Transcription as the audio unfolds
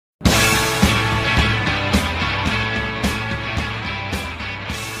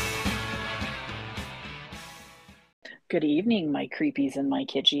Good evening, my creepies and my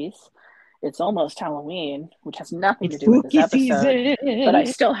kitchies. It's almost Halloween, which has nothing to It's do with this spooky episode, but I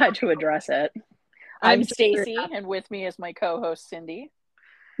season. still had to address it. I'm I'm so Stacy, and with me is my co-host Cindy.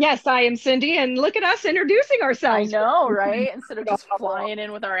 Yes, I am Cindy, and look at us introducing I ourselves. know, right? Instead of just flying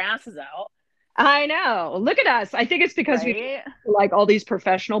in with our asses out, I know. Look at us. I think it's because we right? like all these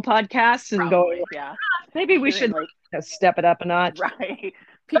professional podcasts and going, Probably, yeah. maybe we Hearing should like, step it up a notch. right,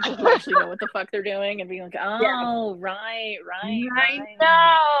 people who actually know what the fuck they're doing and being like, Yeah, oh, right, right, I right.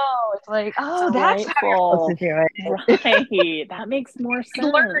 know. It's like, oh, that's how you're supposed Delightful. to do it. Right. That makes more We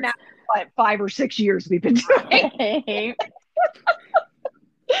learn sense. after what, 5 or 6 years we've been doing. Right.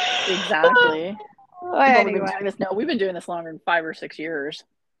 Exactly. We've only been Anyway, doing this. No, we've been doing this longer than 5 or 6 years.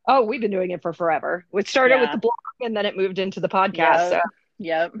 oh, we've been doing it for forever. It started with Yeah. the blog and then it moved into the podcast. Yep.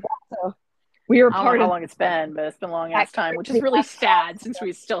 Yep. So we were I don't know part how of long it's been, but it's been a long ass time, which is technically really sad since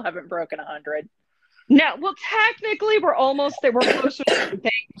we still haven't broken 100. no, well, technically we're almost there. We're closer to the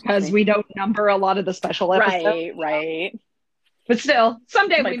thing Excuse because me. we don't number a lot of the special episodes. Right, right. But still,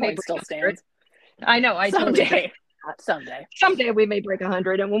 someday My we may point break still 100. stands. I know, I totally agree. Someday. Someday. Someday we may break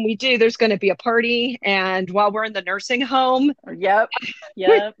 100, and when we do, there's going to be a party. And while we're in the nursing home, Yep. we'll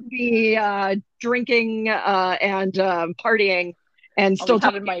Yep. be drinking and partying, and I'll be still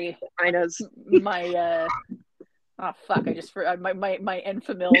having talking my oh fuck, I just my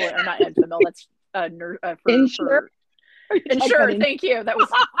enfamil or not enfamil, that's Insure. for ensure, thank you. That was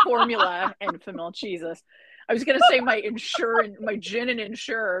formula enfamil, Jesus. I was gonna say my gin and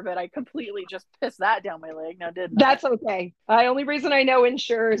ensure, but I completely just pissed that down my leg now, didn't I? That's okay. The only reason I know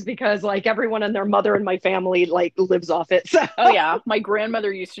Insure is because like everyone and their mother in my family like lives off it. So Oh yeah. My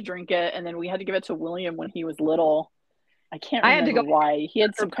grandmother used to drink it, and then we had to give it to William when he was little. I can't I had to remember go. why. He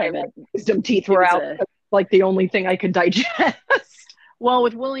had some kind of Wisdom teeth it were was out. a Like the only thing I could digest. well,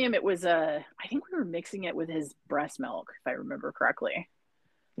 with William it was a I think we were mixing it with his breast milk, if I remember correctly.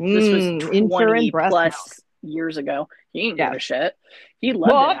 This was Insure and 20 breast milk. plus years ago. He didn't give Yeah. a shit. He Well,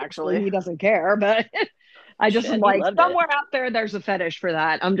 loved it obviously actually. he doesn't care, but I just am Shit, he like loved it. somewhere out there there's a fetish for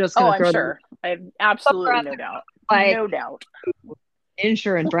that. I'm just Oh, gonna I'm throw them sure. I have somewhere absolutely out no there doubt. like No doubt.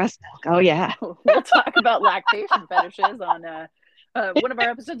 Insure and breast milk. Oh yeah. We'll talk about lactation fetishes on one of our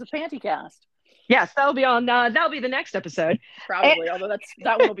episodes of Pantycast. Yes, that'll be the next episode. And, Probably, although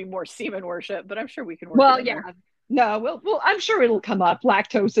that one will be more semen worship, but I'm sure we can work it well, in yeah. there. No, well, I'm sure it'll come up.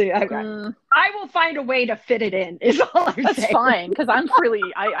 Lactose. Mm, I will find a way to fit it in. Is all I'm that's saying. fine because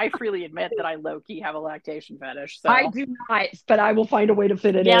I freely admit that I low key have a lactation fetish. I So do not, but I will find a way to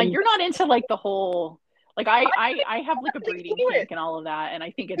fit it yeah, in. you're not into like the whole like I have like a breeding Do it. kink and all of that, and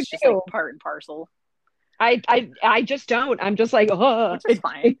I think I it's just like do. part and parcel, I just don't. I'm just like, oh, which is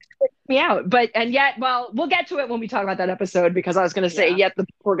fine. it freaks me out. But and yet, well, we'll get to it when we talk about that episode because I was going to say, Yeah. yet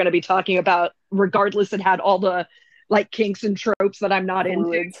we're going to be talking about, regardless, it had all the like kinks and tropes that I'm not into,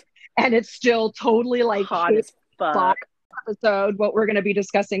 Fluids, and it's still totally like hot as fuck. episode. What we're going to be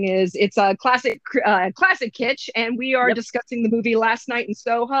discussing is it's a classic Kitch, and we are Yep. discussing the movie Last Night in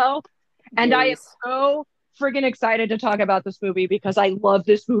Soho. And I am Yes. so friggin' excited to talk about this movie because I love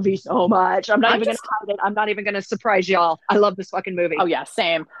this movie so much. I'm not I'm even just gonna hide it. I'm not even gonna surprise y'all. I love this fucking movie. oh yeah,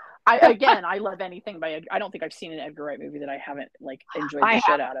 same. I love anything by I don't think I've seen an Edgar Wright movie that I haven't like enjoyed the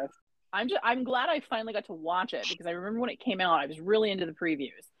shit out of. I'm glad I finally got to watch it because I remember when it came out, I was really into the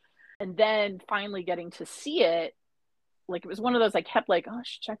previews. And then finally getting to see it, like it was one of those I kept like, oh, I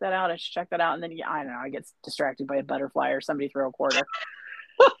should check that out. I should check that out. And then yeah, I don't know, I get distracted by a butterfly or somebody throw a quarter.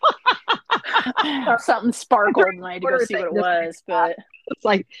 Something sparkled and I had to go see what it was, but it's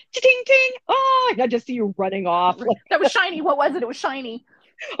like ting ting. Oh, I just see you running off. that was shiny. What was it? It was shiny.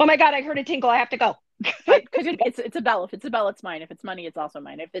 Oh my god, I heard a tinkle. I have to go. Because it's a bell. If it's a bell, it's mine. If it's money, it's also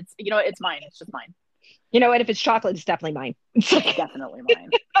mine. If it's it's mine. It's just mine. You know, and if it's chocolate, it's definitely mine. It's definitely mine.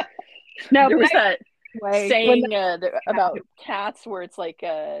 No, there was that saying the, about cats where it's like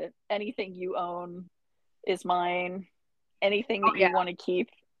anything you own is mine. Anything that you want to keep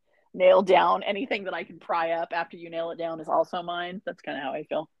nailed down, anything that I can pry up after you nail it down is also mine. That's kind of how I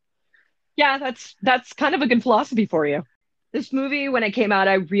feel. Yeah, that's kind of a good philosophy for you. This movie, when it came out,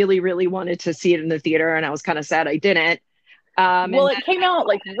 I really, really wanted to see it in the theater, and I was kind of sad I didn't. Well, it came out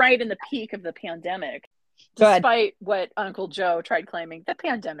like right in the peak of the pandemic, despite what Uncle Joe tried claiming. The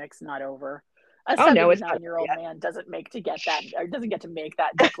pandemic's not over. A 79-year-old man doesn't get to make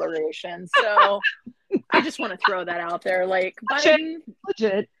that declaration. So I just want to throw that out there. Like,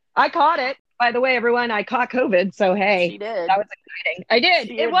 legit. I caught it. By the way, everyone, I caught COVID. So hey, she did. That was exciting. I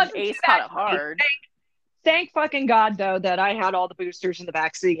did. It wasn't Ace caught it hard. Thank fucking God, though, that I had all the boosters and the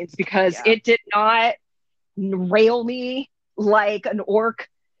vaccines because it did not rail me like an orc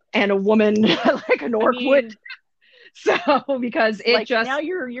and a woman, like an orc would. So because it like just now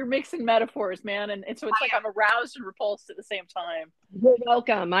you're mixing metaphors, man, and so it's like I'm aroused and repulsed at the same time. you're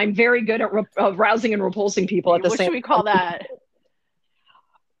welcome. I'm very good at rousing and repulsing people at the What same should we call that?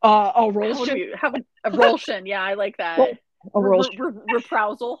 a How would a revulsion? Yeah, I like that.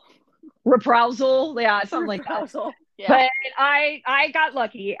 Reprousal. Reprousal, yeah, something like that. Reprousal. Yeah. But I got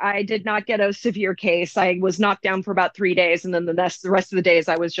lucky. I did not get a severe case. I was knocked down for about 3 days, and then the rest of the days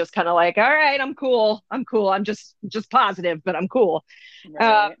I was just kind of like, all right, I'm cool. I'm just positive, but I'm cool.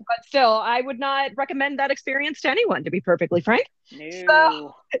 Right. But still, I would not recommend that experience to anyone, to be perfectly frank. No.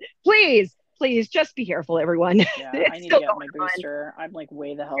 So please just be careful, everyone. Yeah, I need to get my booster. I'm like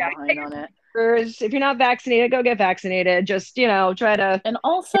way the hell behind on it. If you're not vaccinated, go get vaccinated. Just, try to. And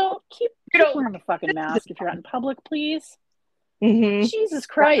also keep wearing the fucking mask if you're out in public, please. Mm-hmm. Jesus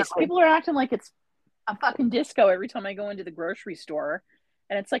Christ. People are acting like it's a fucking disco every time I go into the grocery store.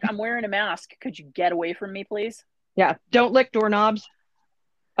 And it's like, I'm wearing a mask. Could you get away from me, please? Yeah. Don't lick doorknobs.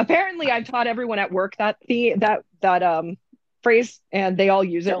 Apparently, I've taught everyone at work that phrase, and they all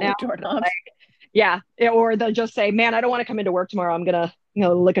use it now. Doorknobs. Yeah. Or they'll just say, man, I don't want to come into work tomorrow. I'm going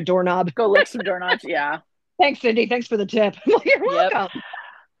to lick a doorknob. Go lick some doorknobs. Yeah. Thanks, Cindy. Thanks for the tip. You're welcome. Yep.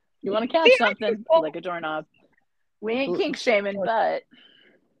 You want to catch something? Lick a doorknob. We ain't kink shaming, but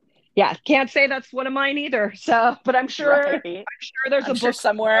yeah, can't say that's one of mine either. So, but I'm sure there's a book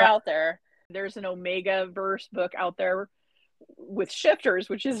somewhere out there. There's an Omega verse book out there with shifters,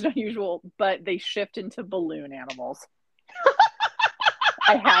 which is unusual, but they shift into balloon animals.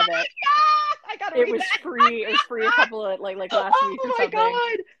 I have it. I gotta read was that. Free. It was free a couple of like last week or something. Oh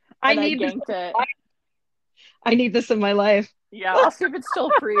my god! I need this. I need this in my life. Yeah, I'll see if it's still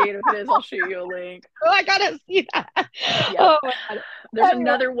free, and if it is, I'll shoot you a link. Oh, I gotta see that. Yep. Oh my god! There's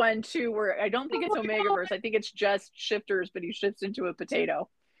another one too where I don't think it's Omegaverse. I think it's just shifters, but he shifts into a potato.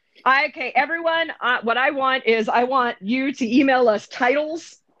 Okay, everyone. What I want you to email us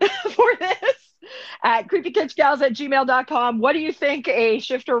titles for this at creepykitchgals@gmail.com. What do you think a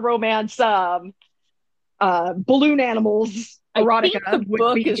shifter romance balloon animals erotica? I think the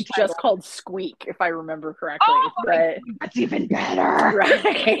book is just called Squeak, if I remember correctly. Oh, but that's even better.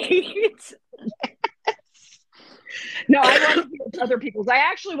 Right. No, I want to hear other people's. I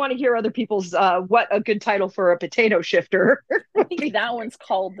actually want to hear other people's. What a good title for a potato shifter. I think that one's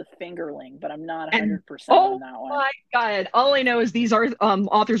called The Fingerling, but I'm not 100% on that one. Oh my god! All I know is these are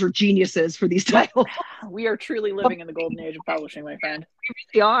authors are geniuses for these titles. We are truly living in the golden age of publishing, my friend.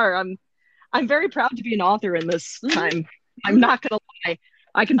 We really are. I'm very proud to be an author in this time. I'm not gonna lie.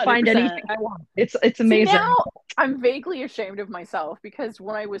 I can 100%. Find anything I want. It's amazing. See, now I'm vaguely ashamed of myself because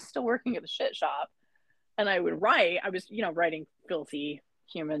when I was still working at the shit shop and I would write, I was, writing filthy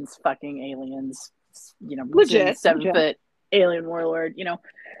humans, fucking aliens, legit 7-foot alien warlord, I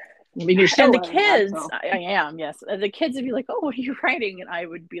mean, you're still and the kids, I am, yes. The kids would be like, oh, what are you writing? And I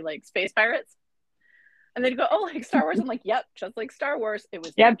would be like, space pirates. And they'd go, oh, like Star Wars. I'm like, yep, just like Star Wars. It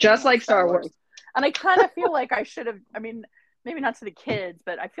was just like Star Wars. And I kind of feel like I should have, I mean, maybe not to the kids,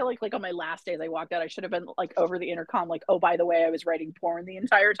 but I feel like on my last days I walked out, I should have been like over the intercom, like, oh, by the way, I was writing porn the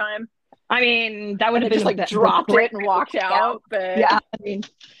entire time. I mean, that would have been just like dropped it and walked out. But yeah, I mean,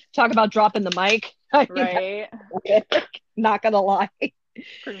 talk about dropping the mic. Right. Not gonna lie.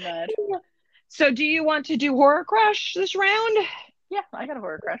 Pretty much. So do you want to do Horror Crush this round? Yeah, I got a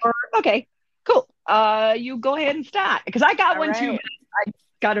Horror Crush. Okay, cool. You go ahead and start because I got one too. I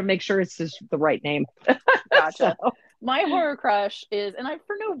got to make sure it's the right name. Gotcha. So. My Horror Crush is, and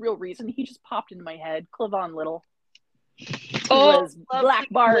for no real reason, he just popped into my head. Clavon Little. He was Black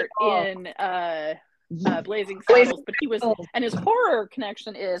Bart in Blazing Saddles, but he was, and his horror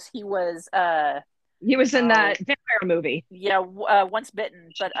connection is he was in that vampire movie. Yeah, Once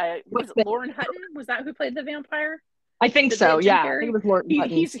Bitten. But was it Lauren Hutton? Was that who played the vampire? I think so. Yeah, I think it was Lauren Hutton.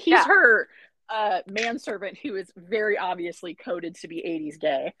 He's her manservant who is very obviously coded to be 80s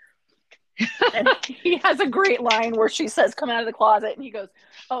gay. And he has a great line where she says, come out of the closet, and he goes,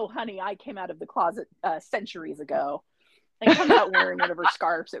 oh honey, I came out of the closet centuries ago, and comes out wearing one of her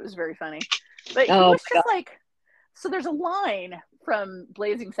scarves. It was very funny, but he was just like, so there's a line from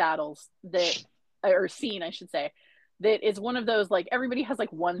Blazing Saddles or scene I should say, that is one of those, like, everybody has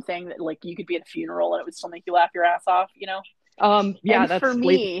like one thing that like you could be at a funeral and it would still make you laugh your ass off, yeah, and that's for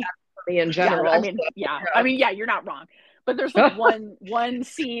me in general. Yeah, I mean, you're not wrong. But there's like one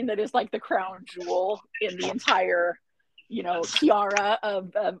scene that is like the crown jewel in the entire, tiara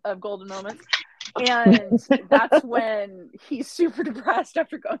of golden moments. And that's when he's super depressed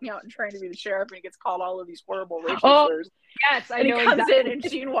after going out and trying to be the sheriff, and he gets called all of these horrible racial slurs. Yes, I know. He comes in, and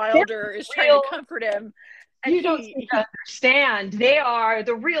Gene Wilder is trying to comfort him. And don't understand. They are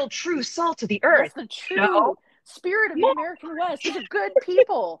the real true salt of the earth. That's the true Spirit of the American West. These are good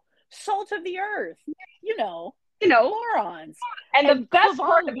people, salt of the earth. Morons. And the best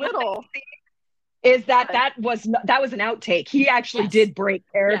part of Little is that was an outtake. He actually did break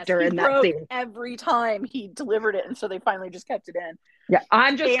character in that scene every time he delivered it, and so they finally just kept it in. Yeah,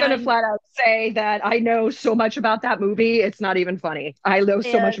 I'm just going to flat out say that I know so much about that movie. It's not even funny. I know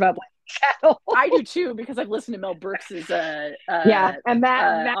so much about Blazing Saddles. I do too, because I've listened to Mel Brooks's book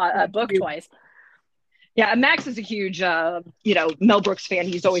twice. Yeah, and Max is a huge, Mel Brooks fan.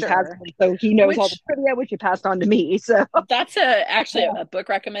 He's always has been, so he knows all the trivia, which he passed on to me. So that's actually a book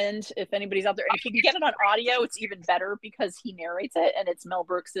recommend if anybody's out there. And if you can get it on audio, it's even better because he narrates it, and it's Mel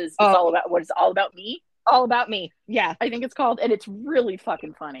Brooks's. It's all about what is all about me. All About Me. Yeah, I think it's called, and it's really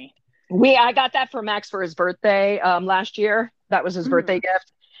fucking funny. I got that for Max for his birthday last year. That was his birthday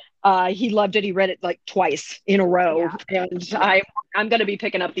gift. He loved it. He read it like twice in a row. Yeah. And I'm going to be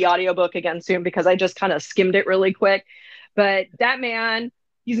picking up the audiobook again soon because I just kind of skimmed it really quick. But that man,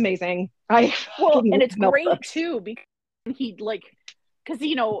 he's amazing. And it's great too because he because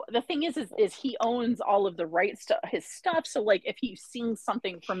the thing is he owns all of the rights to his stuff. So like if he sings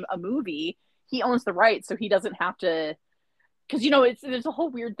something from a movie, he owns the rights, so he doesn't have to. Because there's a whole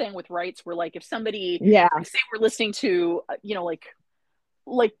weird thing with rights where like if somebody say we're listening to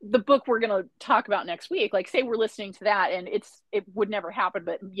like the book we're going to talk about next week, like say we're listening to that and it would never happen,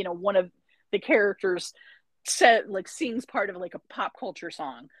 but one of the characters sings part of like a pop culture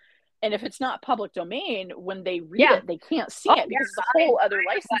song, and if it's not public domain, when they read it they can't see it because it's a whole other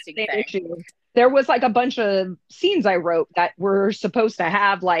licensing thing. Issue. There was like a bunch of scenes I wrote that were supposed to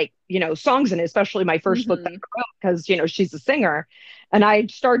have like songs in it, especially my first book that I wrote, because she's a singer. And I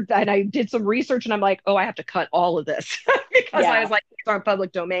did some research and I'm like, oh, I have to cut all of this because I was like, it's our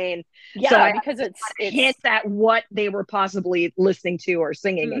public domain. Yeah, so because it's hint at what they were possibly listening to or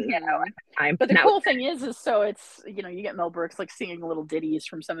singing at the time. But the cool thing is so it's you get Mel Brooks like singing little ditties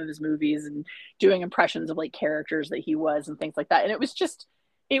from some of his movies and doing impressions of like characters that he was and things like that. And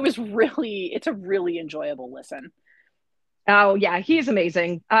it's a really enjoyable listen. Oh yeah, he's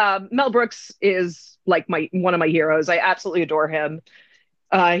amazing. Mel Brooks is like one of my heroes. I absolutely adore him.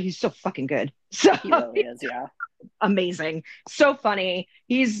 He's so fucking good. So he really is, yeah. Amazing. So funny.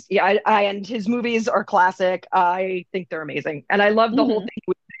 And his movies are classic. I think they're amazing. And I love the whole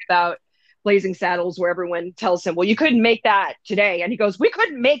thing about Blazing Saddles where everyone tells him, well, you couldn't make that today. And he goes, we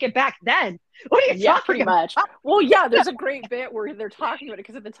couldn't make it back then. What are you talking pretty about? Much. Well, yeah, there's a great bit where they're talking about it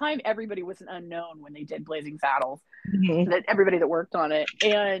because at the time everybody was an unknown when they did Blazing Saddles. That everybody that worked on it,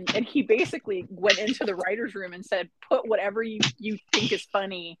 and he basically went into the writer's room and said, put whatever you think is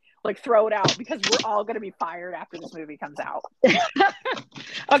funny, like throw it out because we're all going to be fired after this movie comes out.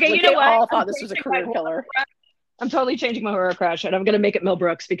 Okay, you know what? All thought this was a career killer. I'm totally changing my horror crush, and I'm going to make it Mel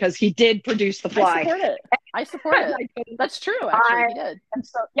Brooks because he did produce The Fly. I support it. That's true. Actually, he did. And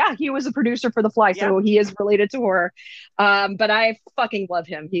so, yeah, he was a producer for The Fly, so he is related to horror. But I fucking love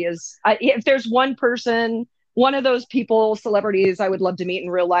him. He is. If there's one person, one of those people, celebrities, I would love to meet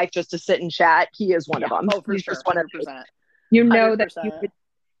in real life just to sit and chat. He is one of them. Oh, for sure. Just 100%. You know 100%. That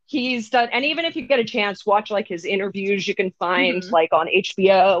he's done, and even if you get a chance, watch like his interviews you can find like on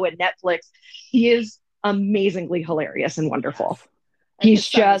HBO and Netflix. He is amazingly hilarious and wonderful. Yes. And he's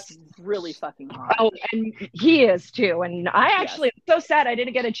just really fucking hot. Oh, and he is too. And I actually am so sad I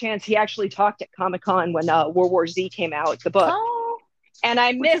didn't get a chance. He actually talked at Comic-Con when World War Z came out, the book. Oh. And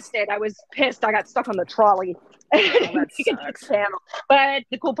I missed it. I was pissed. I got stuck on the trolley. Oh, that sucks. But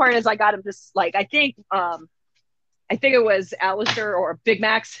the cool part is I got him just like I think it was Alistair or Big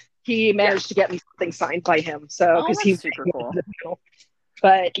Max. He managed to get me something signed by him. So because he's super cool.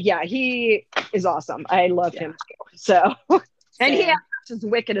 But yeah, he is awesome. I love him too. So and he has as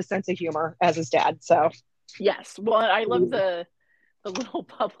wicked a sense of humor as his dad. So yes. Well, I love the little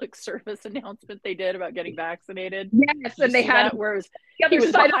public service announcement they did about getting vaccinated. Yes, and they had where he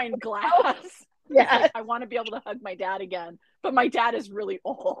was behind glass. Yeah, like, I want to be able to hug my dad again, but my dad is really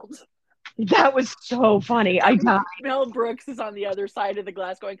old. That was so funny. I died. Mel Brooks is on the other side of the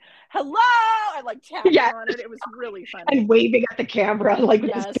glass going, hello! I like tapping on it. It was really funny. And waving at the camera. Like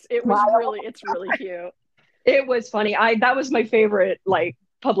yes, it's really cute. It was funny. That was my favorite like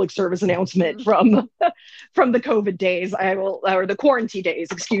public service announcement from the COVID days. Or the quarantine days,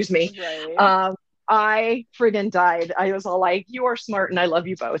 excuse me. Right. I friggin' died. I was all like, you are smart and I love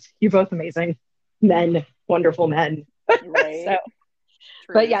you both. You're both amazing men, wonderful men. Right. So,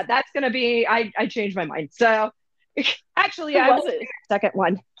 but yeah, that's going to be, I changed my mind. So actually, second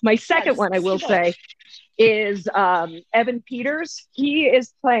one. My second one, I will say, is Evan Peters. He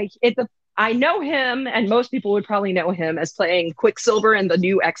is playing, I know him, and most people would probably know him as playing Quicksilver in the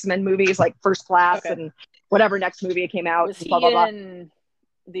new X-Men movies, like First Class and whatever next movie came out. Was he blah, blah, blah. in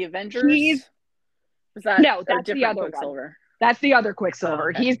the Avengers? Was that no? That's a the different other Quicksilver? One. That's the other Quicksilver. Oh,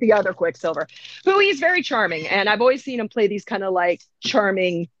 okay. He's the other Quicksilver, who he's very charming, and I've always seen him play these kind of like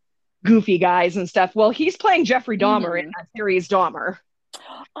charming, goofy guys and stuff. Well, he's playing Jeffrey Dahmer in that series Dahmer.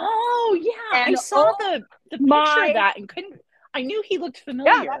 Oh yeah, And I saw the picture of that and couldn't. I knew he looked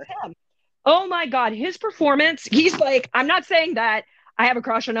familiar. Yeah, that's him. Oh my God, his performance. He's like, I'm not saying that I have a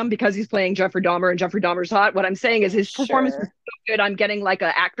crush on him because he's playing Jeffrey Dahmer and Jeffrey Dahmer's hot. What I'm saying is his performance is so good. I'm getting like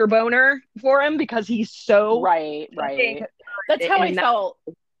an actor boner for him because he's so right. That's how I felt.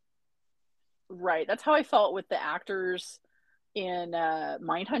 Right, that's how I felt with the actors in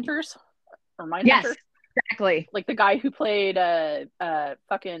Mindhunters or Mindhunter. Yes, exactly. Like the guy who played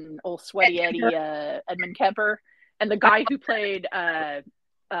fucking old sweaty Eddie Edmund Kemper, and the guy who played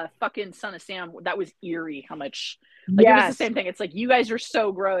fucking Son of Sam. That was eerie how much like it was the same thing. It's like, you guys are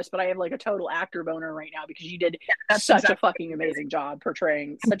so gross, but I have like a total actor boner right now because you did such a fucking amazing job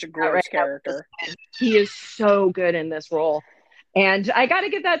portraying such a gross character. He is so good in this role. And I got to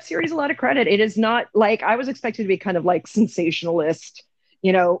give that series a lot of credit. It is not like I was expected to be kind of like sensationalist,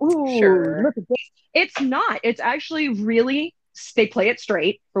 you know, ooh, look at this. It's not. It's actually really, they play it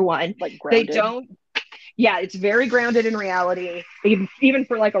straight for one. Like grounded. They don't. Yeah, it's very grounded in reality, even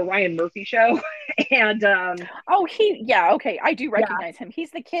for like a Ryan Murphy show. And okay, I do recognize him.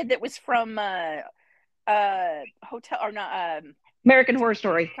 He's the kid that was from Hotel or not American Horror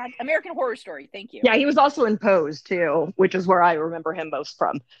Story. God, American Horror Story. Thank you. Yeah, he was also in Pose too, which is where I remember him most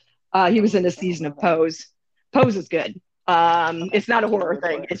from. He was in a season of Pose. Pose is good. It's not a horror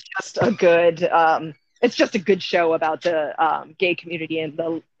thing. It's just a good. It's just a good show about the gay community in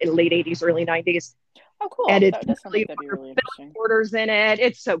the late '80s, early '90s. Oh, cool! And it's really interesting. Orders in it.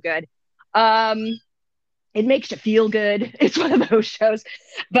 It's so good. It makes you feel good. It's one of those shows.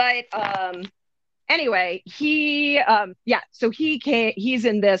 But anyway, so he's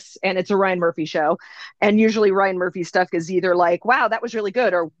in this, and it's a Ryan Murphy show. And usually Ryan Murphy stuff is either like, wow, that was really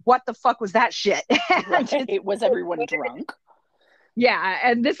good, or what the fuck was that shit? Right. Was everyone drunk? Yeah,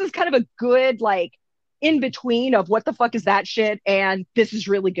 and this is kind of a good like in between of what the fuck is that shit, and this is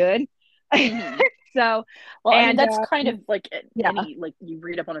really good. Mm-hmm. So, well, I mean, that's kind of like any, like you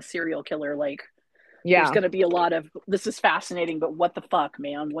read up on a serial killer, like there's going to be a lot of, this is fascinating, but what the fuck,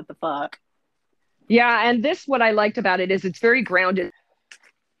 man? What the fuck? Yeah, and this, what I liked about it is it's very grounded.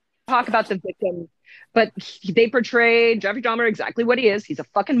 Talk about the victim, but they portray Jeffrey Dahmer exactly what he is. He's a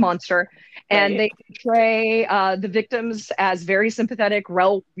fucking monster. And they portray the victims as very sympathetic,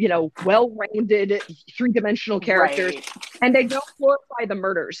 well-rounded, three-dimensional characters. Right. And they don't glorify the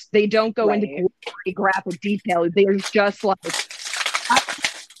murders. They don't go into graphic detail. They're just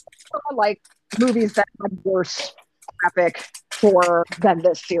like movies that have worse graphic than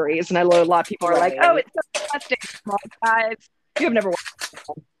this series. And I know a lot of people are like, oh, it's so disgusting. Guys, you have never watched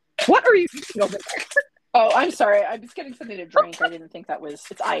it. What are you eating over there? Oh, I'm sorry. I was getting something to drink. I didn't think that was,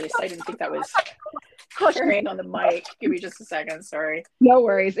 it's ice. I didn't think that was carrying on the mic. Give me just a second. Sorry. No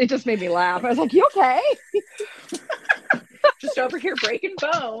worries. It just made me laugh. I was like, you okay? Just over here breaking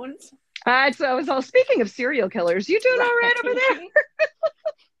bones. So speaking of serial killers, you doing all right over there?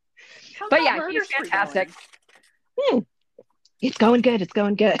 But yeah, he's fantastic. It's going good. It's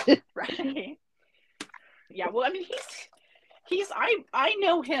going good. Right. Yeah, well, I mean, I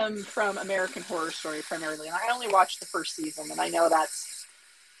know him from American Horror Story primarily, and I only watched the first season, and I know that's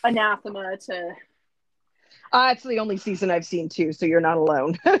anathema to... it's the only season I've seen too, so you're not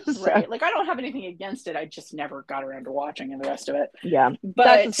alone. So. Right. Like, I don't have anything against it. I just never got around to watching the rest of it. Yeah, but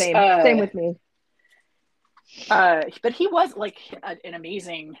that's the same. Same with me. But he was, like, an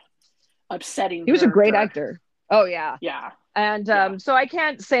amazing, upsetting He was character. A great actor. Oh, yeah. Yeah. And so I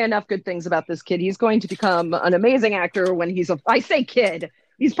can't say enough good things about this kid. He's going to become an amazing actor when I say kid.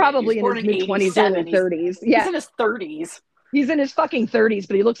 He's probably in his mid-20s, early 30s. Yeah. He's in his 30s. He's in his fucking 30s,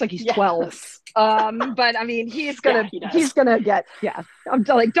 but he looks like he's 12. But I mean, he's gonna get, I'm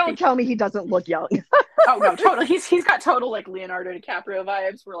like, don't tell me he doesn't look young. Oh no, totally. He's got total like Leonardo DiCaprio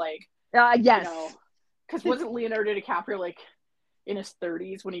vibes. We're like, yes. Because wasn't Leonardo DiCaprio like in his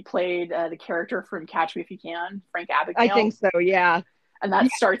 30s when he played the character from Catch Me If You Can, Frank Abagnale? I think so, yeah. And that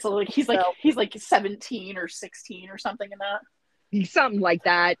starts like he's like 17 or 16 or something in that. Something like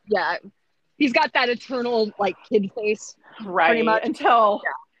that, yeah. He's got that eternal like kid face, right? Pretty much. Until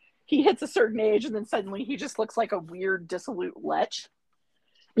he hits a certain age, and then suddenly he just looks like a weird, dissolute lech.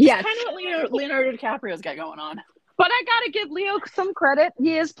 Yeah, kind of what Leonardo DiCaprio's got going on. But I gotta give Leo some credit.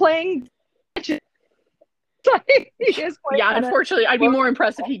 He is playing. Unfortunately, I'd be more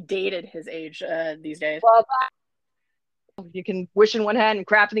impressed if he dated his age these days. Well, You can wish in one hand and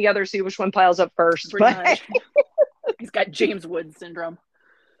crap in the other, see which one piles up first. Pretty much. He's got James Woods syndrome.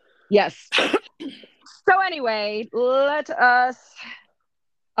 Yes. So anyway, let us.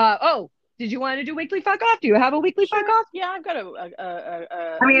 Did you want to do weekly fuck off? Do you have a weekly fuck off? Yeah, I've got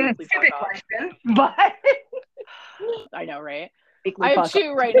I mean, it's a stupid question, but I know, right? Weekly I have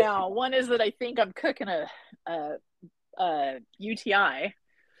two right now. One is that I think I'm cooking a UTI,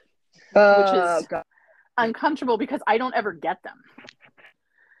 which is uncomfortable because I don't ever get them,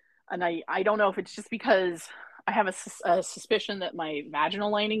 and I don't know if it's just because I have a suspicion that my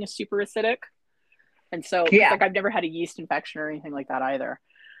vaginal lining is super acidic, and so like I've never had a yeast infection or anything like that either.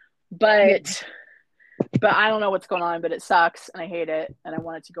 But I don't know what's going on, but it sucks and I hate it and I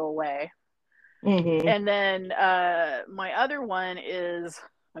want it to go away. Mm-hmm. And then my other one is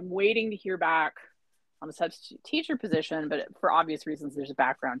I'm waiting to hear back on the substitute teacher position, but for obvious reasons, there's a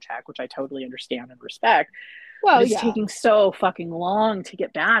background check, which I totally understand and respect. Well, it's taking so fucking long to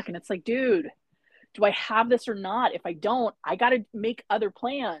get back. And it's like, dude, do I have this or not? If I don't, I got to make other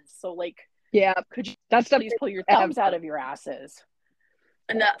plans. So like, could you please pull your thumbs out of your asses?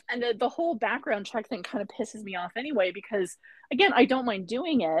 And the whole background check thing kind of pisses me off anyway, because again, I don't mind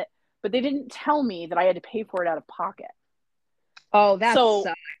doing it, but they didn't tell me that I had to pay for it out of pocket. Oh, that sucks.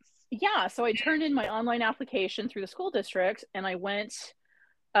 Yeah, so I turned in my online application through the school district, and I went.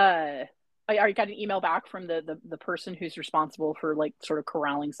 I already got an email back from the person who's responsible for like sort of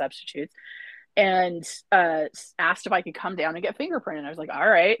corralling substitutes, and asked if I could come down and get fingerprinted. And I was like, all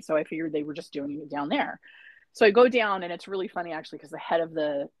right. So I figured they were just doing it down there. So I go down, and it's really funny actually, because the head of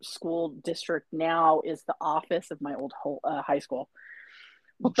the school district now is the office of my old high school.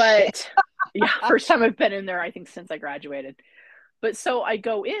 But yeah, first time I've been in there, I think, since I graduated. But so I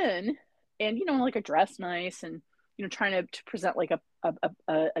go in, and like I dress nice, and trying to present like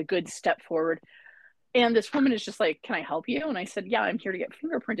a good step forward. And this woman is just like, "Can I help you?" And I said, "Yeah, I'm here to get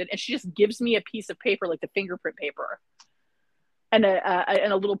fingerprinted." And she just gives me a piece of paper, like the fingerprint paper, and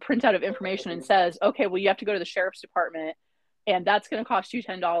a little printout of information, and says, "Okay, well, you have to go to the sheriff's department, and that's going to cost you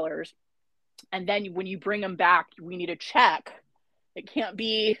 $10. And then when you bring them back, we need a check. It can't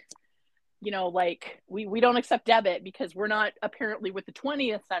be, like we don't accept debit because we're not apparently with the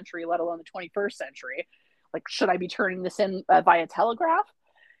 20th century, let alone the 21st century. Like, should I be turning this in via telegraph?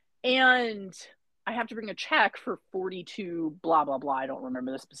 And I have to bring a check for 42 blah blah blah. I don't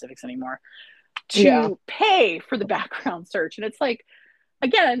remember the specifics anymore." To pay for the background search. And it's like,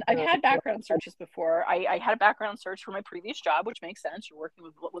 again, I've had background searches before. I had a background search for my previous job, which makes sense. You're working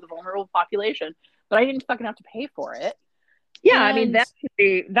with a vulnerable population, but I didn't fucking have to pay for it. Yeah, I mean,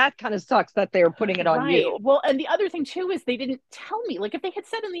 that kind of sucks that they're putting it on you. Well, and the other thing too is they didn't tell me. Like, if they had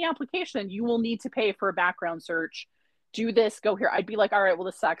said in the application, you will need to pay for a background search, do this, go here, I'd be like, all right, well,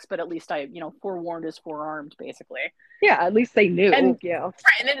 this sucks, but at least I, forewarned is forearmed, basically. Yeah, at least they knew. And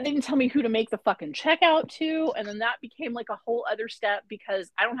then they didn't tell me who to make the fucking check out to, and then that became like a whole other step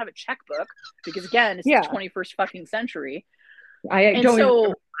because I don't have a checkbook because, again, it's the 21st fucking century. I don't remember the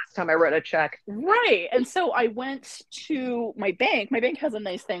last time I wrote a check. Right. And so I went to my bank. My bank has a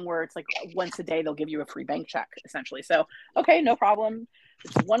nice thing where it's like once a day they'll give you a free bank check, essentially. So, okay, no problem.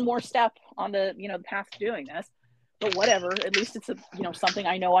 It's one more step on the, the path to doing this. But whatever, at least it's something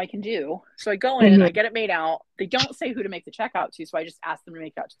I know I can do. So I go in, I get it made out. They don't say who to make the check out to, so I just ask them to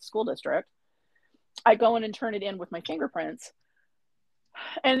make it out to the school district. I go in and turn it in with my fingerprints,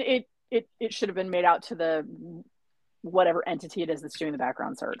 and it should have been made out to the whatever entity it is that's doing the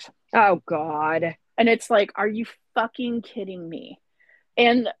background search. Oh God! And it's like, are you fucking kidding me?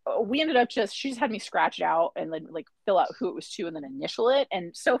 And we ended up she just had me scratch it out and then like fill out who it was to and then initial it.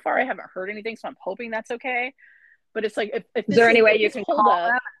 And so far I haven't heard anything, so I'm hoping that's okay. But it's like, if is there any way you can call them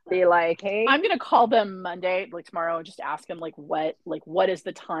and be like, hey? I'm going to call them Monday, like tomorrow, and just ask them what is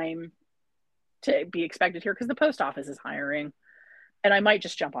the time to be expected here? Because the post office is hiring, and I might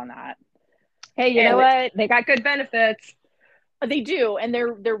just jump on that. Hey, you know what? They got good benefits. They do, and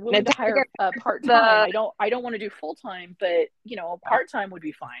they're willing to hire part-time. I don't want to do full-time, but part-time would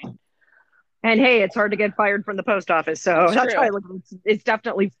be fine. And hey, it's hard to get fired from the post office, so that's why it's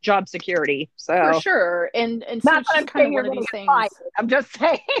definitely job security. So for sure, and so it's just kind of one of these things. I'm just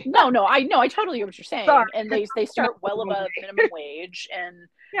saying. No, I totally get what you're saying. Sorry. And they start well above minimum wage,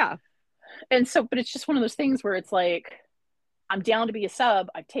 and so, but it's just one of those things where it's like, I'm down to be a sub.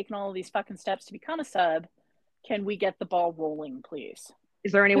 I've taken all of these fucking steps to become a sub. Can we get the ball rolling, please?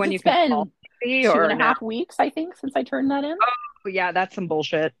 Is there anyone you can call? 2.5 weeks, I think, since I turned that in. Oh yeah, that's some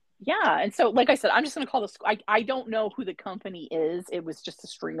bullshit. Yeah, and so, like I said, I'm just going to call this. I don't know who the company is. It was just a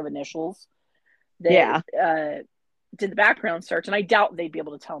string of initials. did the background search, and I doubt they'd be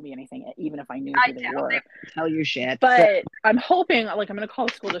able to tell me anything, even if I knew who they were. They tell you shit. But I'm hoping, like, I'm going to call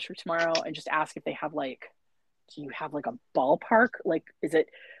the school district tomorrow and just ask if they have, like, do you have, like, a ballpark? Like, is it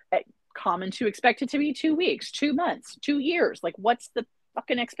common to expect it to be 2 weeks, 2 months, 2 years? Like, what's the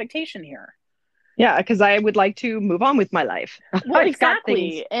fucking expectation here? Yeah, because I would like to move on with my life. Well,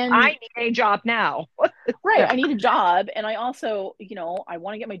 exactly. And I need a job now. right. I need a job. And I also, I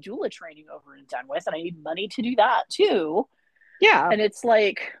want to get my doula training over and done with, and I need money to do that too. Yeah. And it's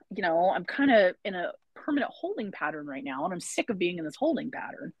like, I'm kind of in a permanent holding pattern right now, and I'm sick of being in this holding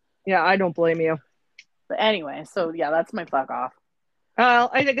pattern. Yeah, I don't blame you. But anyway, so yeah, that's my fuck off. Well,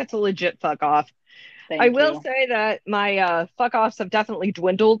 I think it's a legit fuck off. I will say that my fuck offs have definitely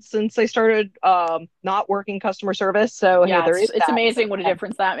dwindled since I started not working customer service. So yeah, hey, it's amazing what a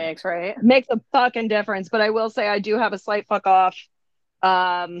difference that makes, right? It makes a fucking difference. But I will say I do have a slight fuck off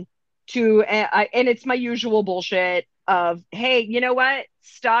and it's my usual bullshit of, hey, you know what?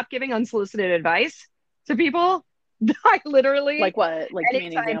 Stop giving unsolicited advice to people. I literally, like what? Like, give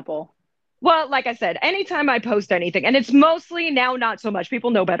me an example. Well, like I said, anytime I post anything, and it's mostly now not so much. People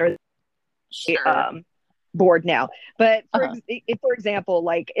know better. Sure. Board now, but for example,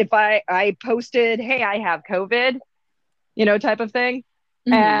 like if I posted, hey, I have COVID, type of thing,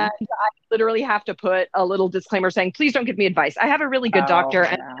 and I literally have to put a little disclaimer saying, please don't give me advice. I have a really good doctor,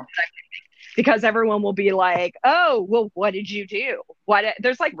 and because everyone will be like, oh, well, what did you do?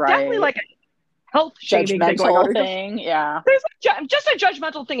 There's like definitely like a health shaming thing. Yeah, there's just a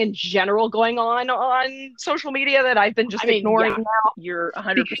judgmental thing in general going on social media that I've been just ignoring now. You're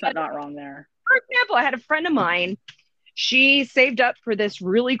 100% not wrong there. For example, I had a friend of mine. She saved up for this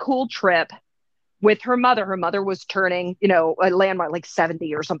really cool trip with her mother. Her mother was turning, a landmark, like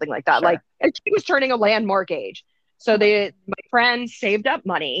 70 or something like that. Sure. And she was turning a landmark age. So my friends saved up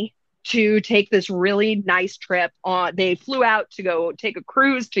money to take this really nice trip they flew out to go take a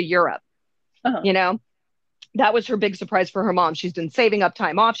cruise to Europe. That was her big surprise for her mom. She's been saving up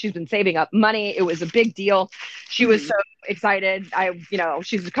time off. She's been saving up money. It was a big deal. She was so excited.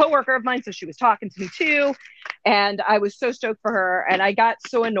 She's a coworker of mine, so she was talking to me too. And I was so stoked for her. And I got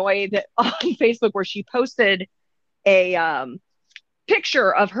so annoyed on Facebook where she posted a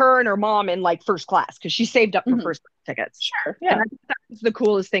picture of her and her mom in like first class because she saved up for first class tickets. Sure. Yeah. And I think that was the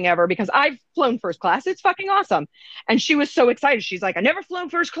coolest thing ever because I've flown first class. It's fucking awesome. And she was so excited. She's like, I never flown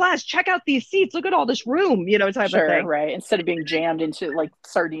first class. Check out these seats. Look at all this room, type of thing. Right. Instead of being jammed into like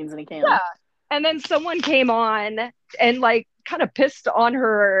sardines in a can. Yeah. And then someone came on and like kind of pissed on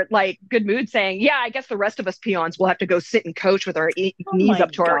her like good mood saying, yeah, I guess the rest of us peons will have to go sit in coach with our knees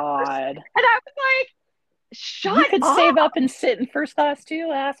up to our ears. And I was like, you could save up and sit in first class too,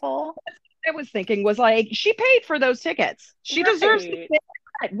 asshole. I was thinking was like, she paid for those tickets. She deserves to pay.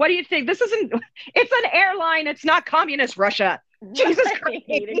 What do you think? It's an airline. It's not communist Russia. Right. Jesus Christ.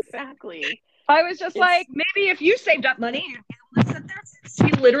 Exactly. I was just like, maybe if you saved up money, you'd be able to sit there.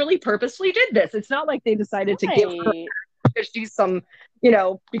 She literally purposely did this. It's not like they decided to give her she's some,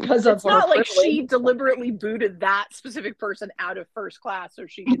 because of it's not like she deliberately booted that specific person out of first class so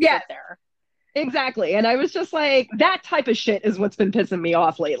she could sit there. Exactly. And I was just like, that type of shit is what's been pissing me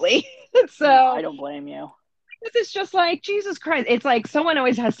off lately. So no, I don't blame you. It's just like, Jesus Christ. It's like someone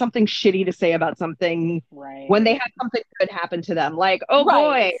always has something shitty to say about something when they have something good happen to them. Like, oh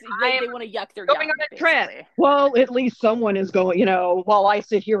boy, they want to yuck their going on a trip. Well, at least someone is going, while I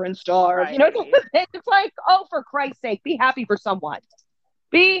sit here and starve. Right. It's like, oh, for Christ's sake, be happy for someone.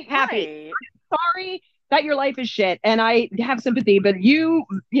 Be happy. Right. I'm sorry that your life is shit and I have sympathy, but you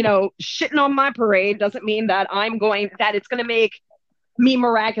shitting on my parade doesn't mean that it's going to make me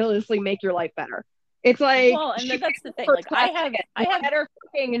miraculously make your life better. It's like, well, and that's the thing. Like I have let her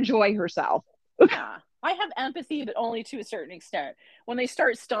fucking enjoy herself. Yeah. I have empathy, but only to a certain extent. When they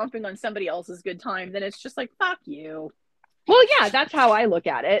start stomping on somebody else's good time, then it's just like, fuck you. Well, yeah, that's how I look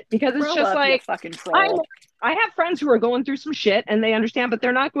at it because it's just like, fucking troll. I have friends who are going through some shit and they understand, but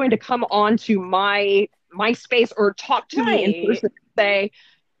they're not going to come on to my space or talk to me in person and say,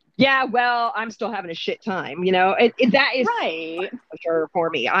 yeah, well, I'm still having a shit time. That is right for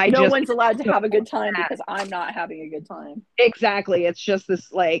me. No one's allowed to have a good time because I'm not having a good time. Exactly. It's just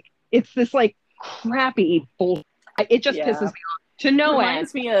this crappy bullshit. It just pisses me off to no end. It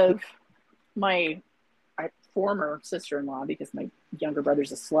reminds me of my former sister-in-law because my younger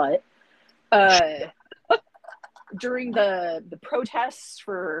brother's a slut. During the protests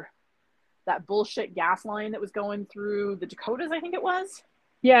for that bullshit gas line that was going through the Dakotas, I think it was.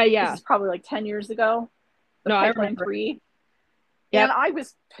 Yeah. This is probably like 10 years ago. No, I remember. 3. Yep. And I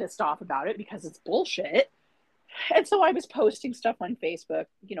was pissed off about it because it's bullshit. And so I was posting stuff on Facebook,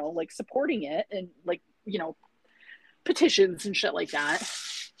 like supporting it and like, petitions and shit like that.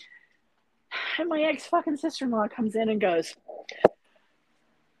 And my ex fucking sister-in-law comes in and goes,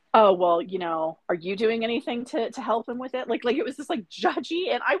 oh, well, you know, are you doing anything to help him with it? Like it was just like judgy.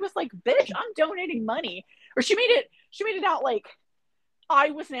 And I was like, bitch, I'm donating money. Or she made it out like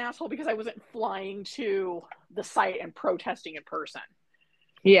I was an asshole because I wasn't flying to the site and protesting in person.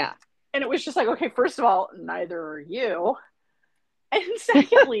 Yeah. And it was just like, okay, first of all, neither are you. And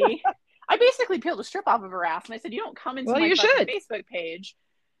secondly, I basically peeled a strip off of her ass and I said, you don't come into my fucking Facebook page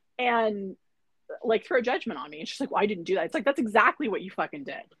and like throw judgment on me. And she's like, well, I didn't do that. It's like, that's exactly what you fucking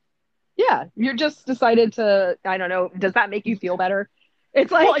did. Yeah. You just decided to, I don't know. Does that make you feel better?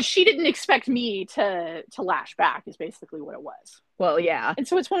 It's like, well, she didn't expect me to lash back is basically what it was. Well, yeah. And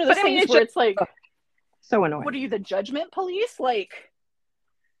so it's one of those things where it's like, so annoying. What are you, the judgment police? Like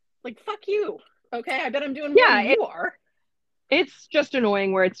fuck you. Okay. I bet I'm doing more than you are. It's just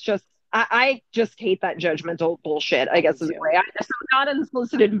annoying where it's just, I just hate that judgmental bullshit, I guess is the way. It's not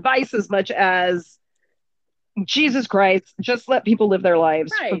unsolicited advice as much as Jesus Christ, just let people live their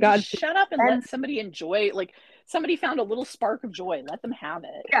lives. Right. For God's sake. Shut up and let somebody enjoy, like somebody found a little spark of joy. Let them have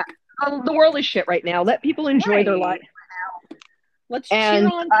it. Yeah. The world is shit right now. Let people enjoy their lives right now. Let's cheer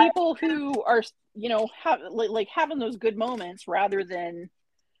on people who are, you know, having those good moments rather than.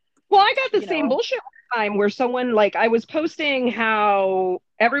 Well, I got the same bullshit one time where someone, like, I was posting how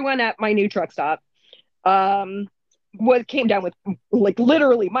everyone at my new truck stop came down with, like,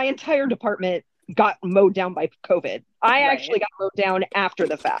 literally my entire department got mowed down by COVID. I actually got mowed down after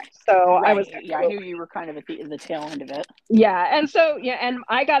the fact. So I was I knew you were kind of at the tail end of it. Yeah. And so and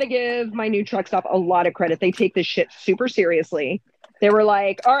I gotta give my new truck stop a lot of credit. They take this shit super seriously. They were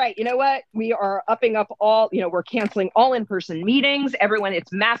like, all right, you know what? We are upping up all, you know, we're canceling all in-person meetings. Everyone,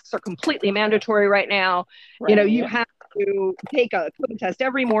 its masks are completely mandatory right now. Right. You know, you have to take a COVID test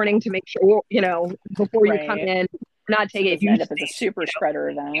every morning to make sure, you know, before you come in, not take it. You end up as a super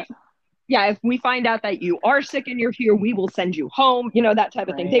spreader event. Yeah, if we find out that you are sick and you're here, we will send you home, you know, that type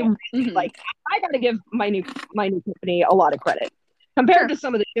of thing. They like, I got to give my new company a lot of credit. Compared to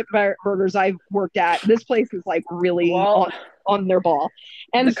some of the shit burgers I've worked at, this place is like really on their ball.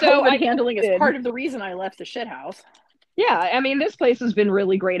 And the COVID handling is part of the reason I left the shit house. Yeah, I mean, this place has been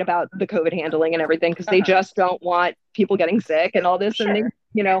really great about the COVID handling and everything because they just don't want people getting sick and all this. And they,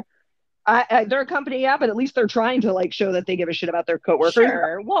 you know, they're a company, but at least they're trying to like show that they give a shit about their coworkers.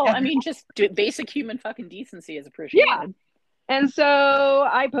 Sure. Well, I mean, just basic human fucking decency is appreciated. Yeah. And so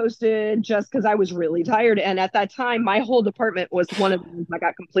I posted just because I was really tired. And at that time, my whole department was one of them I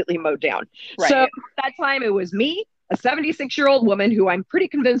got completely mowed down. Right. So at that time, it was me, a 76-year-old woman who I'm pretty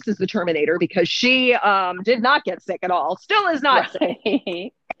convinced is the Terminator because she did not get sick at all, still is not sick.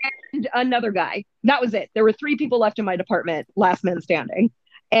 And another guy. That was it. There were 3 people left in my department, last man standing.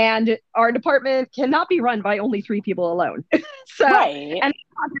 And our department cannot be run by only 3 people alone. So, and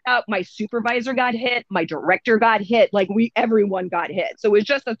my supervisor got hit, my director got hit, like everyone got hit. So it was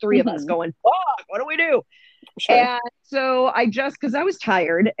just the 3 of us going, fuck, what do we do? Sure. And so I just, because I was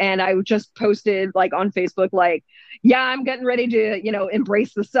tired and I just posted like on Facebook, like, yeah, I'm getting ready to, you know,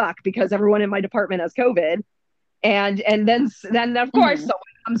 embrace the suck because everyone in my department has COVID. And then of course, someone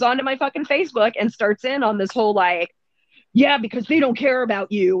comes onto my fucking Facebook and starts in on this whole like, yeah, because they don't care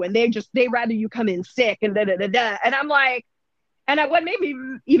about you and they rather you come in sick and da da da da. And I'm like, what made me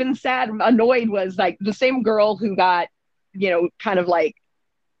even sad and annoyed was like the same girl who got, you know, kind of like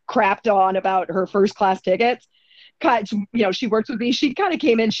crapped on about her first class tickets. You know, she works with me. She kind of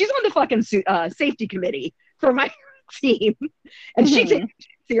came in. She's on the fucking safety committee for my team, and she takes it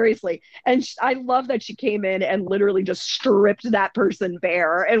seriously. And I love that she came in and literally just stripped that person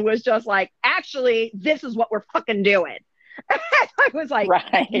bare and was just like, actually, this is what we're fucking doing. I was like,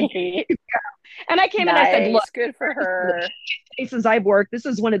 right. Yeah. And I came in and I said, look, good for her. Places I've worked, this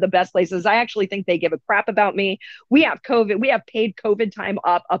is one of the best places. I actually think they give a crap about me. We have COVID. We have paid COVID time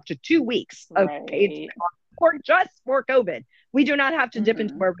up to 2 weeks of paid time just for COVID. We do not have to dip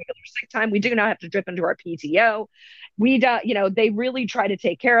into our regular sick time. We do not have to dip into our PTO. You know, they really try to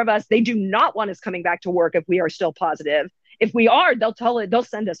take care of us. They do not want us coming back to work if we are still positive. If we are, they'll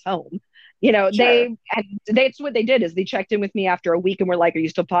send us home. You know, sure. That's what they did is they checked in with me after a week and were like, are you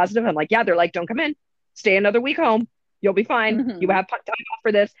still positive? I'm like, yeah. They're like, don't come in, stay another week home. You'll be fine. You have time off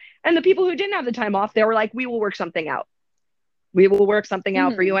for this. And the people who didn't have the time off, they were like, we will work something out. We will work something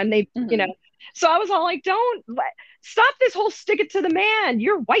out for you. And they, you know, so I was all like, stop this whole stick it to the man.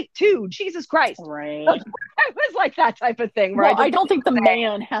 You're white too. Jesus Christ. Right. It was like that type of thing. Well, I don't think the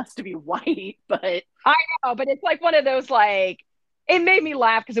man has to be white, but I know, but it's like one of those, like, it made me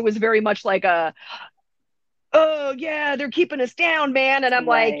laugh because it was very much like oh yeah, they're keeping us down, man. And I'm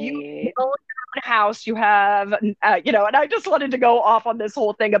like, you know, you're own house, you have, and I just wanted to go off on this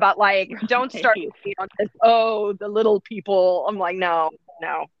whole thing about like, don't start Right. me on this, oh, the little people. I'm like, no,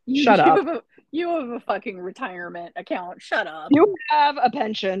 no, You shut you up. have a you have a fucking retirement account. Shut up. You have a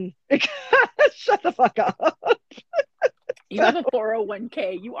pension. Shut the fuck up. You have a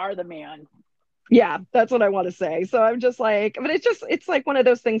 401k. You are the man. Yeah, that's what I want to say. So I'm just like, but it's like one of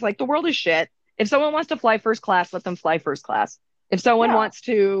those things like the world is shit. If someone wants to fly first class, let them fly first class. If someone Yeah. wants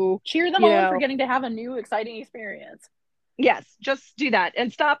to, Cheer them you on for know, getting to have a new exciting experience. yes, just do that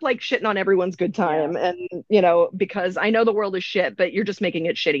and stop like shitting on everyone's good Yeah. time. And, because I know the world is shit, but you're just making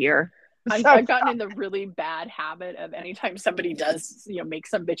it shittier. So I've gotten in the really bad habit of anytime somebody does, make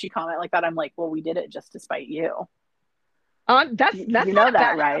some bitchy comment like that, I'm like, well, we did it just to spite you. that's You not know a that,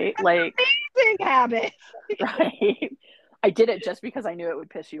 bad right? habit. That's Like, an amazing habit. right. I did it just because I knew it would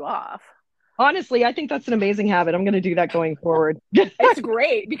piss you off. Honestly, I think that's an amazing habit. I'm going to do that going forward. It's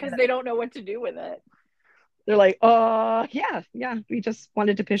great because they don't know what to do with it. They're like, yeah, yeah, we just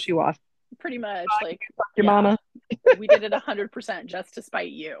wanted to piss you off. Pretty much. Like, Fuck your yeah, mama. we did it 100% just to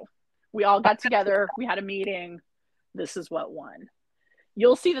spite you. We all got together. We had a meeting. This is what won.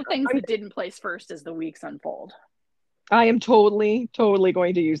 You'll see the things that didn't place first as the weeks unfold. I am totally, totally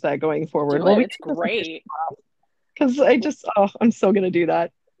going to use that going forward. Do it. It's great. Because I'm still going to do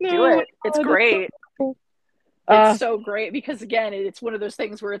that. Do No, it. It's great. cool. It's so great because, again, it's one of those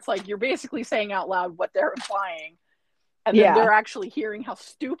things where it's like you're basically saying out loud what they're implying, and then they're actually hearing how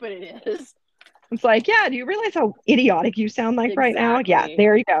stupid it is. It's like, yeah, do you realize how idiotic you sound like right now? Yeah,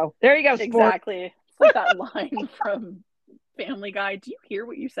 there you go. There you go, sport. Exactly. It's like that line from Family Guy. Do you hear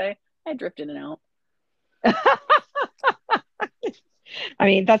what you say? I drift in and out. I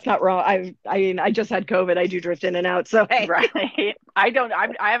mean, that's not wrong. I just had COVID. I do drift in and out. So hey, right. I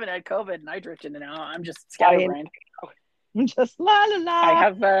haven't had COVID and I drift in and out. I'm just scatterbrained. I'm just la la la. I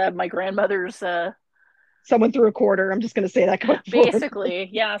have my grandmother's. Someone threw a quarter. I'm just going to say that. Basically,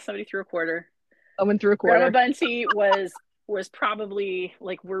 yeah, somebody threw a quarter. Someone threw a quarter. Grandma Bunty was probably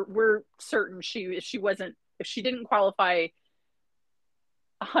like we're certain she wasn't, if she didn't qualify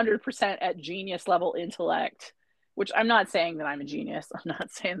 100% at genius level intellect, which I'm not saying that I'm a genius. I'm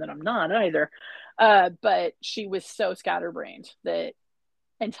not saying that I'm not either. But she was so scatterbrained that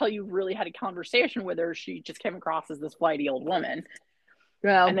until you really had a conversation with her, she just came across as this flighty old woman.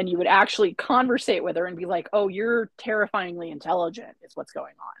 Well, and then you would actually conversate with her and be like, oh, you're terrifyingly intelligent is what's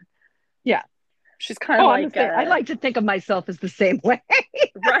going on. Yeah. She's kind of like... I like to think of myself as the same way.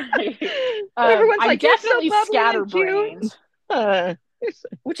 Right. Everyone's I'm like, definitely so scatterbrained.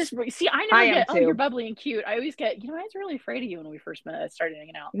 Which is, see, I never get, oh, you're bubbly and cute. I always get, I was really afraid of you when we first started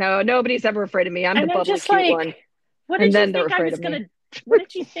hanging out. No, nobody's ever afraid of me. I'm the bubbly cute one. What did you think I was gonna? What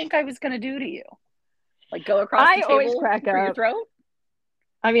did you think I was gonna do to you? Like go across the table always crack for up. Your throat?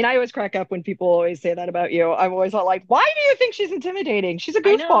 I mean, I always crack up when people always say that about you. I'm always like, why do you think she's intimidating? She's a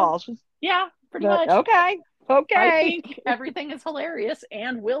goofball. Yeah, pretty much. Okay. I think everything is hilarious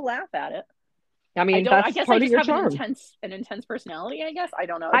and we'll laugh at it. I mean, I guess part of your charm. An intense personality, I guess. I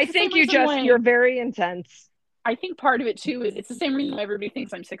don't know. I think you're very intense. I think part of it too is it's the same reason everybody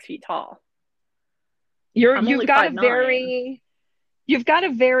thinks I'm 6 feet tall. You've got a very you've got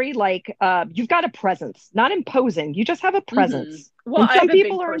a presence, not imposing. You just have a presence. Mm-hmm. Well, some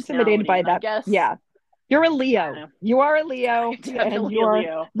people are intimidated by that. Guess, yeah. You're a Leo. You are a Leo. And you're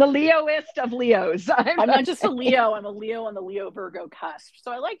Leo. The Leoist of Leos. I'm not just a Leo. I'm a Leo on the Leo-Virgo cusp.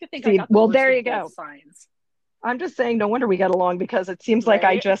 So I like to think I got the worst there you of go. both signs. I'm just saying, no wonder we get along because it seems like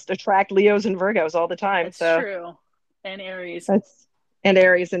I just attract Leos and Virgos all the time. That's true. And Aries.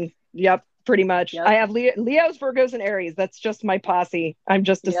 And yep, pretty much. Yep. I have Leos, Virgos, and Aries. That's just my posse. I'm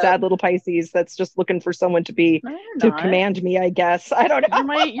just a sad little Pisces that's just looking for someone to command me, I guess. I don't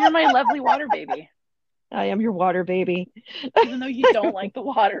know. You're my lovely water baby. I am your water baby. Even though you don't like the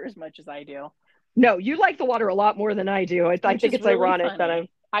water as much as I do. No, you like the water a lot more than I do. I think it's really ironic that I'm...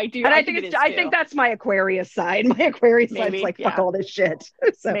 I do. And I think that's my Aquarius side. My Aquarius side's like, fuck all this shit.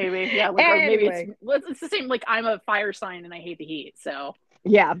 So, maybe, yeah. Maybe it's the same. Like I'm a fire sign and I hate the heat. So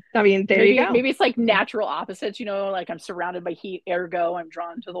yeah, I mean, there you go. Maybe it's like natural opposites. Like I'm surrounded by heat, ergo I'm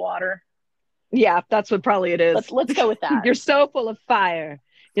drawn to the water. Yeah, that's what probably it is. Let's go with that. You're so full of fire.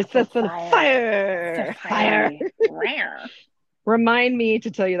 You're so full of fire. Fire. Remind me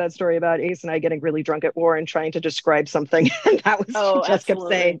to tell you that story about Ace and I getting really drunk at war and trying to describe something. And that was she just kept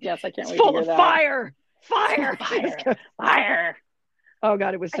saying, yes, I can't wait full to hear of that. Fire. Oh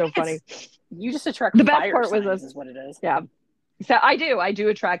God, it was so funny. You just attract the fire best part was is what it is. Yeah. So I do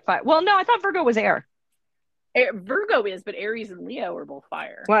attract fire. Well, no, I thought Virgo was air. Virgo is, but Aries and Leo are both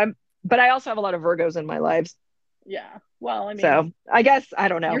fire. Well, but I also have a lot of Virgos in my lives. Yeah. Well, I mean, So I guess I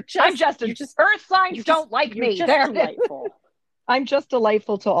don't know. Earth signs don't like you're me. Just delightful. I'm just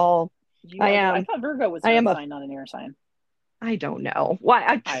delightful to all. I thought Virgo was an earth sign, not an air sign. I don't know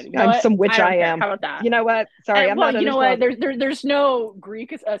why. You know I'm some witch. I am. How about that? You know what? Sorry, I'm not. You know what? There's no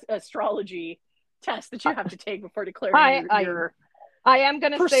Greek astrology test that you have to take before declaring your I am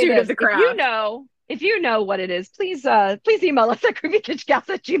going to say this. If you know what it is, please email us at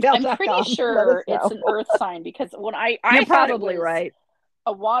creepykitchgals@gmail.com. I'm pretty sure it's an earth sign because when you're probably right.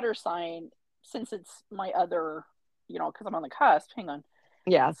 A water sign, since it's my other, because I'm on the cusp. Hang on.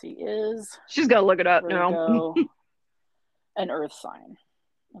 Yeah. Let's see, she's gonna look it up now. An earth sign.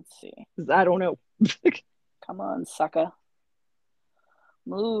 Let's see. I don't know. Come on, sucker.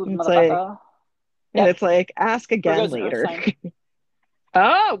 Move, motherfucker. And it's like, ask again Virgo's later.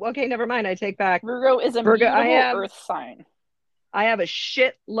 Oh, okay, never mind. I take back. Virgo is a mutable earth sign. I have a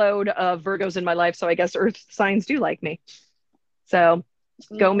shitload of Virgos in my life, so I guess earth signs do like me. So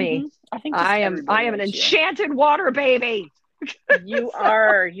go me. I think I am an enchanted water baby. You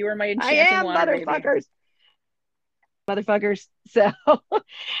are my enchanted water motherfuckers. Baby. Motherfuckers. So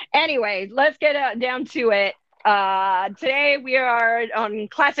anyway, let's get down to it. Today we are on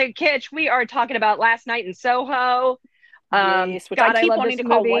Classic Kitch. We are talking about Last Night in Soho. Yes, which I keep wanting to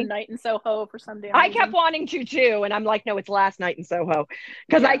call One Night in Soho for some damn reason. I kept wanting to too, and I'm like, no, it's Last Night in Soho,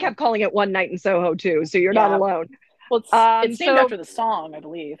 because I kept calling it One Night in Soho too. So you're not alone. Well, it's named after the song, I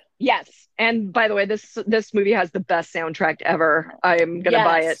believe. Yes, and by the way, this movie has the best soundtrack ever. I am gonna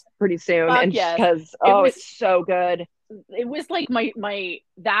buy it pretty soon, because it's so good. It was like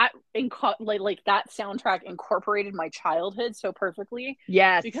that soundtrack incorporated my childhood so perfectly.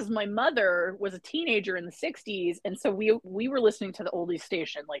 Yes, because my mother was a teenager in the 60s, and so we were listening to the oldies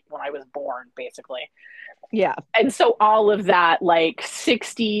station like when I was born, basically. Yeah, and so all of that like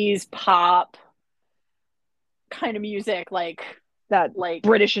 60s pop kind of music, like that, like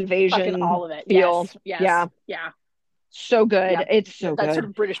British invasion, all of it. Feel. Yes. So good. Yeah. It's so good. That sort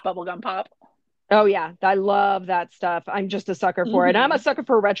of British bubblegum pop. Oh yeah, I love that stuff. I'm just a sucker for it. I'm a sucker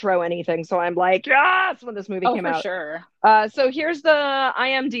for retro anything, so I'm like, yes, when this movie came out. Sure. So here's the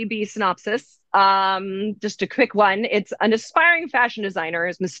IMDb synopsis. Just a quick one. It's an aspiring fashion designer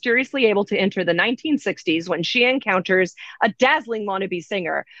is mysteriously able to enter the 1960s when she encounters a dazzling wannabe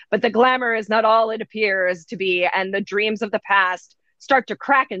singer, but the glamour is not all it appears to be, and the dreams of the past start to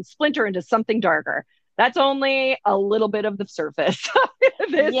crack and splinter into something darker. That's only a little bit of the surface.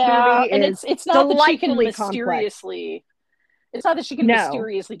 This movie and is it's not that she can mysteriously. It's not that she can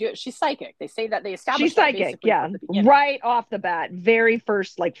mysteriously do it. She's psychic. They say that they established she's psychic. Yeah, right off the bat, very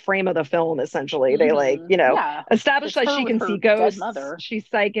first like frame of the film. Essentially, they establish that she can see ghosts. She's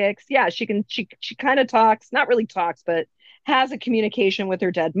psychic. Yeah, she can. She kind of talks, not really talks, but has a communication with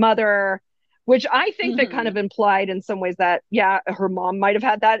her dead mother, which I think that kind of implied in some ways that her mom might have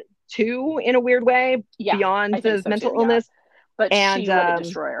had that too, in a weird way, beyond the mental illness. But she would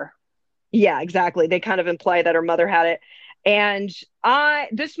destroy her. Yeah, exactly. They kind of imply that her mother had it. And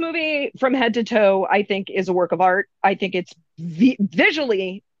this movie, from head to toe, I think is a work of art. I think it's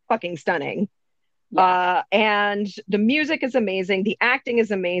visually fucking stunning. Yeah. And the music is amazing. The acting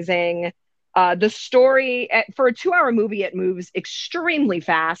is amazing. The story, for a 2-hour movie, it moves extremely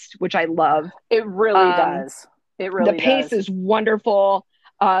fast, which I love. It really does. It really does. The pace is wonderful.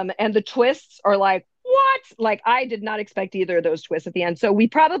 And the twists are like, what? Like, I did not expect either of those twists at the end. So we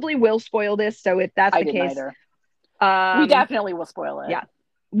probably will spoil this. So if that's the case, we definitely will spoil it. Yeah,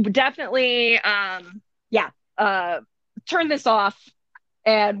 definitely. Turn this off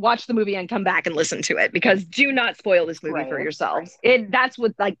and watch the movie and come back and listen to it, because do not spoil this movie for yourselves. That's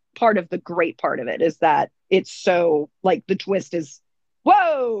what, like, part of the great part of it is that it's so, like, the twist is,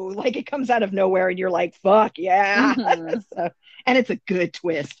 whoa, like it comes out of nowhere and you're like, fuck yeah. And it's a good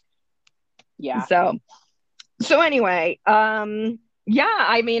twist. Yeah. So anyway, I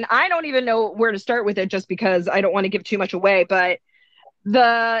mean, I don't even know where to start with it, just because I don't want to give too much away, but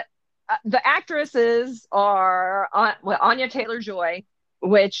the actresses are Anya Taylor-Joy,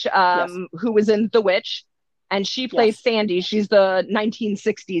 which who was in The Witch, and she plays Sandy. She's the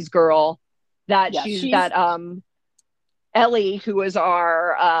 1960s girl that she's Ellie, who is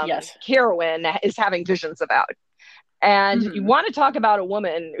our heroine, is having visions about. And you want to talk about a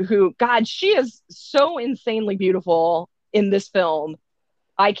woman who, God, she is so insanely beautiful in this film.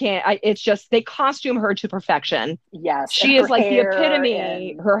 It's just, they costume her to perfection. Yes. She is like the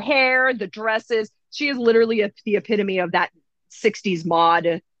epitome, her hair, the dresses. She is literally the epitome of that 60s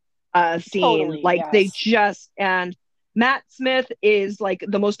mod scene. Totally, they just, and Matt Smith is like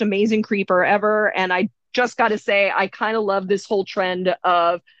the most amazing creeper ever. And I just got to say, I kind of love this whole trend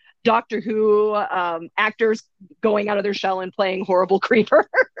of Doctor Who actors going out of their shell and playing horrible creepers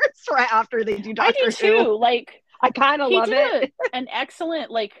right after they do Doctor Who. I do too. Like, I kind of love it. An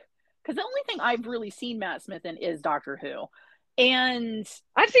excellent, like, because the only thing I've really seen Matt Smith in is Doctor Who. And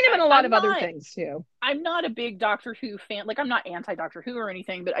I've seen him in a lot of other things too. I'm not a big Doctor Who fan. Like, I'm not anti-Doctor Who or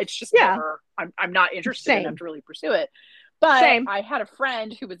anything, but it's just never, I'm not interested enough to really pursue it. But I had a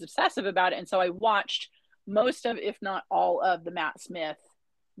friend who was obsessive about it. And so I watched most of, if not all of, the Matt Smith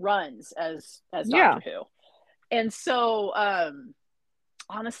runs as Doctor Who. And so,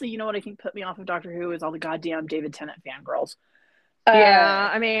 honestly, you know what I think put me off of Doctor Who is all the goddamn David Tennant fangirls.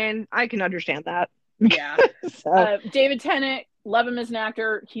 I mean, I can understand that. Yeah. So. David Tennant, love him as an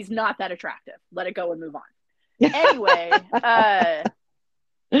actor. He's not that attractive. Let it go and move on. Anyway,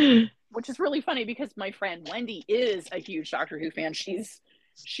 which is really funny because my friend Wendy is a huge Doctor Who fan.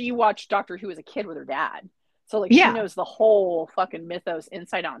 She watched Doctor Who as a kid with her dad. So, like, she knows the whole fucking mythos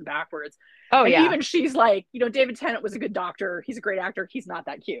inside out and backwards. Oh, and even she's like, you know, David Tennant was a good doctor. He's a great actor. He's not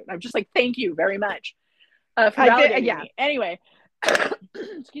that cute. And I'm just like, thank you very much for validating me. Anyway,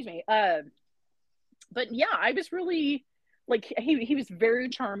 excuse me. But yeah, I was really, like, he was very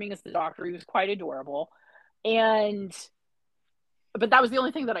charming as the Doctor. He was quite adorable. But that was the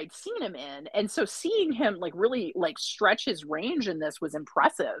only thing that I'd seen him in. And so seeing him, like, really, like, stretch his range in this was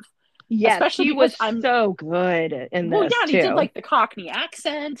impressive. Yes, especially he was so good in this. Well, yeah, he did, like, the Cockney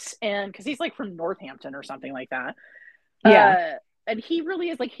accent, and because he's, like, from Northampton or something like that. Yeah. And he really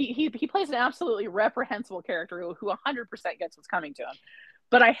is, like, he plays an absolutely reprehensible character who 100% gets what's coming to him.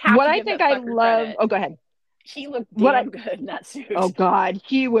 But I have to give I love. Credit. Oh, go ahead. He looked damn good in that suit. Oh God,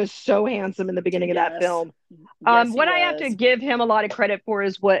 he was so handsome in the beginning of that film. What I have to give him a lot of credit for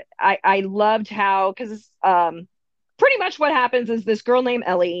is what I loved how, because pretty much what happens is this girl named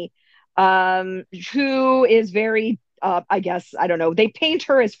Ellie, who is very, I guess, I don't know, they paint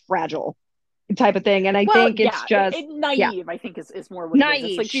her as fragile type of thing, and I think it's just naive. I think is more what naive. It is.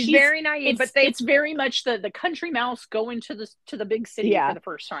 It's like she's very naive, but it's very much the country mouse going to the big city for the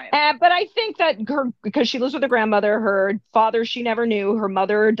first time. But I think that because she lives with her grandmother, her father she never knew, her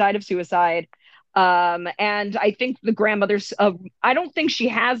mother died of suicide, and I think the grandmother's I don't think she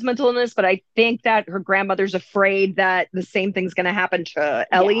has mental illness, but I think that her grandmother's afraid that the same thing's going to happen to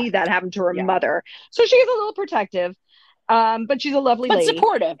Ellie that happened to her mother, so she's a little protective. But she's a lovely lady.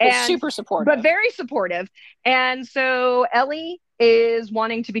 Supportive. Super supportive. But very supportive. And so Ellie is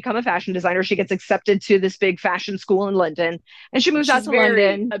wanting to become a fashion designer. She gets accepted to this big fashion school in London. And she moves out to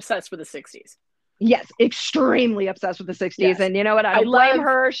London. Obsessed with the 60s. Yes, extremely obsessed with the 60s. Yes. And you know what? I blame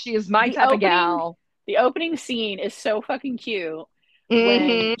her. She is my type of gal. The opening scene is so fucking cute.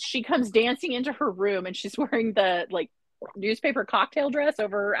 When she comes dancing into her room and she's wearing the, like, newspaper cocktail dress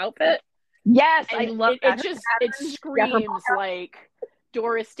over her outfit. Yes, and I love that. It screams like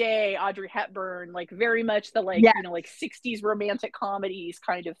Doris Day, Audrey Hepburn, like very much the like you know, like 60s romantic comedies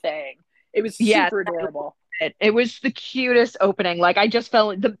kind of thing. It was super adorable. It was the cutest opening. Like I just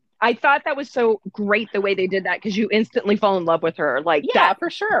I thought that was so great the way they did that, because you instantly fall in love with her. Like that for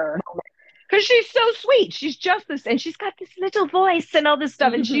sure. Because she's so sweet. She's just this, and she's got this little voice and all this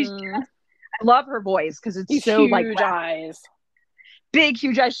stuff, and she's just, I love her voice because it's these so huge like eyes. Big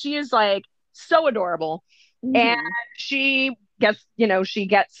huge eyes. She is like so adorable. And she gets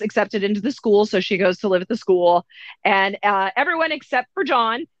accepted into the school, so she goes to live at the school, and everyone except for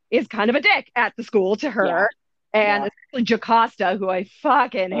John is kind of a dick at the school to her, and especially Jocasta, who I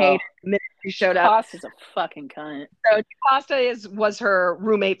fucking hate the minute she showed up. Jocasta's a fucking cunt. So Jocasta was her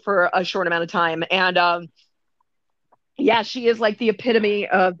roommate for a short amount of time, and she is like the epitome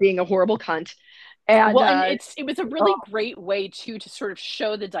of being a horrible cunt. And it was a really great way to sort of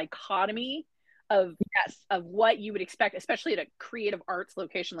show the dichotomy of what you would expect, especially at a creative arts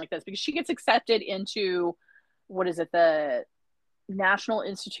location like this, because she gets accepted into, what is it, the National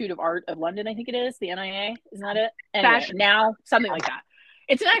Institute of Art of London, I think it is, the NIA, isn't that it? Anyway, now something like that.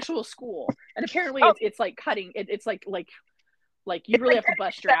 It's an actual school, and apparently it's like cutting. It's like you really have to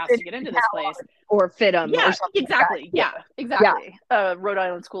bust your ass to get into this place, or fit them. Yeah, or something exactly. Like that. Exactly. Rhode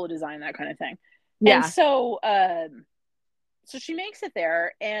Island School of Design, that kind of thing. And so she makes it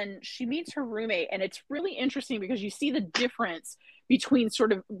there, and she meets her roommate, and it's really interesting because you see the difference between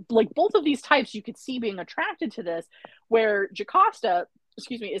sort of like both of these types you could see being attracted to this, where Jocasta,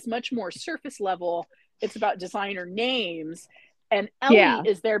 is much more surface level. It's about designer names, and Ellie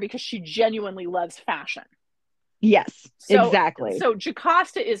is there because she genuinely loves fashion. Yes, exactly. So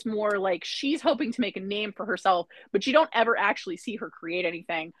Jocasta is more like she's hoping to make a name for herself, but you don't ever actually see her create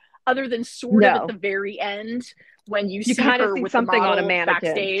anything other than sort of at the very end when you see her with something on a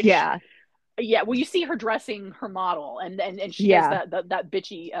mannequin backstage. Yeah, well, you see her dressing her model, and she does Yeah. that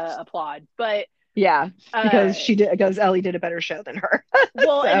bitchy applaud, but Yeah, uh, because Ellie did a better show than her.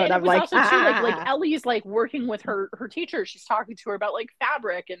 well, So, and and it I'm was like, also too like Ellie's like working with her teacher. She's talking to her about like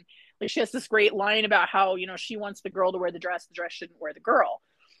fabric, and like she has this great line about how she wants the girl to wear the dress shouldn't wear the girl.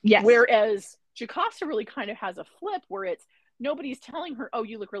 yes. Whereas Jocasta really kind of has a flip where it's nobody's telling her, oh,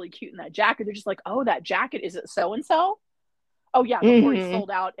 you look really cute in that jacket. They're just like, oh, that jacket, is it so and so? Oh yeah, before he sold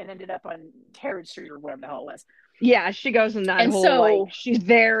out and ended up on Harrod Street or whatever the hell it was. Yeah, she goes in that And whole like so she's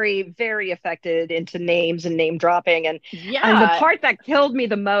very, very affected into names and name dropping. And the yeah, part that killed me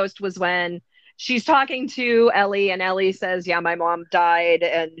the most was when she's talking to Ellie and Ellie says, yeah, my mom died.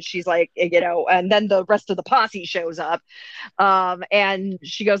 And she's like, and then the rest of the posse shows up. And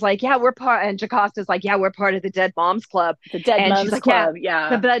she goes like, yeah, we're part, and Jacosta's like, yeah, we're part of the Dead Moms Club. the Dead And she's Moms like, yeah, Club, the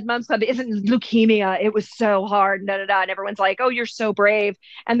yeah. Dead Moms Club isn't leukemia. It was so hard. Da, da, da. And everyone's like, oh, you're so brave.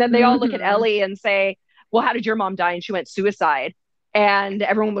 And then they all look at Mm-hmm. Ellie and say, well, how did your mom die? And she went suicide. And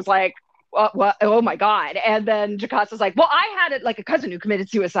everyone was like, what? Oh my God. And then Jacosta's like, well, I had it like a cousin who committed A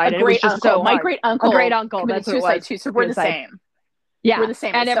suicide and it was great just uncle. so My hard. great A great uncle uncle. committed That's what it suicide was. too. So we're the Suicide. same. We're Yeah. the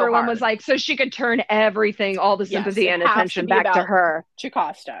same. And It's so everyone was hard. like, so she could turn everything, all the Yes, sympathy it and has to attention be back to about her.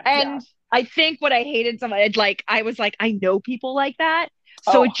 Jocasta. Yeah. And I think what I hated so much, like, I was like, I know people like that.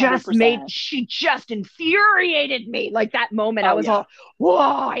 So Oh, it just made, 100%. she just infuriated me. Like that moment, I Oh was yeah. all, whoa,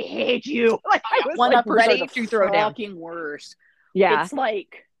 I hate you. Like Oh I yeah. was One like uppers are ready the to throw down. fucking worst. Yeah. It's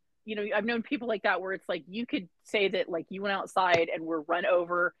like, I've known people like that where it's like you could say that like you went outside and were run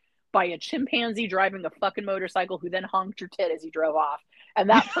over by a chimpanzee driving a fucking motorcycle who then honked your tit as he drove off. And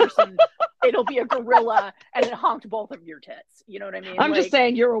that person, it'll be a gorilla and it honked both of your tits. You know what I mean? I'm just Like,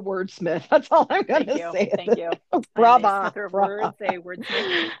 saying you're a wordsmith. That's all I'm going thank to you. say. Thank you. I'm a Brava. smither of Brava. words, a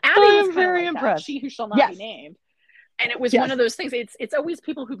wordsmith. Abby was I'm kind of very like that. impressed. She who shall not be Yes. named. And it was one Yes. of those things. It's always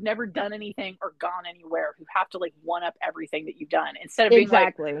people who've never done anything or gone anywhere who have to like one up everything that you've done instead of being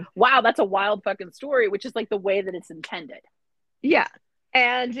Exactly. like, wow, that's a wild fucking story, which is like the way that it's intended. Yeah.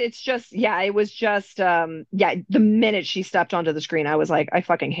 And it's just, yeah, it was just, yeah, the minute she stepped onto the screen, I was like, I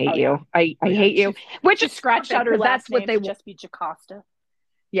fucking hate Oh yeah. you. I Oh, yeah. hate you. Which She is scratched out her because that's last what name they to want. just be Jocasta.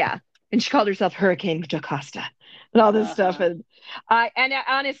 Yeah. And she called herself Hurricane Jocasta and all this stuff. And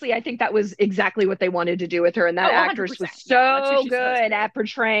honestly, I think that was exactly what they wanted to do with her. And that Oh, actress 100%. was Yeah, that's who so she's supposed to good be. at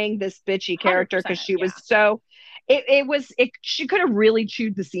portraying this bitchy character because 100%. she was Yeah. so she could have really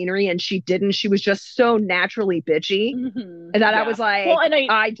chewed the scenery and she didn't. She was just so naturally bitchy. Mm-hmm. And that I Yeah. was like, Well, and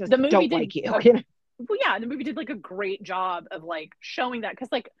I just the movie don't did like you. well, yeah, the movie did like a great job of like showing that because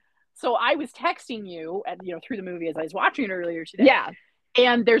like so I was texting you and through the movie as I was watching it earlier today. Yeah.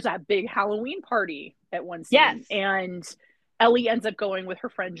 And there's that big Halloween party at one scene. Yes. And Ellie ends up going with her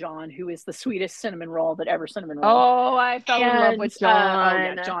friend John, who is the sweetest cinnamon roll that ever cinnamon rolled. Oh, I fell in love with John. Oh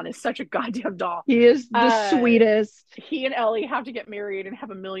yeah, John is such a goddamn doll. He is the sweetest. He and Ellie have to get married and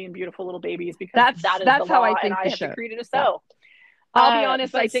have a million beautiful little babies because that is that's the how law, I think and I the have show. decreed it as Yeah. so. I'll be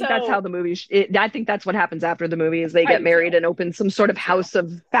honest. I think that's how the movie. I think that's what happens after the movie is they get married and open some sort of house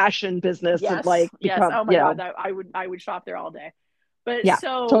of fashion business yes, and like become. Oh my god, I would shop there all day. But yeah,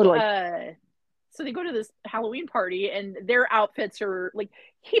 so totally. So they go to this Halloween party and their outfits are like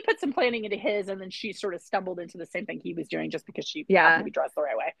he put some planning into his, and then she sort of stumbled into the same thing he was doing just because she happened to be dressed the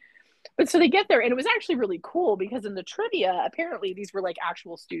right way. But so they get there, and it was actually really cool because in the trivia, apparently these were like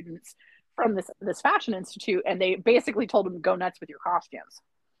actual students from this fashion institute, and they basically told them to go nuts with your costumes.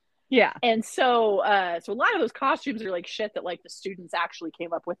 Yeah. And so so a lot of those costumes are like shit that like the students actually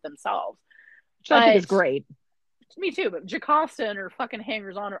came up with themselves. Which I think is great. Me too, but Jocasta and her fucking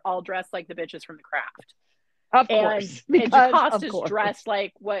hangers on are all dressed like the bitches from The Craft. Of course. And Jocasta's dressed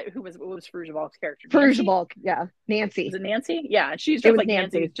like what was Fruja Balk's character? Fruja Balk, yeah. Nancy. Was it Nancy? Yeah. She's just like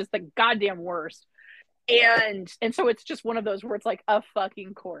Nancy, just the goddamn worst. And so it's just one of those where it's like a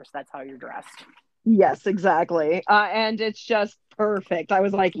fucking course. That's how you're dressed. Yes, exactly. And it's just perfect. I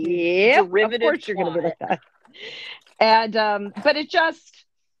was like, yeah, of course you're gonna be like that. And but it just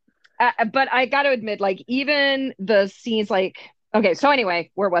but I got to admit, like, even the scenes, like, okay, so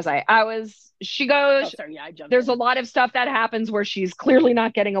anyway, where was I? She goes, there's a lot of stuff that happens where she's clearly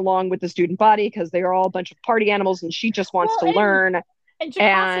not getting along with the student body because they are all a bunch of party animals and she just wants to learn. And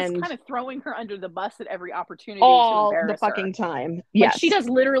Jacasta's kind of throwing her under the bus at every opportunity all to embarrass the fucking her. time. Yes. Like, she does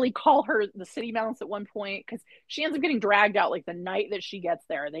literally call her the city mouse at one point because she ends up getting dragged out like the night that she gets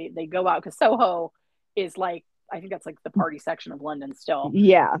there. They go out because Soho is like, I think that's like the party section of London still.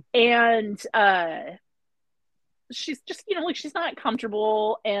 Yeah. And she's just, like she's not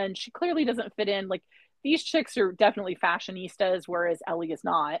comfortable and she clearly doesn't fit in. Like these chicks are definitely fashionistas, whereas Ellie is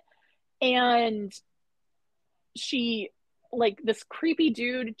not. And she like this creepy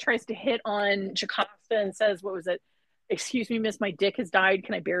dude tries to hit on Jocasta and says, what was it? Excuse me, miss, my dick has died.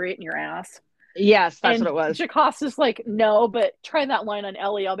 Can I bury it in your ass? Yes, that's what And it was. Jocasta's like, no, but try that line on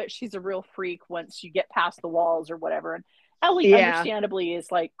Ellie. I'll bet she's a real freak once you get past the walls or whatever. And Ellie, Yeah. understandably,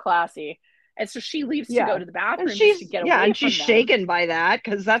 is like classy. And so she leaves to go Yeah. to the And bathroom just to she's, get yeah, away and from she's them. shaken by that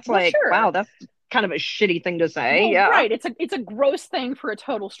because that's Well, like, wow, sure. that's kind of a shitty thing to say. Well, Yeah. right. It's a gross thing for a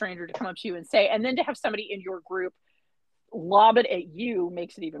total stranger to come up to you and say, and then to have somebody in your group lob it at you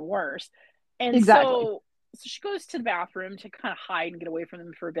makes it even worse. And Exactly. so she goes to the bathroom to kind of hide and get away from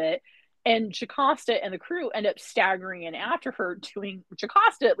them for a bit. And Jocasta and the crew end up staggering in after her, doing,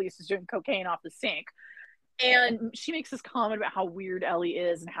 Jocasta at least is doing cocaine off the sink. And she makes this comment about how weird Ellie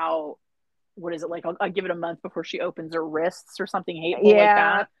is and how, what is it like? I'll give it a month before she opens her wrists or something hateful like Yeah.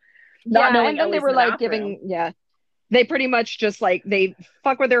 that. Not Yeah. knowing And then they Ellie's in were the like bathroom. giving, yeah, they pretty much just like they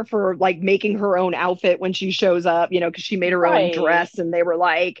fuck with her for like making her own outfit when she shows up, because she made her own Right. dress, and they were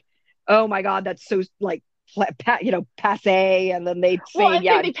like, oh my God, that's so like, passe. And then they'd Well, say, and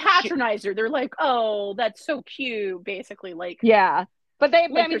yeah, they patronize her. They're like, "Oh, that's so cute," basically, yeah. But I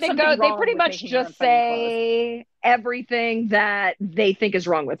like mean, there's something they wrong pretty with much making your own just fucking clothes. say everything that they think is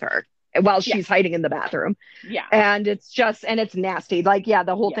wrong with her while Yeah, she's hiding in the bathroom. yeah, And it's nasty. Like, yeah,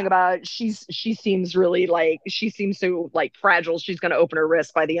 the whole thing yeah. about she seems really like, she seems so like fragile. She's going to open her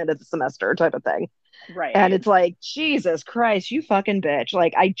wrist by the end of the semester type of thing. And Right. it's like, Jesus Christ, you fucking bitch.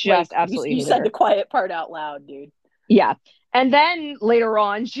 Like, I Like just absolutely you hated said the her. quiet part out loud, dude. Yeah. And then later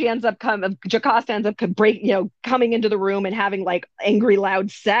on, Jocasta ends up coming into the room and having like angry,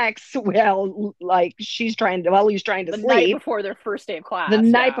 loud sex. Well, like he's trying to The night sleep before their first day of the class,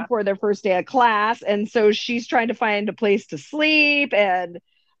 night yeah. before their first day of class. And so she's trying to find a place to sleep and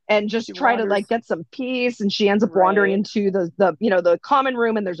She just try to like wanders. get some peace. And she ends up wandering Right. into the common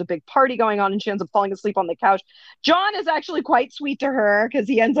room, and there's a big party going on, and she ends up falling asleep on the couch. John is actually quite sweet to her because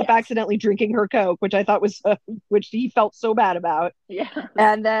he ends up Yes. accidentally drinking her Coke, which I thought was which he felt so bad about. Yes.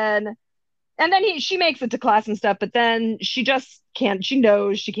 And then she makes it to class and stuff, but then she just can't. She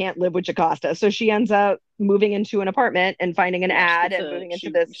knows she can't live with Jocasta, so she ends up moving into an apartment and finding an Yeah. ad and moving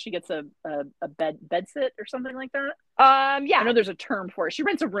into this. She gets a bed sit or something like that. I Yeah, know there's a term for it. She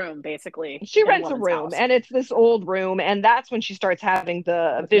rents a room basically she in a rents a woman's room, house. and it's this old room, and that's when she starts having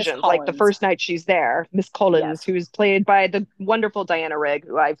the With Miss visions. Like the Collins. first night she's there, Miss Collins, Yes. who's played by the wonderful Diana Rigg,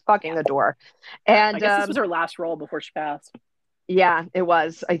 who I fucking Yeah. adore. Yeah. I And guess this was her last role before she passed. yeah, it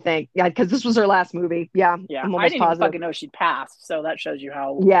was. I think, yeah, because this was her last movie. Yeah, Yeah. I'm I almost didn't even positive. fucking know she'd passed. So that shows you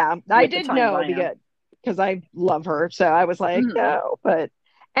how Yeah, I with the did times know I am. because I love her. So I was like, Mm-hmm. no. But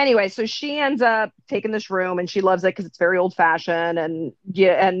anyway, so she ends up taking this room, and she loves it because it's very old fashioned. And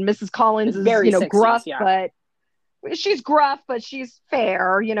yeah, and Mrs. Collins It's is, very 60s. gruff, Yeah. but she's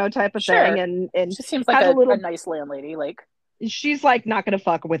fair, type of thing. Sure. And She seems like has a a little, nice landlady. Like, she's like not going to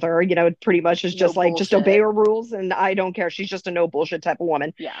fuck with her, pretty much is no just like, just obey bullshit. her rules. And I don't care. She's just a no bullshit type of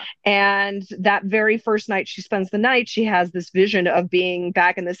woman. Yeah. And that very first night she spends the night, she has this vision of being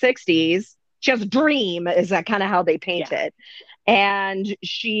back in the 60s. She has a dream, is that kind of how they paint Yeah. it. And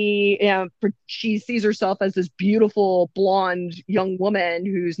she sees herself as this beautiful blonde young woman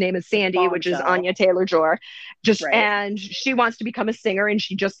whose name is Sandy, which is Bombshell. Anya Taylor-Joy. Right. And she wants to become a singer, and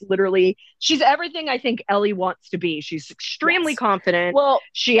she just literally, she's everything I think Ellie wants to be. She's extremely confident. Well,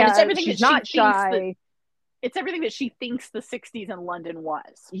 it's everything She's that she not shy. it's everything that she thinks the 60s in London was.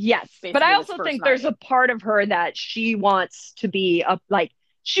 Yes, but I also think there's a part of her that she wants to be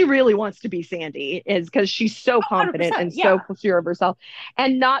she really wants to be Sandy, is because she's so confident and so sure of herself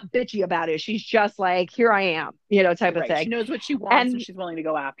and not bitchy about it. She's just like, here I am, type of thing. She knows what she wants and she's willing to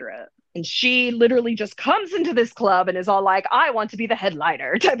go after it. And she literally just comes into this club and is all like, I want to be the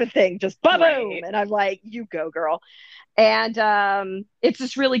headliner type of thing. Just boom. Right. And I'm like, you go, girl. And it's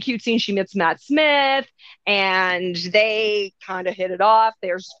this really cute scene. She meets Matt Smith and they kind of hit it off.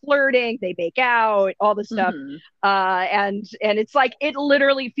 There's flirting, they make out, all this stuff. Mm-hmm. And it's like, it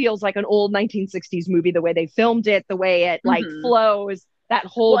literally feels like an old 1960s movie, the way they filmed it, the way it like flows, that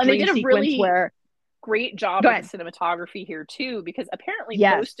whole dream and they did sequence really where great job of the cinematography here too, because apparently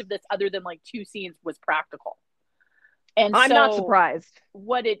most of this, other than like 2 scenes, was practical. And I'm not surprised.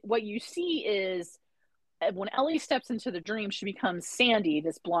 What you see is when Ellie steps into the dream, she becomes Sandy,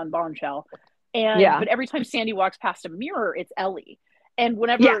 this blonde bombshell. But every time Sandy walks past a mirror, it's Ellie. And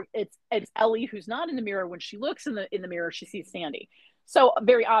whenever it's Ellie who's not in the mirror, when she looks in the mirror, she sees Sandy. So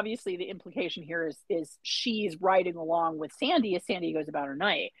very obviously the implication here is she's riding along with Sandy as Sandy goes about her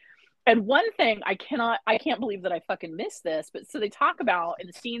night. And one thing I can't believe that I fucking missed this, but so they talk about in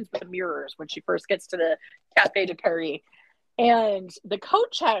the scenes with the mirrors when she first gets to the Café de Paris, and the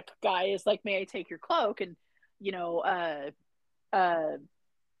coat check guy is like, may I take your cloak? And you know,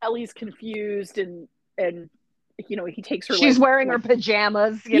 Ellie's confused and you know, he takes her she's wearing her like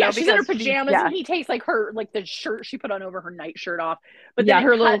pajamas, you yeah, know, she's in her because pajamas and he takes like her like the shirt she put on over her nightshirt off. But then yeah, it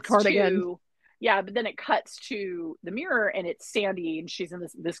her little cuts cardigan. to yeah, but then it cuts to the mirror and it's Sandy and she's in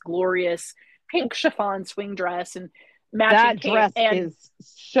this glorious pink chiffon swing dress and matching That cape dress and is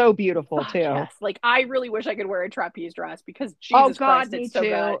so beautiful fuck too. yes. Like I really wish I could wear a trapeze dress because Oh Jesus God, Christ, me it's so good,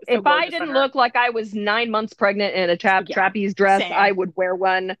 too. so If I gorgeous on didn't her. look like I was 9 months pregnant in a Yeah, trapeze dress, I same. would wear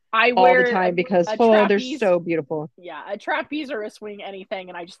one I all the wear time because a oh, they're trapeze, so beautiful. yeah, a trapeze or a swing, anything,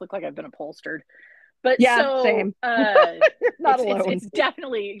 and I just look like I've been upholstered. But Yeah, so same. You're not alone. it's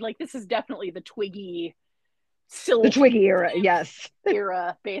definitely like this is definitely the Twiggy The sylph Twiggy era, yes.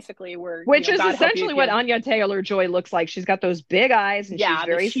 era, basically, where you Which know, is God help you essentially if what you Anya Taylor-Joy looks like. She's got those big eyes and she's yeah, those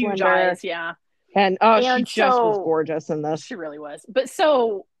very huge slender. eyes, yeah. And oh, she And just was so gorgeous in this. she really was. But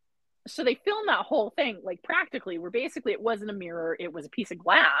so they filmed that whole thing like practically where basically it wasn't a mirror, it was a piece of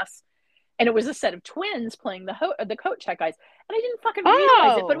glass and it was a set of twins playing the coat check guys. And I didn't fucking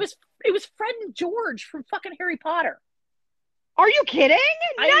realize it, but Oh, it was Fred and George from fucking Harry Potter. are you kidding?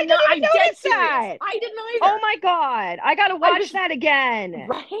 I didn't I'm even dead notice serious. that. I didn't Oh either. my God. I gotta watch that again.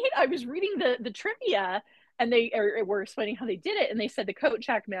 Right. I was reading the trivia, and they were explaining how they did it, and they said the coat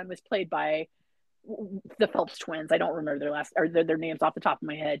check man was played by the Phelps twins. I don't remember their last or their names off the top of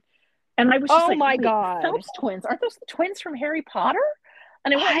my head. And I was just Oh like, my wait, God. Phelps twins? Aren't those the twins from Harry Potter?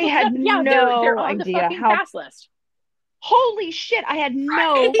 And I went I and looked it had up. Yeah, they're no on the idea fucking how. cast list. Holy shit. I had no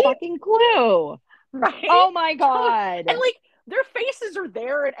Right? fucking clue. Right? Oh my Totally. God. And like their faces are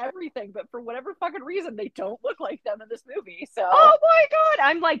there and everything, but for whatever fucking reason, they don't look like them in this movie. So Oh my God.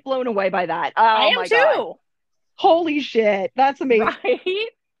 I'm like blown away by that. I Oh am my God. too. Holy shit. That's amazing.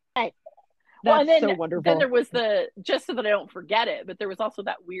 Right? Well, and That's so then there wonderful. was the just so that I don't forget it, but there was also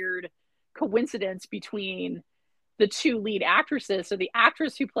that weird coincidence between the two lead actresses. So the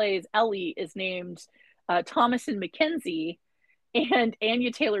actress who plays Ellie is named Thomasin McKenzie, and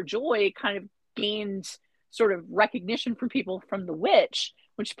Anya Taylor Joy kind of gained sort of recognition from people from The Witch,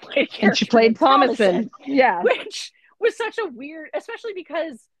 which played a And she character played named Thomasin. Yeah. which was such a weird, especially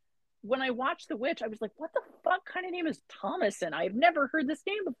because when I watched The Witch, I was like, what the fuck kind of name is Thomasin? I've never heard this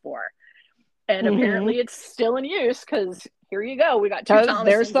name before. And Mm-hmm. apparently it's still in use because here you go. We got two Because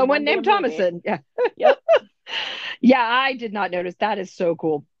there's Thomasins in someone one named damn movie. Thomasin. Yeah. Yep. Yeah, I did not notice. That is so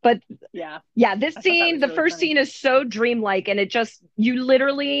cool. But Yeah. yeah, this I thought that scene, was the really first funny. scene is so dreamlike, and it just, you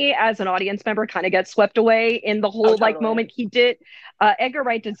literally, as an audience member, kind of get swept away in the Oh, whole like totally. moment he did. Edgar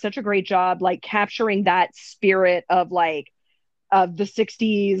Wright did such a great job, like capturing that spirit of like of the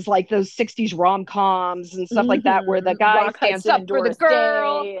 60s, like those 60s rom-coms and stuff like that, where the guy Rock stands Hudson up and for the Doris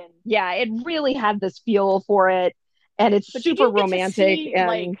girl. Day. And Yeah, it really had this feel for it, and it's but you super do get to romantic. see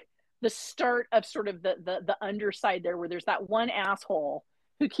like And the start of sort of the underside there where there's that one asshole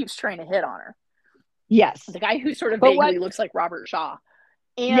who keeps trying to hit on her. yes, The guy who sort of but what? vaguely looks like Robert Shaw.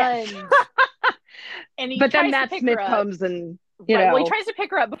 Yes. And he But then tries to Matt pick her Smith up. comes and, Right. Well, he tries to pick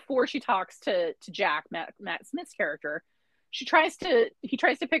her up before she talks to Jack, Matt Smith's character. He tries to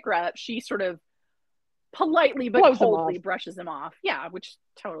pick her up. She sort of politely but blows him off. coldly brushes him off. Yeah, which is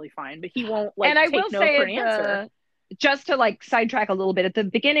totally fine. But he won't And like I will take no for say an answer. just to like sidetrack a little bit at the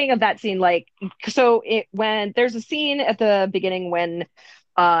beginning of that scene, like, so it, when there's a scene at the beginning when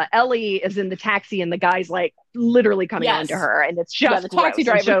Ellie is in the taxi and the guy's like literally coming on to Yes. her, and it's Yeah, just the taxi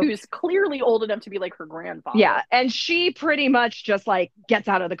gross. And driver so who's clearly old enough to be like her grandfather. yeah, and she pretty much just like gets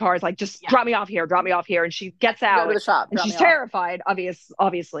out of the car, is like, just drop me off here, drop me off here, and she gets Go to out the shop, and drop she's me off. terrified,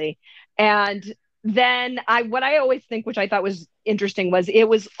 obviously. And then what I always think, which I thought was interesting, was it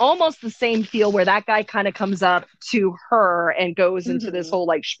was almost the same feel where that guy kind of comes up to her and goes into this whole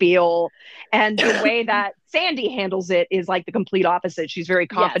like spiel, and the way that Sandy handles it is like the complete opposite. She's very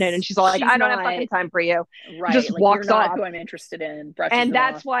confident, and she's all like, I don't have fucking time for you. Right. Just like, walks you're not off. who I'm interested in. Brushes And it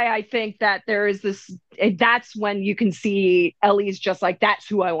that's off. why I think that there is this, that's when you can see Ellie's just like, that's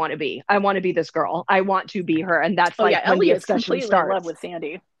who I want to be. I want to be this girl. I want to be her. And that's like when Ellie the is obsession completely starts. in love with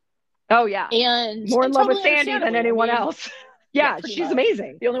Sandy. Oh yeah, and more in love totally with Sandy than anyone else. Yeah, she's much.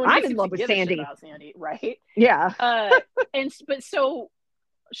 Amazing. The only one I'm who in love with give a shit Sandy. about Sandy, right? Yeah. But so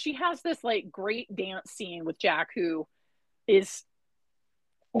she has this like great dance scene with Jack, who is,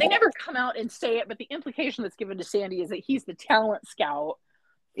 they never come out and say it, but the implication that's given to Sandy is that he's the talent scout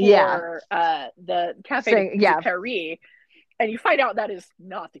for the Cafe de Paris, and you find out that is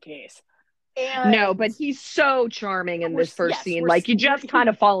not the case. And no, but he's so charming in this first scene. Like, you just kind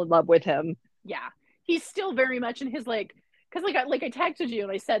of fall in love with him. Yeah, he's still very much in his like, because like I texted you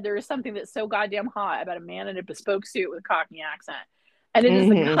and I said there is something that's so goddamn hot about a man in a bespoke suit with a Cockney accent, and it is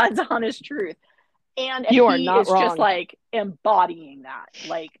the God's honest truth. And You are he not is just wrong. like embodying that,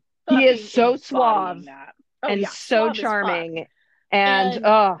 like He is fucking so suave embodying that. Oh and yeah, so suave as fuck. charming. And And you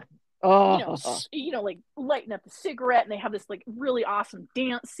know, oh, like lighting up the cigarette, and they have this like really awesome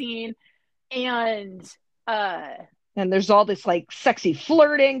dance scene, and uh, and there's all this like sexy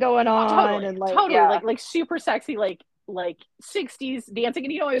flirting going on, totally, and like totally, yeah, like super sexy, like 60s dancing.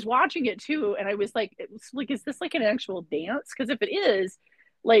 And I was watching it too, and I was like, it was like, is this like an actual dance? Because if it is,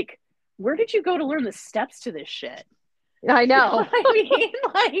 like, where did you go to learn the steps to this shit? I You know know. what I mean?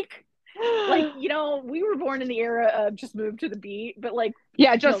 Like we were born in the era of just move to the beat, but like,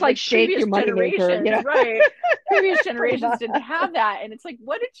 Yeah, just like like shake previous your moneymaker, generations, right? Previous pretty generations much. didn't have that. And it's like,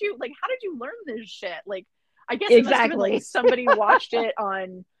 what did you like? How did you learn this shit? Like, I guess it must have been like Exactly. somebody watched it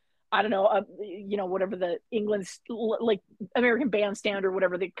on, I don't know, whatever the England's like American Bandstand or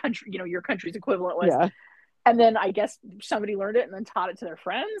whatever the country, your country's equivalent was. Yeah. And then I guess somebody learned it and then taught it to their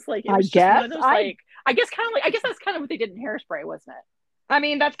friends. Like it I was just one guess of those I I guess kind of like I guess that's kind of what they did in Hairspray, wasn't it? I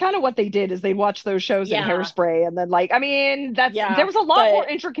mean, that's kind of what they did is they watched those shows in Yeah, Hairspray and then like I mean, there yeah, was a lot more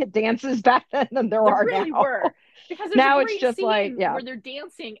but intricate dances back then than there there are really now. were, because there's a Now it's great just like, scene yeah. where they're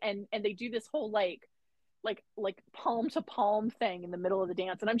dancing and they do this whole like palm to palm thing in the middle of the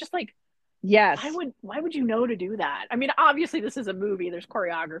dance, and I'm just like, Yes. why would you know to do that? I mean, obviously this is a movie, there's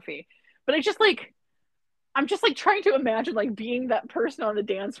choreography, but I'm just like trying to imagine like being that person on the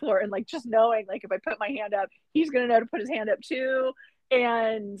dance floor and like just knowing like if I put my hand up, he's gonna know to put his hand up too.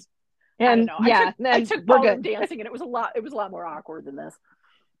 And I don't And know. yeah, I then took we're ballroom good. dancing, and it was a lot more awkward than this.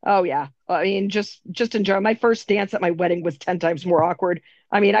 Oh yeah. I mean, just enjoy. My first dance at my wedding was 10 times more awkward.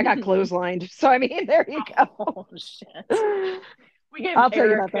 I mean, I got clotheslined. So I mean, there you Oh shit. go. We gave I'll tell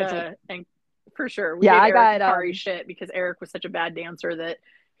you Eric about that. So, and for sure we yeah, gave I Eric got and Kari shit because Eric was such a bad dancer that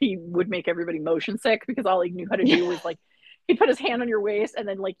he would make everybody motion sick, because all he knew how to do was like he'd put his hand on your waist and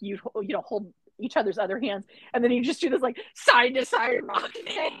then like you hold each other's other hands, and then he'd just do this like side to side rock thing.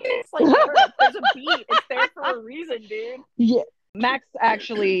 It's like, there's a beat. It's there for a reason, dude. yeah. Max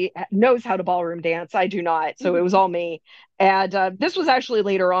actually knows how to ballroom dance. I do not. So it was Mm-hmm. all me. And this was actually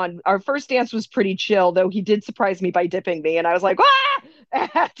later on. Our first dance was pretty chill, though he did surprise me by dipping me. And I was like, ah!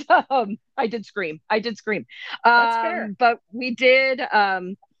 And, I did scream. I did scream. That's fair. But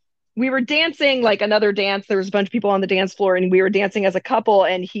we were dancing like another dance. There was a bunch of people on the dance floor, and we were dancing as a couple.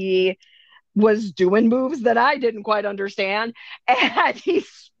 And he was doing moves that I didn't quite understand. And he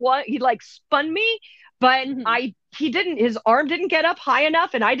like spun me, but Mm-hmm. his arm didn't get up high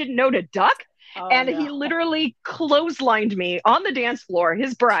enough and I didn't know to duck. Oh And he no. literally clotheslined me on the dance floor,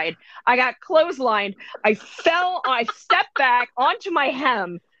 his bride. I got clotheslined. I fell, I stepped back onto my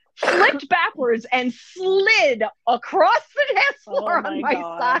hem, flipped backwards, and slid across the dance floor on my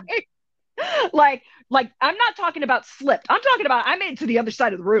God. side. Like I'm not talking about slipped. I'm talking about I made it to the other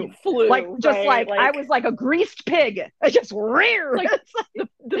side of the room. You flew, like just right? like I was like a greased pig. I just reared. Like the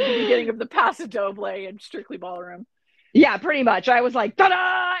beginning of the Paso Doble and Strictly Ballroom. Yeah, pretty much. I was like,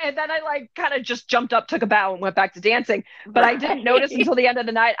 ta-da! And then I like kind of just jumped up, took a bow, and went back to dancing. But I didn't notice until the end of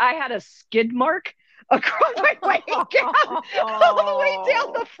the night I had a skid mark across my wedding gown all the way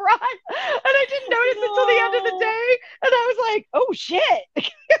down the front. And I didn't notice until the end of the day. And I was like, oh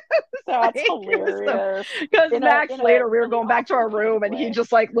shit. That's like, hilarious. Because Max later, we were really going back to our room and he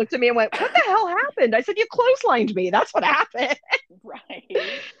just like looked at me and went, what the hell happened? I said, you clotheslined me. That's what happened. Right.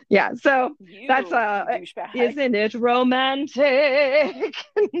 Yeah. So that's douchebag. isn't it romantic?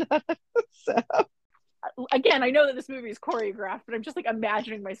 So Again, I know that this movie is choreographed, but I'm just like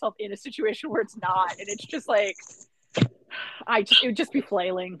imagining myself in a situation where it's not, and it's just like it would just be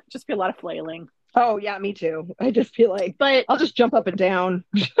flailing, just be a lot of flailing. Oh yeah, me too. I just feel like, but I'll just jump up and down.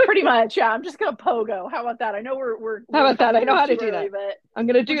 Pretty much, yeah. I'm just gonna pogo. How about that? I know we're how about that? I know how to do early, that. But I'm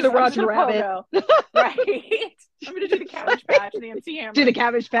gonna do the Roger Rabbit. Right. I'm gonna do the Cabbage Patch and the MC Hammer. Do the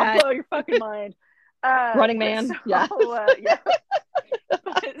Cabbage Patch. I'll blow your fucking mind. Running Man. So, yeah. Yeah.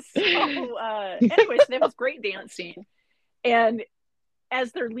 Anyway, so they have this great dance scene, and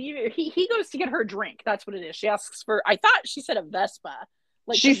as they're leaving, he goes to get her a drink. That's what it is. She asks for. I thought she said a Vespa.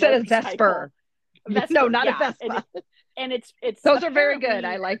 Like she said a Vesper. No, not a Vespa. And it's those are very good.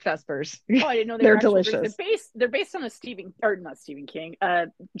 I like Vespers. Oh, I didn't know they're delicious. They're based on a not Stephen King,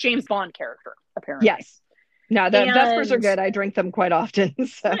 James Bond character, apparently. Yes. No, the Vespers are good. I drink them quite often.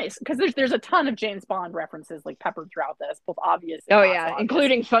 So. Nice, because there's a ton of James Bond references like peppered throughout this, both obvious. And obvious.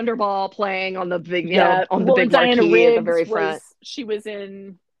 Including Thunderball playing on the big, on the big Diana marquee Riggs at the very front. She was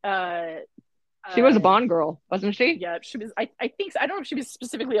in. She was a Bond girl, wasn't she? Yeah, she was. I think so. I don't know if she was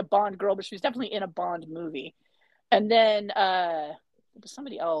specifically a Bond girl, but she was definitely in a Bond movie. And then there was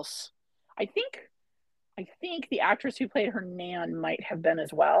somebody else. I think the actress who played her Nan might have been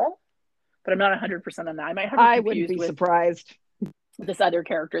as well. but I'm not 100% on that. I might have her I wouldn't confused be with surprised. this other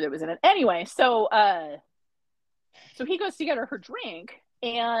character that was in it. Anyway, so he goes to get her drink,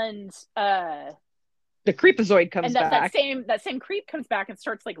 and The creepazoid comes that back. that same creep comes back and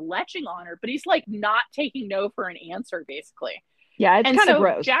starts like leching on her, but he's like not taking no for an answer, basically. Yeah, it's kind of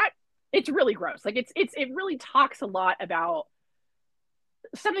gross. Jack, it's really gross. Like it really talks a lot about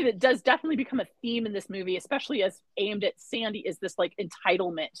something that does definitely become a theme in this movie, especially as aimed at Sandy, is this like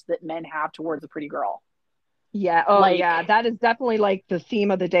entitlement that men have towards a pretty girl. Yeah. Oh, like, yeah. That is definitely like the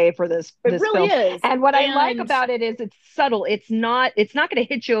theme of the day for this really film. Is. And what I like about it is it's subtle. It's not going to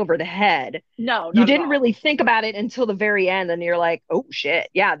hit you over the head. No, you didn't really think about it until the very end, and you're like, oh shit,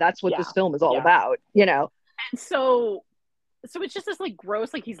 yeah, that's what this film is all about, you know. And so it's just this like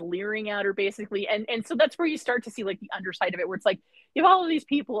gross, like he's leering at her basically, and so that's where you start to see like the underside of it, where it's like you have all of these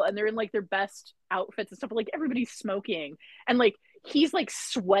people and they're in like their best outfits and stuff, but like everybody's smoking, and like he's like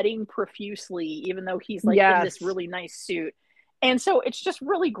sweating profusely even though he's like in this really nice suit, and so it's just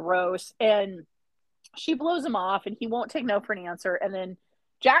really gross. And she blows him off and he won't take no for an answer, and then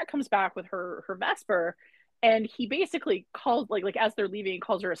Jack comes back with her Vesper, and he basically calls like as they're leaving, he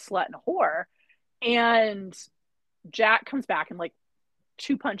calls her a slut and a whore, and Jack comes back and like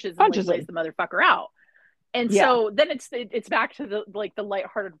two punches and like, lays the motherfucker out. And so then it's back to the like the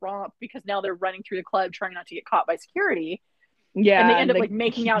lighthearted romp, because now they're running through the club trying not to get caught by security. Yeah, and they end up like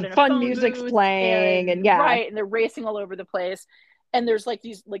making out in a fun music's playing, and right, and they're racing all over the place. And there's like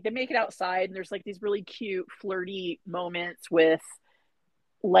these like they make it outside, and there's like these really cute flirty moments with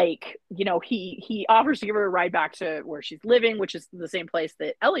like, you know, he offers to give her a ride back to where she's living, which is the same place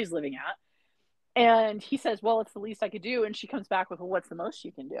that Ellie's living at. And he says, well, it's the least I could do. And she comes back with, well, what's the most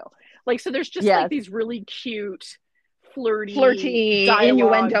you can do? Like, so there's just like these really cute, flirty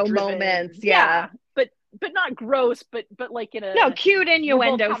innuendo moments. Yeah. But not gross, but like in a cute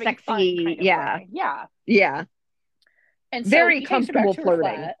innuendo, sexy. Kind of way. Yeah. And so very comfortable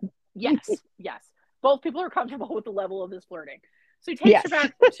flirting. Yes. Both people are comfortable with the level of this flirting. So he takes her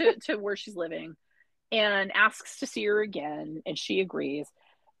back to where she's living and asks to see her again. And she agrees.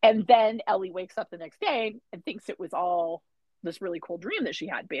 And then Ellie wakes up the next day and thinks it was all this really cool dream that she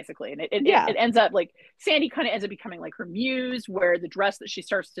had, basically. And it ends up like Sandy kind of ends up becoming like her muse, where the dress that she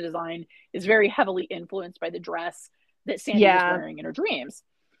starts to design is very heavily influenced by the dress that Sandy was wearing in her dreams.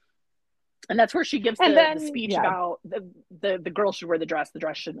 And that's where she gives the speech about the girl should wear the dress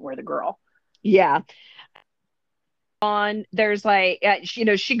shouldn't wear the girl. Yeah. There's like, you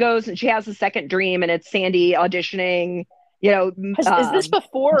know, she goes and she has a second dream, and it's Sandy auditioning. You know, is this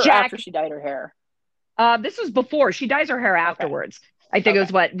before or after she dyed her hair? This was before. She dyes her hair afterwards. I think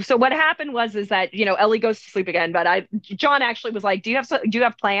it was so what happened was that, you know, Ellie goes to sleep again, but John actually was like, do you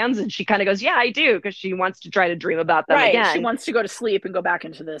have plans? And she kind of goes, yeah, I do, because she wants to try to dream about them again. She wants to go to sleep and go back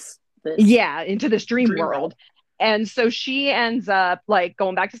into this into this dream world. And so she ends up like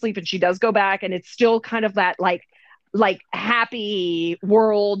going back to sleep, and she does go back, and it's still kind of that like happy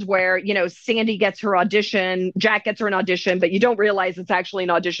world where, you know, Sandy gets her audition, Jack gets her an audition, but you don't realize it's actually an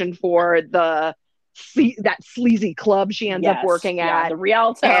audition for that sleazy club she ends up working at, the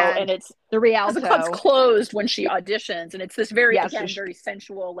Rialto, and it's the Rialto. The club's closed when she auditions, and it's this very very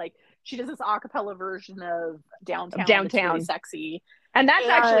sensual, like she does this a cappella version of Downtown. That's really sexy, and that's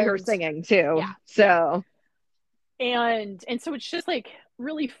actually her singing too. So and so it's just like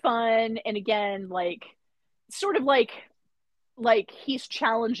really fun, and again like sort of like he's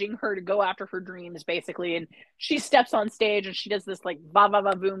challenging her to go after her dreams, basically. And she steps on stage and she does this like va va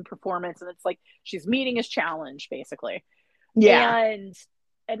va boom performance, and it's like she's meeting his challenge, basically. And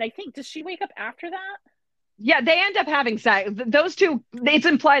I think, does she wake up after that? Yeah, they end up having sex. Those two, it's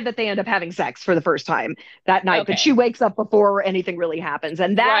implied that they end up having sex for the first time that night, but she wakes up before anything really happens,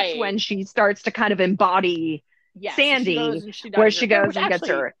 and that's when she starts to kind of embody Sandy, where she goes and gets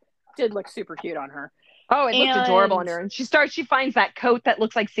her. Did look super cute on her. Oh, it looked adorable on her. And she finds that coat that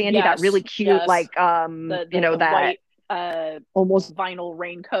looks like Sandy, that really cute, like, you know, that white, almost vinyl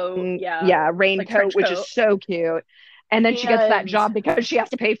raincoat. Raincoat, like, which is so cute. And then she gets that job because she has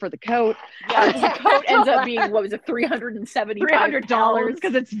to pay for the coat. Yeah, the coat ends up being, what was it, $375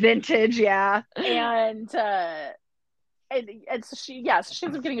 because it's vintage. Yeah. And so she ends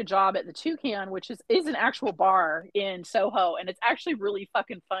up getting a job at the Toucan, which is an actual bar in Soho. And it's actually really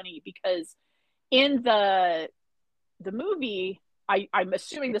fucking funny, because in the movie, I'm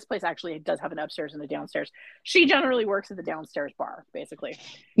assuming this place actually does have an upstairs and a downstairs. She generally works at the downstairs bar, basically.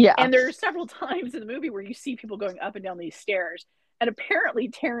 Yeah. And there are several times in the movie where you see people going up and down these stairs. And apparently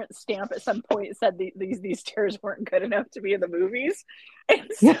Terrence Stamp at some point said these stairs weren't good enough to be in the movies.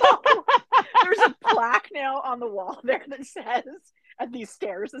 And so there's a plaque now on the wall there that says, at these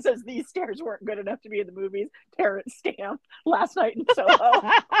stairs. It says these stairs weren't good enough to be in the movies. Terrence Stamp last night in Soho.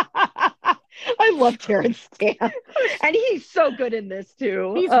 I love Terrence Stamp, and he's so good in this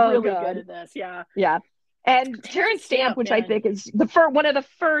too. He's really good in this. Yeah. Yeah. And Terrence Stamp, which I think is one of the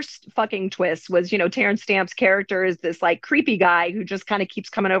first fucking twists, was, Terrence Stamp's character is this like creepy guy who just kind of keeps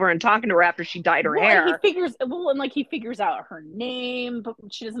coming over and talking to her after she dyed her hair. He figures out her name, but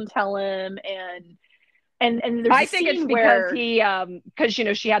she doesn't tell him. And there's I think it's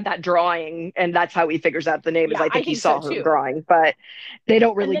because she had that drawing, and that's how he figures out the name. I think he saw her drawing, but they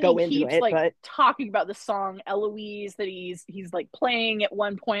don't really go into it. But talking about the song Eloise that he's like playing at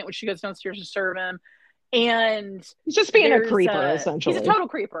one point when she goes downstairs to serve him. And he's just being a creeper, essentially. He's a total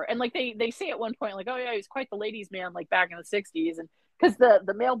creeper. And like they say at one point, like, oh yeah, he's quite the ladies' man, like back in the 60s. And because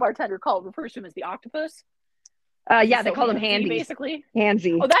the male bartender refers to him as the octopus. They call him Handy, basically.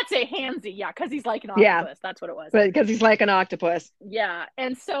 Handsy. Oh, that's a Handsy, yeah, because he's like an octopus. Yeah. That's what it was. But because he's like an octopus. Yeah,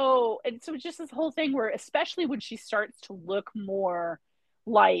 and so it's just this whole thing where, especially when she starts to look more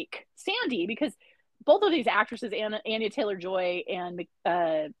like Sandy, because both of these actresses, Anya Taylor-Joy and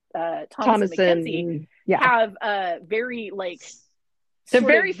Thomasin McKenzie, have very like they're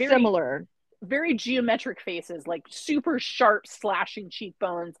very similar, very geometric faces, like super sharp slashing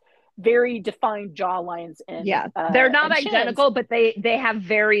cheekbones, very defined jaw lines, and they're not identical, but they have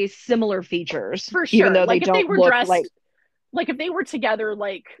very similar features for sure. Even though like they don't look dressed, like if they were together,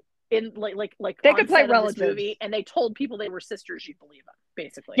 like in like they could play relatives movie, and they told people they were sisters, you'd believe them,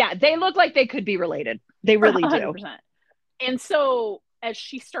 basically. Yeah, they look like they could be related. They really 100%. Do. And so as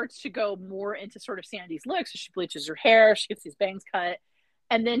she starts to go more into sort of Sandy's look, so she bleaches her hair, she gets these bangs cut,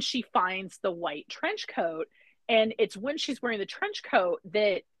 and then she finds the white trench coat, and it's when she's wearing the trench coat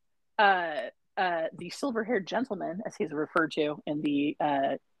that the silver-haired gentleman, as he's referred to in the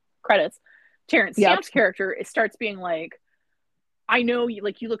credits, Terrence Stamp's character, it starts being like, I know you,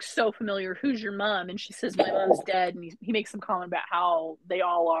 like, you look so familiar. Who's your mom? And she says, my mom's dead. And he makes some comment about how they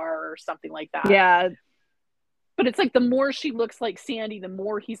all are, or something like that. Yeah. But it's like the more she looks like Sandy, the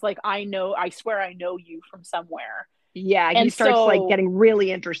more he's like, I swear I know you from somewhere. Yeah, and he starts like getting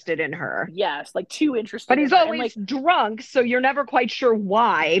really interested in her. Yes, like too interested. But he's always drunk, so you're never quite sure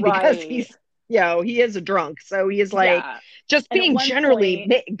why, because he's, he is a drunk. So he is like just being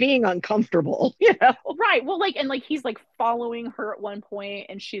generally being uncomfortable, Right. Well, like, and like he's like following her at one point,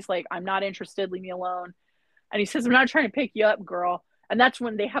 and she's like, I'm not interested, leave me alone. And he says, I'm not trying to pick you up, girl. And that's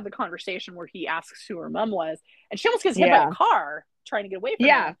when they have the conversation where he asks who her mom was, and she almost gets hit by a car trying to get away from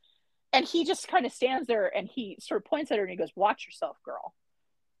him. And he just kind of stands there, and he sort of points at her and he goes, watch yourself, girl.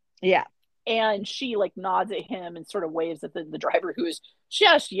 Yeah. And she like nods at him and sort of waves at the driver, who is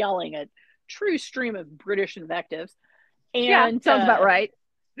just yelling a true stream of British invectives. And sounds about right.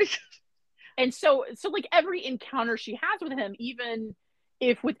 And so like every encounter she has with him, even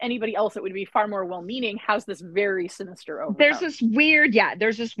if with anybody else it would be far more well-meaning, has this very sinister overtone. There's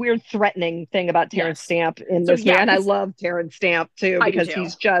this weird threatening thing about Terrence Stamp in this man. I love Terrence Stamp too, because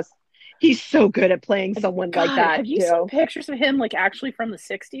he's so good at playing someone like that. Have you seen pictures of him like actually from the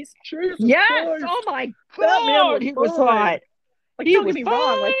 60s? Yes. Oh my God. He was hot. Like, don't get me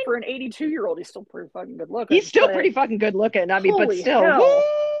wrong, like for an 82-year-old, he's still pretty fucking good looking. He's still pretty fucking good looking. I mean, but still.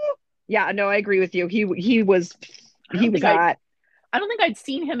 Yeah, no, I agree with you. He was hot. I don't think I'd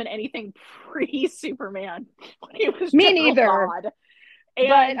seen him in anything pre-Superman when he was me neither. God. And,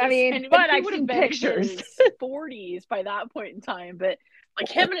 but I mean, I've seen pictures. In his 40s by that point in time, but like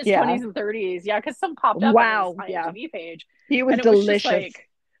him in his 20s and 30s, because some popped up on his IMDb page. He was delicious. Like,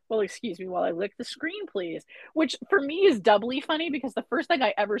 well, excuse me while I lick the screen, please. Which for me is doubly funny because the first thing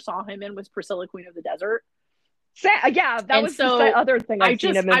I ever saw him in was Priscilla, Queen of the Desert. That was the other thing I've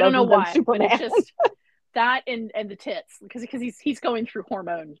seen him in. I don't know why, Superman. but it's just that and the tits, because he's going through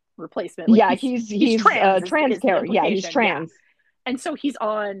hormone replacement. Like he's trans character. Yeah, he's trans. Yeah. And so he's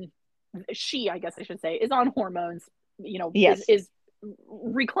on, I guess I should say, is on hormones, is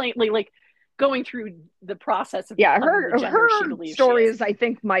reclaiming, like going through the process of her story is, I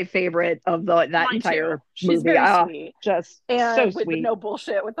think, my favorite of that entire movie. Very sweet. Just and so with sweet. The no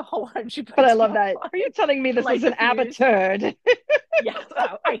bullshit with the whole bunch. But I love that. Are you telling me this is an amateur? Yes,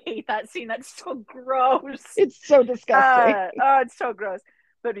 I hate that scene. That's so gross. It's so disgusting. It's so gross.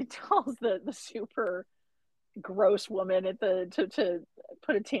 But he tells the super gross woman to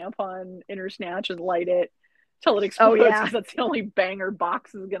put a tampon in her snatch and light it till it explodes, because that's the only banger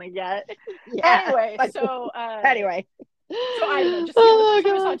box is gonna get. Anyway, so I don't know, just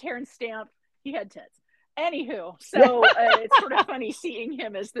I saw Terrence Stamp, he had tits. Anywho, so it's sort of funny seeing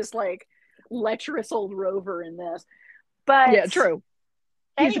him as this like lecherous old rover in this. But true.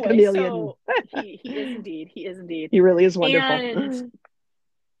 He's a anyway, chameleon. so he is indeed. He is indeed. He really is wonderful. And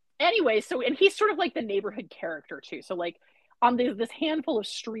anyway, so and he's sort of like the neighborhood character too. So like on this handful of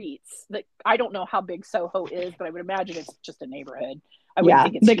streets that I don't know how big Soho is, but I would imagine it's just a neighborhood. I wouldn't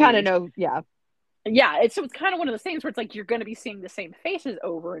think it's they huge. kind of know. Yeah, so it's kind of one of those things where it's like you're going to be seeing the same faces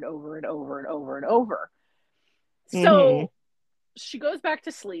over and over and over and over and over. So she goes back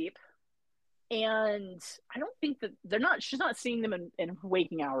to sleep, and I don't think that she's not seeing them in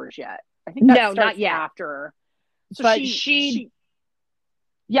waking hours yet. I think that starts not yet. After. So but she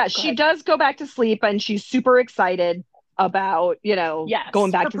does go back to sleep, and she's super excited about,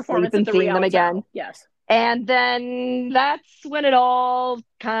 going back to sleep and seeing them again. Out. Yes. And then that's when it all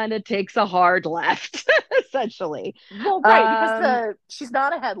kind of takes a hard left, essentially. Well, right, because she's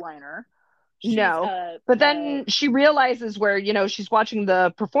not a headliner. But then she realizes where, she's watching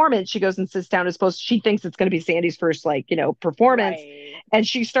the performance, she goes and sits down she thinks it's going to be Sandy's first, performance. Right. And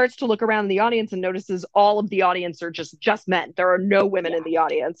she starts to look around the audience and notices all of the audience are just men. There are no women in the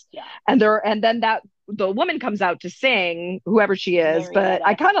audience. Yeah. And then the woman comes out to sing, whoever she is, but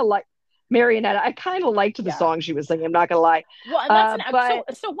I kind of like Marionetta. I kind of liked the song she was singing. I'm not gonna lie. Well, and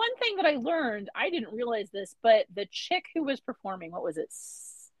that's so one thing that I learned, I didn't realize this, but the chick who was performing, what was it,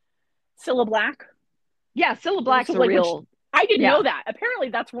 Cilla Black? Yeah, Cilla Black's real. I didn't know that. Apparently,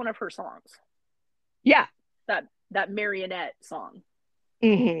 that's one of her songs. Yeah, that Marionette song.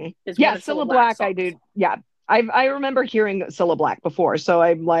 Mm-hmm. Yeah, Cilla Black. I do. Yeah, I remember hearing Cilla Black before, so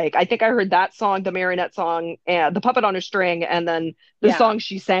I'm like, I think I heard that song, the Marionette song, and the puppet on a string, and then the song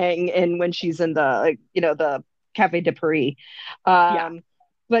she sang in when she's in the the Cafe de Paris.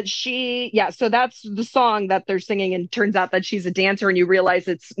 But so that's the song that they're singing, and it turns out that she's a dancer, and you realize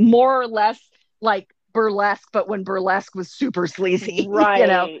it's more or less like burlesque, but when burlesque was super sleazy,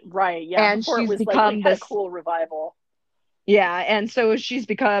 right, right, yeah. And she's become this cool revival. Yeah, and so she's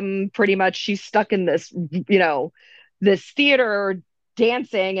become she's stuck in this, this theater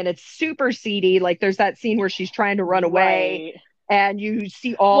dancing, and it's super seedy. Like there's that scene where she's trying to run away, and you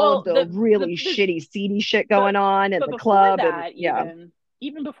see all of the really shitty, seedy shit going on in the club.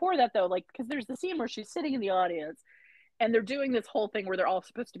 Even before that, though, like, because there's the scene where she's sitting in the audience, and they're doing this whole thing where they're all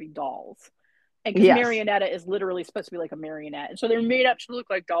supposed to be dolls. And because Marionetta is literally supposed to be like a marionette. And so they're made up to look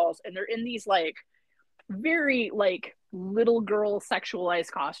like dolls, and they're in these like very like little girl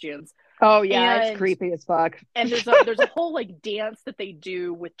sexualized costumes. Oh yeah, it's creepy as fuck. And there's a whole like dance that they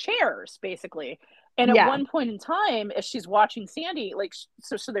do with chairs, basically. And at one point in time, as she's watching Sandy, like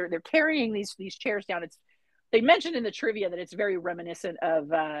so they're carrying these chairs down. They mentioned in the trivia that it's very reminiscent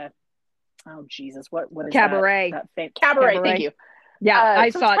of oh Jesus, what is Cabaret? Cabaret. Thank you. Yeah, I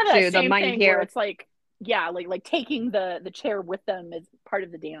saw it too. The money here. It's like like taking the chair with them as part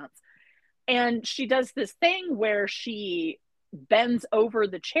of the dance. And she does this thing where she bends over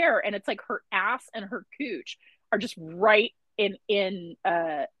the chair, and it's like her ass and her cooch are just right in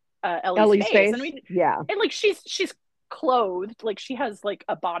Ellie's face. And and like she's clothed, like she has like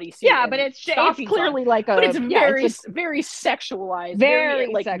a bodysuit. Yeah, but it's clearly like but it's very sexualized, very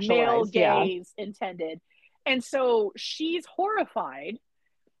like sexualized, male gaze intended. And so she's horrified,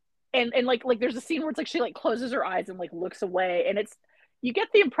 and like there's a scene where it's like she like closes her eyes and like looks away, and you get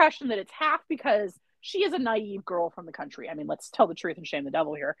the impression that it's half because she is a naive girl from the country. I mean, let's tell the truth and shame the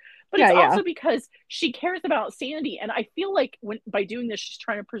devil here. But it's also because she cares about Sandy, and I feel like by doing this, she's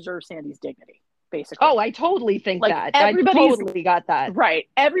trying to preserve Sandy's dignity, basically. Oh, I totally think that. I totally got that. Right.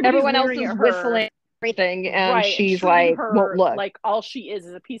 Everyone else is whistling everything, and she's like, well, look. Like all she is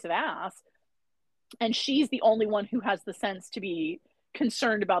a piece of ass. And she's the only one who has the sense to be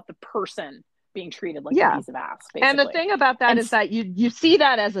concerned about the person being treated like a piece of ass, basically. And the thing about that is that you see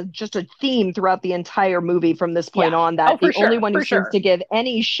that as just a theme throughout the entire movie from this point on, that the only one who seems to give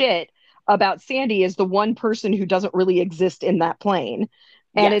any shit about Sandy is the one person who doesn't really exist in that plane.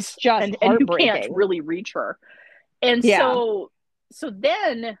 And it's just and who can't really reach her. And so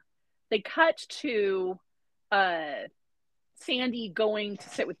then they cut to Sandy going to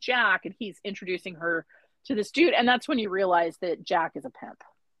sit with Jack, and he's introducing her to this dude, and that's when you realize that Jack is a pimp.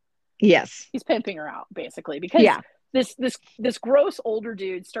 Yes, he's pimping her out, basically, because this gross older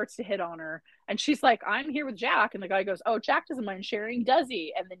dude starts to hit on her, and she's like, I'm here with Jack, and the guy goes, oh, Jack doesn't mind sharing, does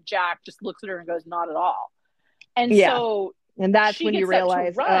he? And then Jack just looks at her and goes, not at all. And so and that's when you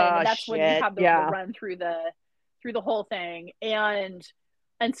realize and that's when you have the run through the whole thing.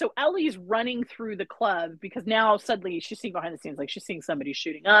 And so Ellie's running through the club because now suddenly she's seeing behind the scenes, like she's seeing somebody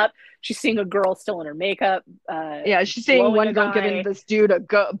shooting up. She's seeing a girl still in her makeup. She's seeing one girl giving this dude a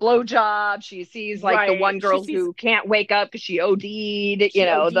blowjob. She sees like the one girl who can't wake up because she OD'd.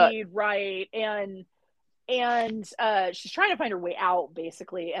 Right, and she's trying to find her way out,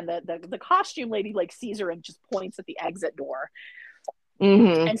 basically. And the costume lady like sees her and just points at the exit door.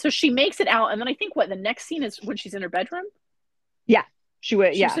 Mm-hmm. And so she makes it out. And then I think the next scene is when she's in her bedroom. Yeah, she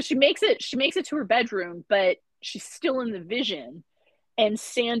would. Yeah. So she makes it to her bedroom, but she's still in the vision. And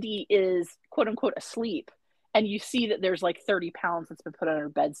Sandy is quote unquote asleep. And you see that there's like 30 pounds that's been put on her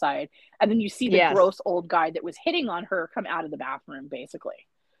bedside. And then you see the gross old guy that was hitting on her come out of the bathroom, basically.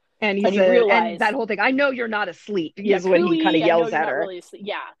 And you realize, and that whole thing, I know you're not asleep, is when he kind of yells at her. Really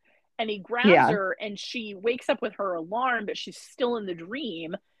yeah. And he grabs her, and she wakes up with her alarm, but she's still in the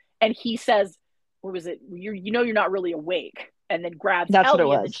dream. And he says, what was it? You're not really awake. And then grabs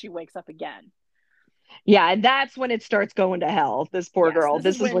Ellie, and then she wakes up again. Yeah, and that's when it starts going to hell. This poor girl.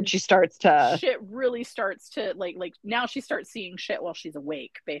 This is when she starts to... Shit really starts to, like now she starts seeing shit while she's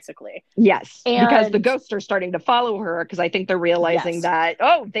awake, basically. Yes, because the ghosts are starting to follow her, because I think they're realizing that,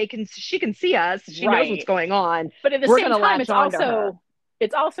 she can see us. She knows what's going on. But at the same time,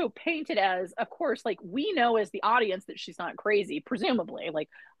 it's also painted as, of course, like, we know as the audience that she's not crazy, presumably. Like,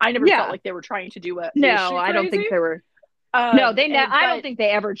 I never felt like they were trying to do a... No, I don't think they were... I don't think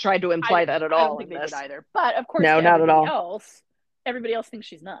they ever tried to imply that at all. I don't think they did either. But of course, not at all. Everybody else thinks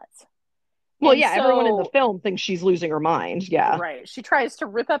she's nuts. Well, everyone in the film thinks she's losing her mind. Yeah, right. She tries to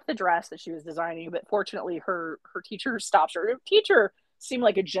rip up the dress that she was designing, but fortunately, her teacher stops her. Her teacher seemed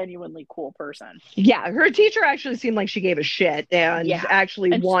like a genuinely cool person. Yeah, her teacher actually seemed like she gave a shit and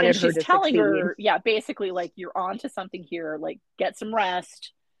actually wanted her to telling succeed. Her, basically, like, you're onto something here. Like, get some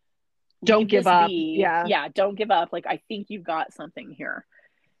rest. Don't give up. Don't give up. Like, I think you've got something here.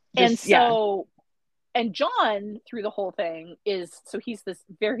 And John, through the whole thing, he's this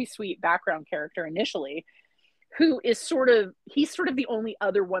very sweet background character initially, who is he's sort of the only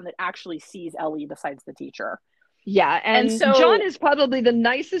other one that actually sees Ellie besides the teacher. Yeah, and so John is probably the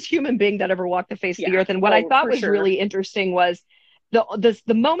nicest human being that ever walked the face of the earth. And what I thought was really interesting was the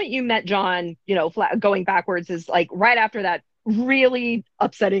moment you met John, going backwards, is like right after that really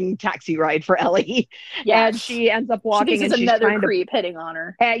upsetting taxi ride for Ellie. And she ends up walking, and she's another creep hitting on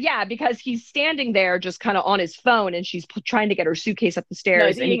her. Because he's standing there just kind of on his phone, and she's trying to get her suitcase up the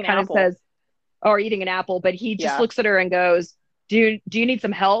stairs, and he kind of says, or eating an apple, but he just looks at her and goes, do you need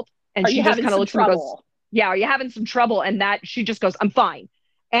some help? And she just kind of looks at him and goes, are you having some trouble? And that she just goes, I'm fine.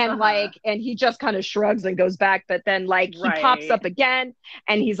 And and he just kind of shrugs and goes back. But then he pops up again,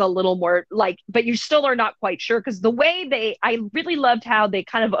 and he's a little more but you still are not quite sure, because the way I really loved how they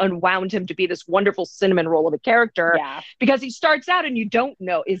kind of unwound him to be this wonderful cinnamon roll of a character. Yeah. Because he starts out and you don't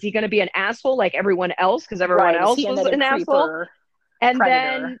know, is he going to be an asshole like everyone else? Because everyone else was an asshole. And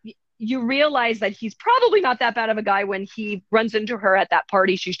then you realize that he's probably not that bad of a guy when he runs into her at that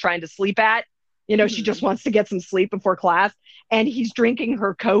party she's trying to sleep at. She just wants to get some sleep before class, and he's drinking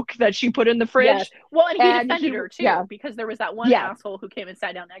her Coke that she put in the fridge. Yes. Well, and he defended her too, because there was that one asshole who came and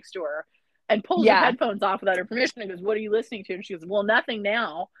sat down next to her and pulls her headphones off without her permission and goes, "What are you listening to?" And she goes, "Well, nothing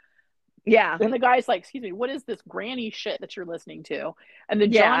now." Yeah. And the guy's like, "Excuse me, what is this granny shit that you're listening to?" And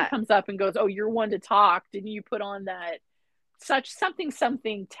then John comes up and goes, "Oh, you're one to talk. Didn't you put on that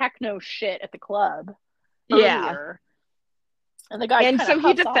something techno shit at the club earlier?" Yeah. And the guy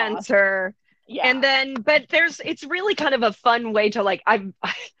he defends her. Yeah. And then, but it's really kind of a fun way to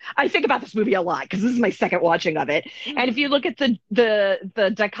I think about this movie a lot because this is my second watching of it. Mm-hmm. And if you look at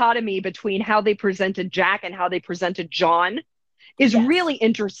the dichotomy between how they presented Jack and how they presented John is really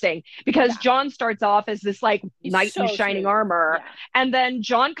interesting, because John starts off as this knight in shining armor. Yeah. And then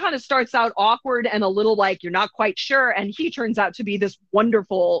John kind of starts out awkward and a little you're not quite sure. And he turns out to be this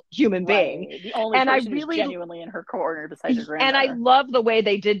wonderful human being. The only person who's genuinely in her corner besides her grandmother. And I love the way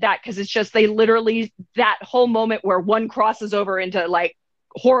they did that, because it's just, they literally, that whole moment where one crosses over into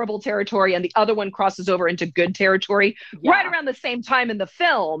horrible territory and the other one crosses over into good territory right around the same time in the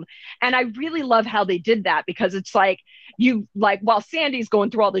film. And I really love how they did that, because it's while Sandy's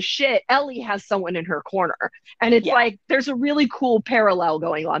going through all this shit, Ellie has someone in her corner, and it's there's a really cool parallel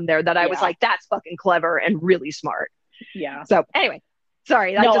going on there that I was that's fucking clever and really smart. So anyway,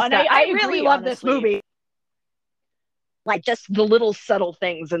 sorry, I really love this movie. Just the little subtle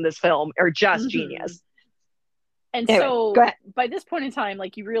things in this film are just genius. And so by this point in time,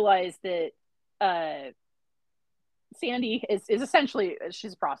 you realize that Sandy is essentially,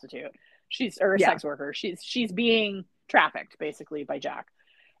 she's a prostitute. She's a sex worker. She's being trafficked basically by Jack.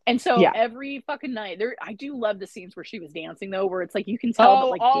 And so every fucking night I do love the scenes where she was dancing, though, where it's you can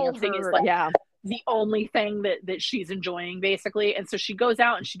tell that dancing is the only thing that she's enjoying basically. And so she goes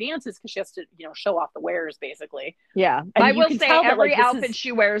out and she dances because she has to, show off the wares basically. Yeah. And I will say every outfit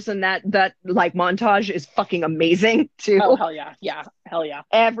she wears in that montage is fucking amazing too. Oh, hell yeah. Yeah. Hell yeah.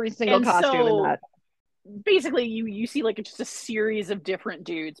 Every single costume in that. basically you see like just a series of different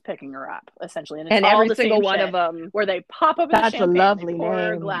dudes picking her up essentially, and it's And all every the single same one shit of them, where they pop open the that's a champagne, they lovely pour her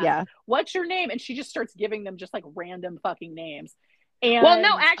a name. glass, Yeah. what's your name, and she just starts giving them just like random fucking names. Well,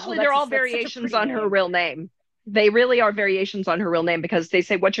 no, And actually, they're all that's such a variations pretty on her name. real name. They really are variations on her real name because they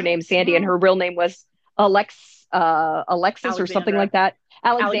say, "What's your name, Sandy?" And Well, her real name was Alexis or something like that.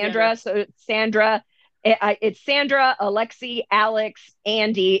 Alexandra. Alexandra. So Sandra. It's Sandra, Alexi, Alex,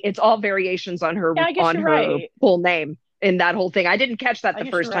 Andy. It's all variations on Yeah, I guess on you're her right. full name in that whole thing. I didn't catch that I the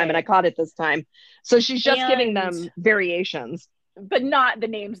guess you're first time, and I right. caught it this time. So she's just giving And them variations. but not the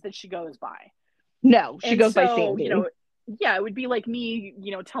names that she goes by. No, she And goes by so, Sandy. yeah, it would be like me,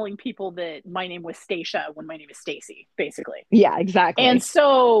 telling people that my name was Stacia when my name is Stacy, basically. Yeah, And exactly.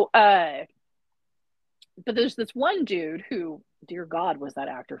 so, but there's this one dude who, dear God, was that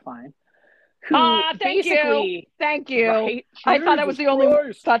actor fine? Who Ah, thank you. basically, Thank you. right? I thought I was Jesus the only one who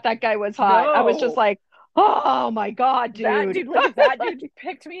Christ. thought that guy was hot. I was just No. like, oh my God, That dude. dude, like if that dude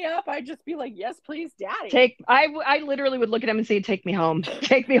picked me up, I'd just be like, yes, please, daddy. I literally would look at him and say, take me home.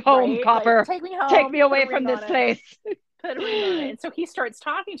 Take me home, Right? Like, copper. take me Take home, me put a away from ring this on it. place. Put a ring on it. And so he starts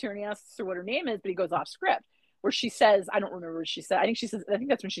talking to her and he asks her what her name is, but he goes off script where she says, I don't remember what she said. I think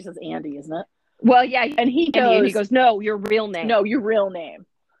that's when she says Andy, isn't it? Well, yeah, And he Andy, and he goes, goes, no, your real name. no, your real name.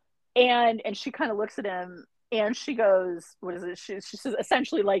 And she kind of looks at him and she goes, what is it? She says,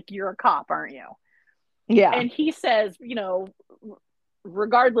 essentially, like, you're a cop, aren't you? Yeah. And he says,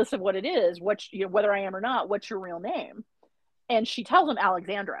 regardless of what it is, whether I am or not, what's your real name? And she tells him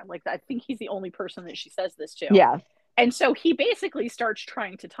Alexandra. Like, I think he's the only person that she says this to. Yeah. And so he basically starts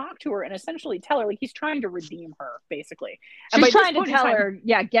trying to talk to her and essentially tell her, like, he's trying to redeem her, basically. She's trying to tell her,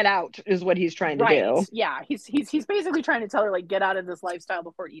 yeah, get out is what he's trying to do. Yeah. He's basically trying to tell her, like, get out of this lifestyle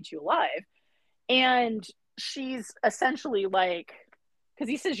before it eats you alive. And she's essentially like, because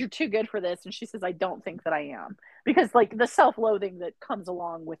he says, you're too good for this. And she says, I don't think that I am. Because, like, the self-loathing that comes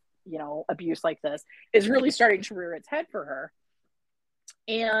along with, abuse like this is really starting to rear its head for her.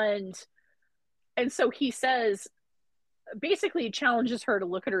 And so he says, basically challenges her to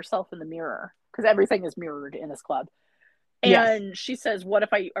look at herself in the mirror because everything is mirrored in this club. And yes. She says, what if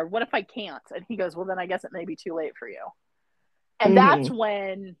I can't? And he goes, well, then I guess it may be too late for you. And that's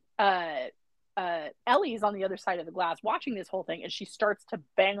when Ellie's on the other side of the glass watching this whole thing, and she starts to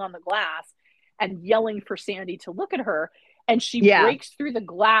bang on the glass and yelling for Sandy to look at her. And she breaks through the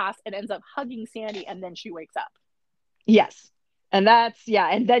glass and ends up hugging Sandy, and then she wakes up. Yes. And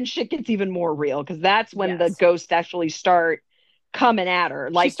and then shit gets even more real because that's when the ghosts actually start coming at her,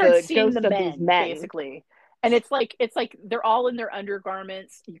 like she starts the ghost of these men, basically. And it's like they're all in their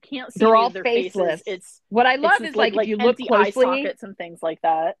undergarments. You can't see they're all their faceless. Faces. It's what I love is like if you look closely, eye sockets and things like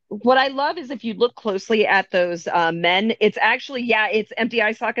that. What I love is if you look closely at those men, it's actually it's empty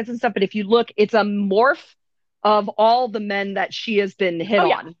eye sockets and stuff. But if you look, it's a morph of all the men that she has been hit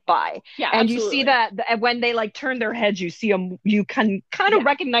on by. Yeah, and absolutely. You see that when they like turn their heads, you see them, you can kind of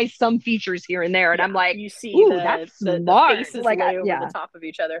recognize some features here and there. And I'm like, you see that's the smart. faces like, lay over the top of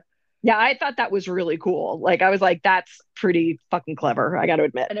each other. Yeah, I thought that was really cool. Like, I was like, that's pretty fucking clever, I got to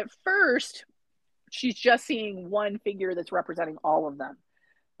admit. And at first, she's just seeing one figure that's representing all of them.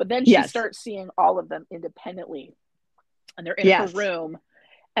 But then she starts seeing all of them independently. And they're in her room.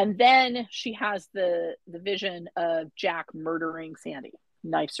 And then she has the vision of Jack murdering Sandy,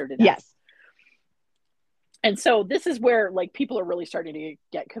 knifes her to death. Yes. And so this is where like people are really starting to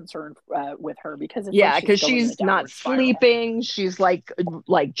get concerned with her because she's not sleeping. She's like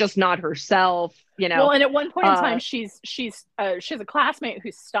just not herself, Well, and at one point in time, she has a classmate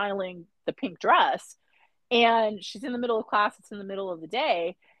who's styling the pink dress, and she's in the middle of class. It's in the middle of the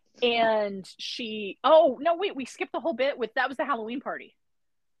day, and we skipped the whole bit with that was the Halloween party.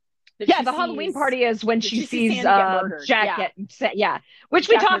 The Halloween party is when she sees Jack which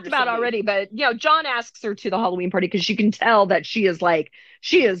we talked about already. But John asks her to the Halloween party because she can tell that she is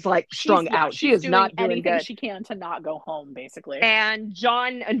strung out. She is not doing anything good. She can to not go home, basically. And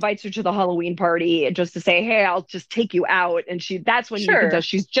John invites her to the Halloween party just to say, "Hey, I'll just take you out." And that's when you can tell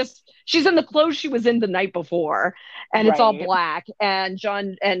she's in the clothes she was in the night before, and it's all black. And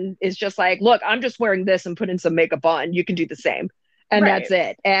John is just like, "Look, I'm just wearing this and putting some makeup on. You can do the same." And that's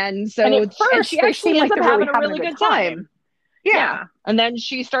it. And so and she actually ends up having a really good time. Yeah. And then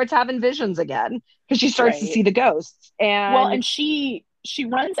she starts having visions again because she starts to see the ghosts. And she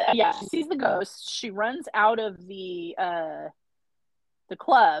runs. She sees the ghosts. She runs out of the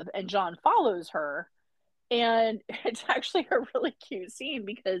club, and John follows her. And it's actually a really cute scene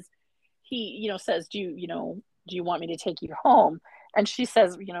because he, says, "Do you want me to take you home?" And she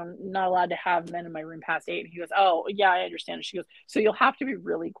says, you know, not allowed to have men in my room past 8. And he goes, oh, yeah, I understand. And she goes, so you'll have to be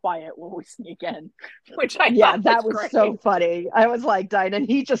really quiet when we sneak in, which I thought that was great. so funny. I was like, dying, and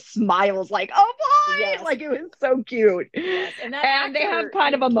he just smiles like, oh boy, yes. like it was so cute. Yes, and actor, they have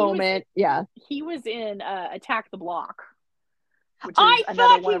kind of a moment. He was in Attack the Block. Which is I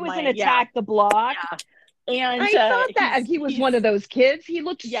thought he was in Attack the Block. Yeah. And I thought that he was one of those kids. He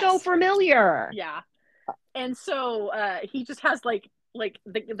looked so familiar. Yeah. And so he just has like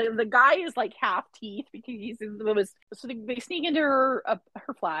the guy is like half teeth because so they sneak into her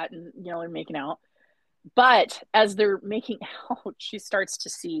flat and you know and making out. But as they're making out, she starts to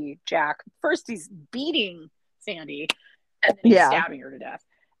see Jack. First he's beating Sandy and then he's stabbing her to death.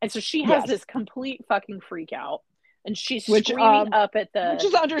 And so she has this complete fucking freak out. And she's screaming up at the... Which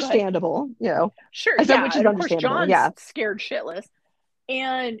is understandable, you know. Sure, which is understandable, of course, John's scared shitless.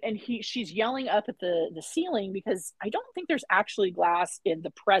 And she's yelling up at the ceiling because I don't think there's actually glass in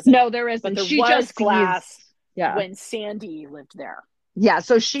the present. No, there isn't. But there was glass when Sandy lived there. Yeah,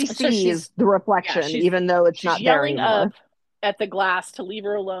 so she sees the reflection, even though it's not there anymore. Yelling up at the glass to leave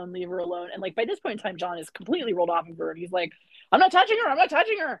her alone. And like by this point in time, John is completely rolled off of her. And he's like, I'm not touching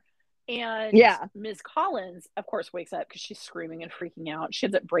her. And Ms. Collins, of course, wakes up because she's screaming and freaking out. She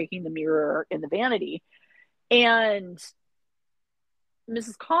ends up breaking the mirror in the vanity. And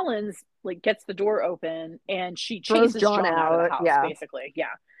Mrs. Collins like gets the door open and she chases John out of the house, basically.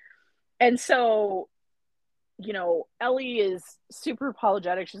 Yeah. And so, you know, Ellie is super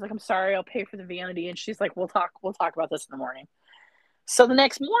apologetic. She's like, I'm sorry, I'll pay for the vanity. And she's like, we'll talk about this in the morning. So the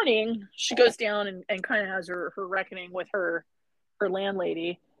next morning she goes down and kind of has her reckoning with her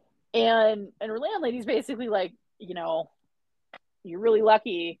landlady. And her landlady's basically like, you know, you're really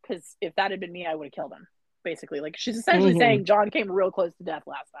lucky because if that had been me, I would have killed him. Basically, like she's essentially saying John came real close to death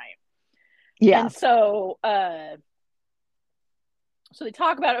last night. Yeah. And so, so they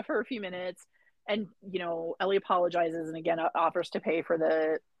talk about it for a few minutes, and you know, Ellie apologizes and again offers to pay for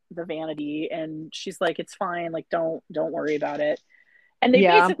the vanity, and she's like, "It's fine. Like, don't worry about it." And they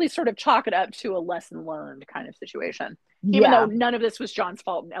basically sort of chalk it up to a lesson learned kind of situation. Even though none of this was John's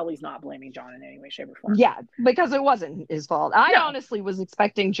fault and Ellie's not blaming John in any way, shape, or form. Yeah, because it wasn't his fault. I honestly was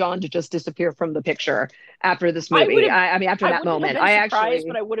expecting John to just disappear from the picture after this movie. I mean, after that moment. But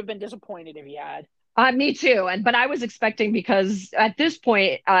I would have been disappointed if he had. Me too. But I was expecting because at this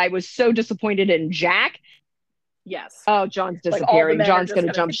point, I was so disappointed in Jack. Yes. Oh, John's disappearing. Like John's going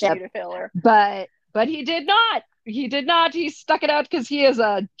to jump ship. But he did not. He did not. He stuck it out because he is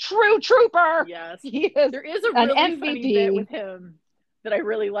a true trooper. Yes. There is a really funny bit with him that I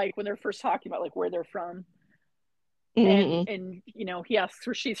really like when they're first talking about like where they're from. And you know, he asks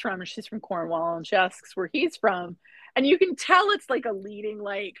where she's from and she's from Cornwall and she asks where he's from. And you can tell it's like a leading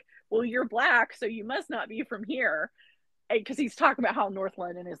like, well, you're black, so you must not be from here. Because he's talking about how North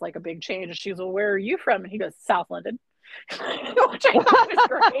London is like a big change. And she's, well, where are you from? And he goes, South London. Which I thought was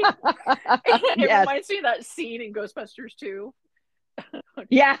great. And it reminds me of that scene in Ghostbusters 2.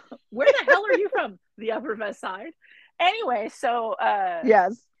 Yeah. Where the hell are you from? The Upper West Side. Anyway, so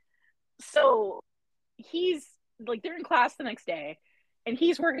so he's like, they're in class the next day and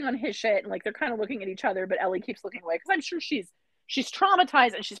he's working on his shit and like they're kind of looking at each other, but Ellie keeps looking away because I'm sure she's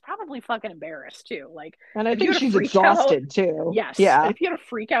traumatized and she's probably fucking embarrassed too. Like, and I think she's exhausted too. Yes. Yeah. If you had a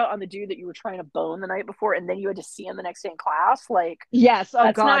freak out on the dude that you were trying to bone the night before and then you had to see him the next day in class, like, yes,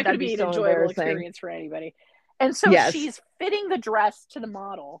 that's not going to be an enjoyable experience for anybody. And so she's fitting the dress to the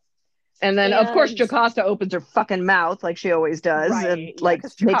model. And then, of course, Jocasta opens her fucking mouth like she always does and like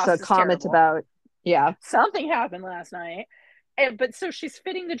makes a comment about, something happened last night. But so she's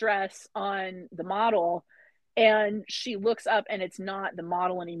fitting the dress on the model. And she looks up and it's not the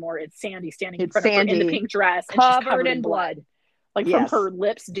model anymore. It's Sandy standing in front of her in the pink dress. And she's covered in blood. Like from her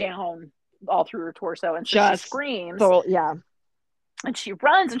lips down all through her torso. And so she screams. And she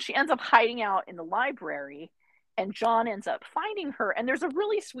runs and she ends up hiding out in the library. And John ends up finding her. And there's a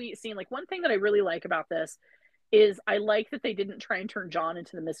really sweet scene. Like one thing that I really like about this is I like that they didn't try and turn John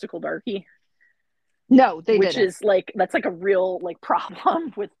into the mystical darky. No, they didn't. Which is like, that's like a real like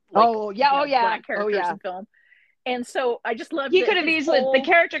problem with like, black characters in film. And so I just love the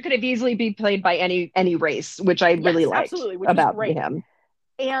character could have easily be played by any race, which I really liked about him.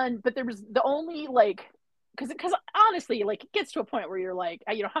 But there was the only like because honestly, like it gets to a point where you're like,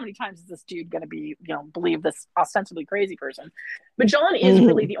 you know, how many times is this dude gonna be, you know, believe this ostensibly crazy person? But John is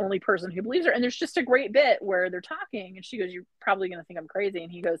really the only person who believes her. And there's just a great bit where they're talking and she goes, you're probably gonna think I'm crazy.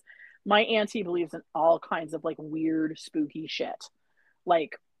 And he goes, my auntie believes in all kinds of like weird, spooky shit.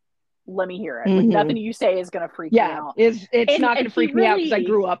 Like let me hear it. Like nothing you say is gonna freak me out. It's not gonna freak me out because I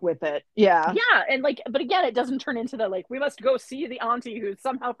grew up with it. Yeah. Yeah, and like, but again, it doesn't turn into the like we must go see the auntie who's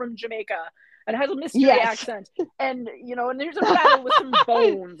somehow from Jamaica and has a mystery accent, and and there's a battle with some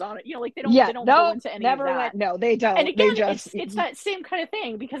bones on it. Like they don't go into any of that. No, they don't. And again, it's that same kind of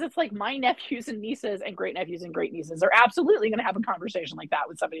thing, because it's like my nephews and nieces and great nephews and great nieces are absolutely going to have a conversation like that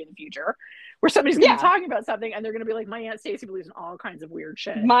with somebody in the future, where somebody's going to be talking about something and they're going to be like, my Aunt Stacey believes in all kinds of weird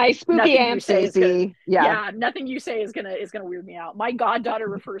shit. My spooky Aunt Stacey. Yeah, nothing you say is gonna weird me out. My goddaughter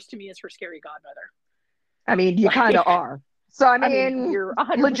refers to me as her scary godmother. I mean, you kind of are. So I mean, you're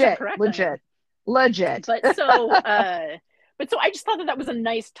 100% correct. Legit. But so I just thought that was a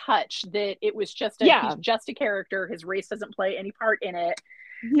nice touch, that it was just he's just a character. His race doesn't play any part in it.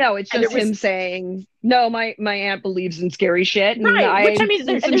 No, it's just him saying, no, my aunt believes in scary shit. And right. Which I mean,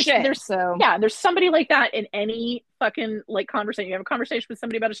 there's somebody like that in any fucking like conversation. You have a conversation with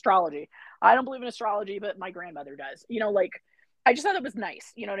somebody about astrology. I don't believe in astrology, but my grandmother does. Like, I just thought it was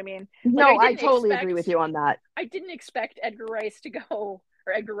nice. You know what I mean? No, I totally agree with you on that. I didn't expect Edgar Wright to go.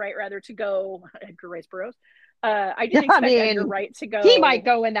 Edgar Rice Burroughs. I didn't expect Edgar Wright to go. He might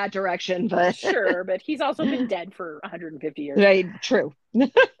go in that direction, but sure. But he's also been dead for 150 years. Right, true.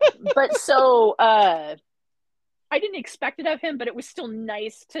 But so I didn't expect it of him, but it was still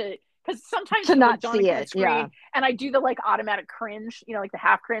nice because sometimes to not see it, and I do the like automatic cringe, like the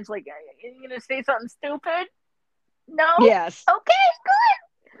half cringe, like, are you gonna say something stupid? No. Yes. Okay,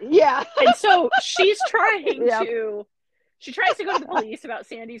 good. Yeah. And so she's trying to. She tries to go to the police about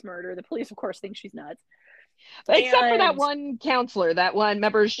Sandy's murder. The police, of course, think she's nuts. Except for that one counselor, that one,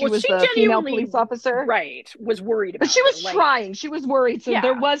 remember, she was the female police officer? Right, was worried about it. But she was trying. She was worried. So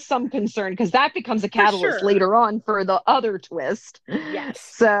there was some concern, because that becomes a catalyst later on for the other twist. Yes.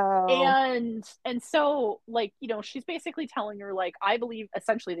 So. And so, like, she's basically telling her, like, I believe,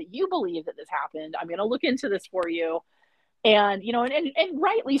 essentially, that you believe that this happened. I'm going to look into this for you. And, and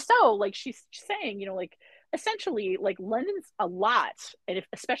rightly so. Like, she's saying, like, essentially, like, London's a lot, and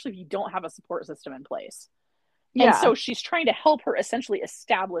especially if you don't have a support system in place. And so she's trying to help her essentially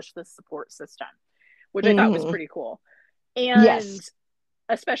establish this support system, which I thought was pretty cool. And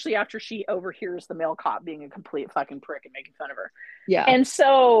especially after she overhears the male cop being a complete fucking prick and making fun of her. Yeah. And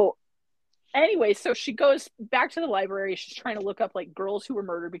so anyway, so she goes back to the library. She's trying to look up like girls who were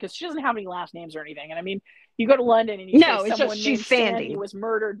murdered, because she doesn't have any last names or anything. And I mean, you go to London and you say someone named Sandy was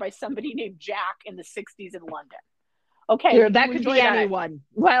murdered by somebody named Jack in the 60s in London. Okay. That could be anyone.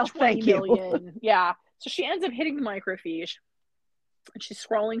 Well, thank you. Yeah. So she ends up hitting the microfiche, and she's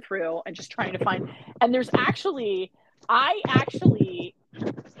scrolling through and just trying to find. And there's so I'm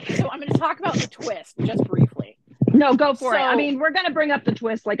going to talk about the twist just briefly. No, go for it. I mean, we're going to bring up the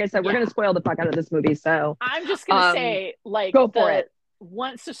twist. Like I said, we're going to spoil the fuck out of this movie. So I'm just going to say, like, go for it.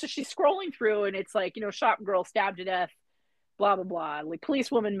 So she's scrolling through, and it's like, shop girl stabbed to death, blah, blah, blah. Like,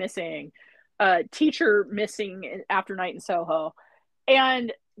 policewoman missing, teacher missing after night in Soho.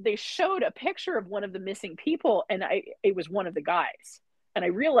 And they showed a picture of one of the missing people, and it was one of the guys. And I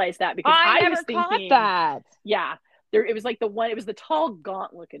realized that because I was thinking that. Yeah. It was like it was the tall,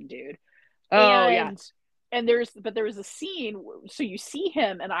 gaunt looking dude. Oh, yeah. And there was a scene, so you see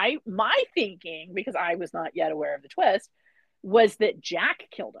him, and my thinking, because I was not yet aware of the twist, was that Jack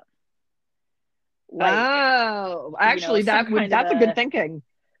killed him. Like, actually, that's a good thinking.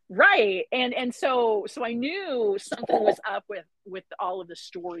 Right. And so I knew something was up with all of the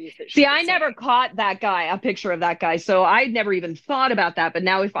stories that I never caught a picture of that guy. So I never even thought about that. But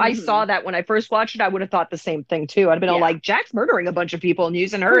now if I saw that when I first watched it, I would have thought the same thing too. I'd have been all like, Jack's murdering a bunch of people and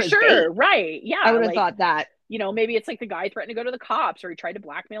using her as bait. Right. Yeah. I would have thought that. Maybe it's like the guy threatened to go to the cops, or he tried to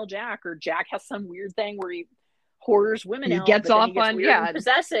blackmail Jack, or Jack has some weird thing where he whores women out. Gets off on and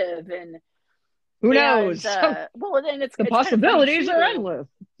possessive, and who knows? Well, then the possibilities are endless.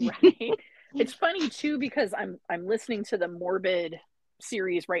 Right. It's funny too, because I'm listening to the Morbid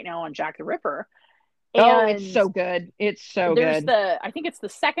series right now on Jack the Ripper. And it's so good. It's so good. I think it's the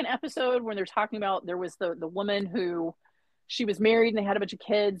second episode when they're talking about, there was the woman who, she was married and they had a bunch of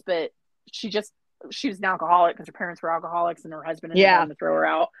kids, but she was an alcoholic because her parents were alcoholics, and her husband ended up to throw her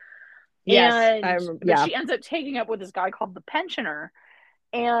out. Yes. But she ends up taking up with this guy called the pensioner,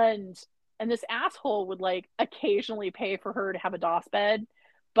 and this asshole would like occasionally pay for her to have a DOS bed,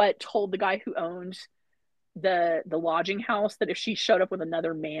 but told the guy who owned the lodging house that if she showed up with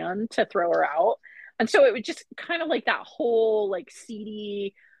another man to throw her out. And so it was just kind of like that whole like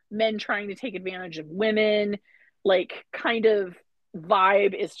seedy men trying to take advantage of women, like kind of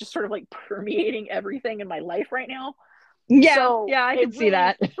vibe is just sort of like permeating everything in my life right now. Yeah. So I can see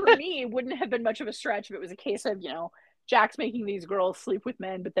that. For me, it wouldn't have been much of a stretch if it was a case of, Jack's making these girls sleep with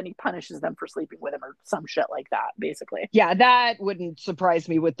men, but then he punishes them for sleeping with him or some shit like that, basically. Yeah, that wouldn't surprise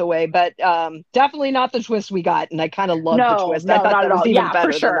me with the way, but definitely not the twist we got. And I kind of loved the twist. I thought that was even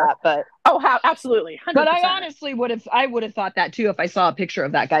better than that. But absolutely, 100%. But I honestly would have thought that too if I saw a picture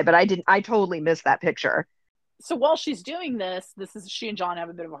of that guy. But I didn't. I totally missed that picture. So while she's doing this is she and John have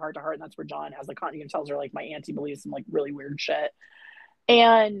a bit of a heart to heart, and that's where John has tells her like, my auntie believes some like really weird shit.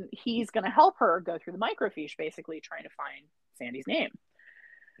 And he's going to help her go through the microfiche, basically trying to find Sandy's name.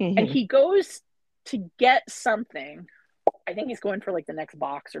 Mm-hmm. And he goes to get something. I think he's going for like the next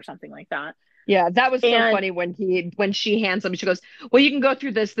box or something like that. Yeah, that was so funny when she hands him. She goes, "Well, you can go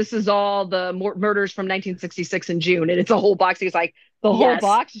through this. This is all the murders from 1966 in June, and it's a whole box." He's like, "The whole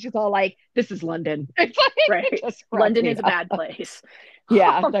box?" She's all like, "This is London." It's like, right. London is a bad place.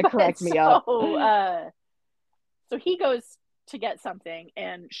 Yeah, that cracked me up. So he goes to get something,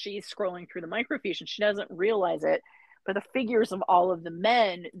 and she's scrolling through the microfiche, and she doesn't realize it, but the figures of all of the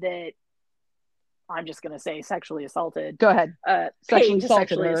men that I'm just going to say sexually assaulted. Go ahead.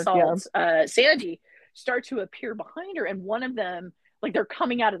 Sexually assaults Sandy start to appear behind her, and one of them, like, they're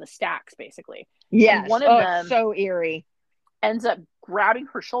coming out of the stacks, basically. Yes. And one of them, so eerie, ends up grabbing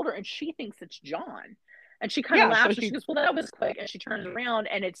her shoulder, and she thinks it's John. And she kind of laughs, and she goes, "Well, that was quick." And she turns around,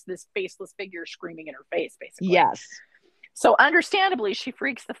 and it's this faceless figure screaming in her face, basically. Yes. So understandably, she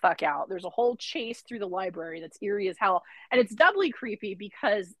freaks the fuck out. There's a whole chase through the library that's eerie as hell. And it's doubly creepy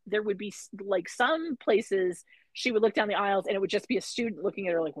because there would be like some places she would look down the aisles and it would just be a student looking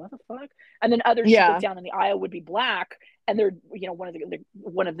at her like, what the fuck? And then others she'd look down in the aisle would be black. And they're,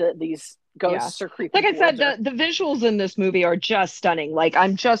 one of these ghosts are creepy. Like I said, the visuals in this movie are just stunning. Like,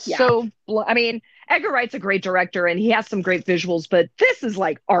 I'm just I mean, Edgar Wright's a great director and he has some great visuals, but this is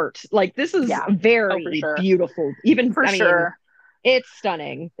like art. Like, this is very beautiful. Even for sure. It's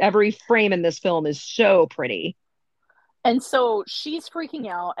stunning. Every frame in this film is so pretty. And so she's freaking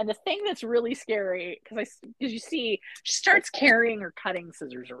out. And the thing that's really scary, because you see, she starts carrying her cutting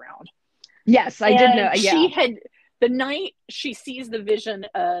scissors around. Yes, I did know. Yeah. The night she sees the vision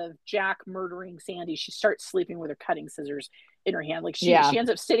of Jack murdering Sandy, she starts sleeping with her cutting scissors in her hand. Like she ends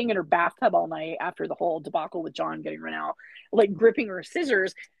up sitting in her bathtub all night after the whole debacle with John getting run out, like gripping her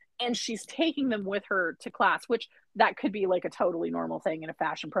scissors, and she's taking them with her to class, which that could be like a totally normal thing in a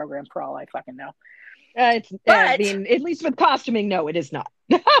fashion program for all I fucking know. I mean, at least with costuming, no, it is not.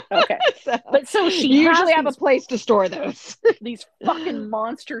 Okay. So she usually have a place to store those. These fucking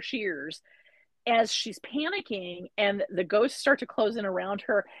monster shears. As she's panicking and the ghosts start to close in around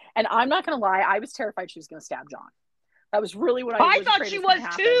her. And I'm not going to lie, I was terrified she was going to stab John. That was really what I thought she was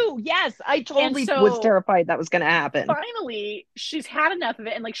too. Yes, I totally was terrified that was going to happen. Finally, she's had enough of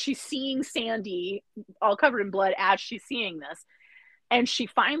it. And like, she's seeing Sandy all covered in blood as she's seeing this. And she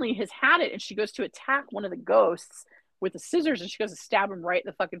finally has had it. And she goes to attack one of the ghosts with the scissors. And she goes to stab him right in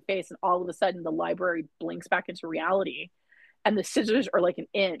the fucking face. And all of a sudden, the library blinks back into reality. And the scissors are like an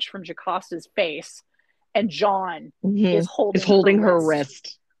inch from Jacosta's face. And John is holding her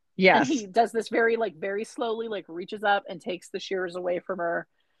wrist. Yes. And he does this very slowly, like reaches up and takes the shears away from her.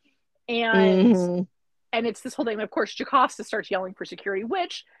 And it's this whole thing. Of course, Jacosta starts yelling for security,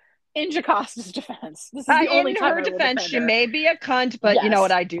 which in Jacosta's defense, this is the only time in her defense, she may be a cunt, but you know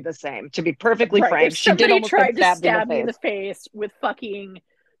what? I do the same. To be perfectly frank, she did almost try to stab me in the face with fucking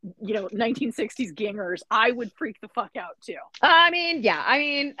 1960s gingers, I would freak the fuck out too.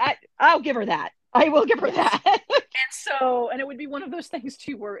 I'll give her that. I will give her that. And it would be one of those things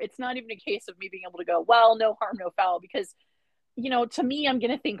too, where it's not even a case of me being able to go, well, no harm, no foul, because, to me, I'm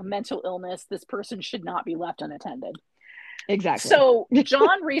going to think mental illness. This person should not be left unattended. Exactly. So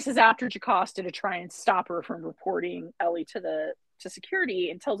John races after Jacosta to try and stop her from reporting Ellie to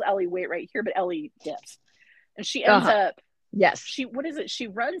security and tells Ellie, wait right here, but Ellie dips. And she ends up Yes. She ends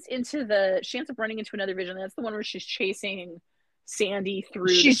up running into another vision. That's the one where she's chasing Sandy through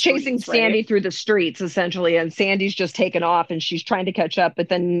Sandy through the streets, essentially, and Sandy's just taken off and she's trying to catch up, but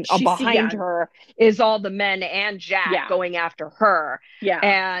then behind her is all the men and Jack going after her. Yeah.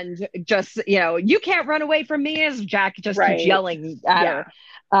 And just, you can't run away from me, as Jack just keeps yelling at her.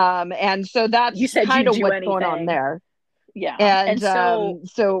 And so that's kind of what's going on there. Yeah. And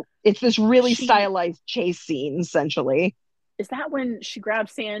so it's this really stylized chase scene, essentially. Is that when she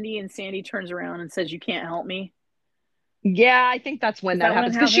grabs Sandy and Sandy turns around and says, "You can't help me"? Yeah, I think that's when that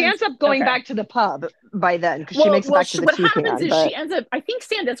happens. Because she ends up going back to the pub by then. Because she makes it back to the what happens is she ends up, I think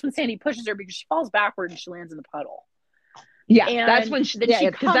that's when Sandy pushes her because she falls backward and she lands in the puddle. Yeah, and that's when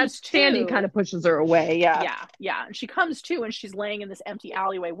Sandy kind of pushes her away. Yeah. And she comes to and she's laying in this empty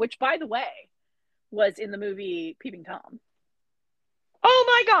alleyway, which, by the way, was in the movie Peeping Tom.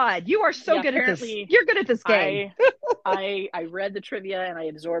 Oh my God, you are so good at this. apparently You're good at this game. I read the trivia and I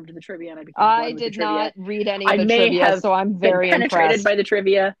absorbed the trivia and I became I one with the did trivia. not read any I of the may trivia, have so I'm been very penetrated by impressed. the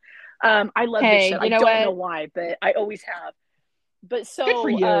trivia. I love this Hey, shit. I you know don't know what? why, but I always have. But Good for so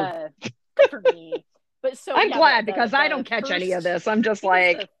you. good for me. But so I'm yeah, glad because I the don't catch any of first, this. I'm I just think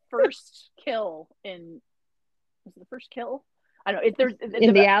it's like the first kill in, was it the first kill? I don't know. If there's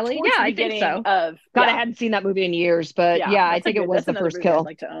in the alley. towards Yeah, the I think beginning so. of, God, I yeah, hadn't seen that movie in years, but yeah, yeah, I think it was that's the another first movie I'd kill.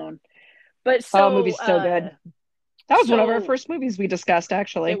 like to own. But Oh, so movie's so good. That was one of our so first movies we discussed, it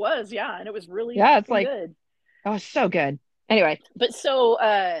actually. was, yeah, and it was really Yeah, it's fucking like, good. oh, so good. Anyway, But so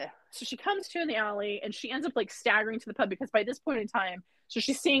she comes to in the alley and she ends up like staggering to the pub because by this point in time, so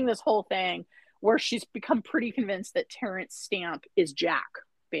she's seeing this whole thing where she's become pretty convinced that Terrence Stamp is Jack,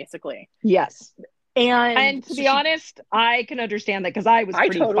 basically. yes. And And to so be honest, I can understand that because I was I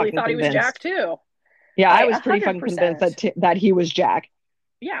pretty totally fucking thought he was Jack convinced. too. Yeah, I I was a pretty hundred fucking convinced that percent. that he was Jack.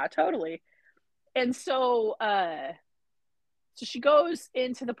 Yeah, totally. And so she goes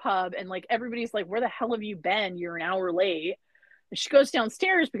into the pub and like everybody's like, where the hell have you been? You're an hour late. And she goes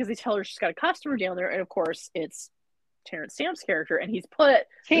downstairs because they tell her she's got a customer down there. And of course, it's Terrence Stamp's character. And he's put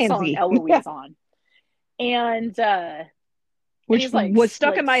the song Tansy. Eloise on. And Which he's was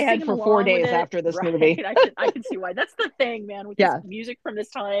stuck in like my head singing for four along with days it. after this Right. movie. I can see why. That's the thing, man, with this Yeah. music from this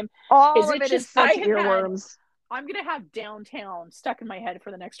time. Is All of it it is just such earworms. I'm gonna have downtown stuck in my head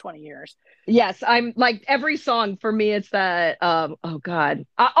for the next 20 years. Yes, I'm like every song for me, it's that oh God.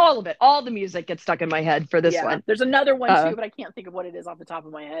 All of it, all the music gets stuck in my head for this Yeah. one. There's another one too, but I can't think of what it is off the top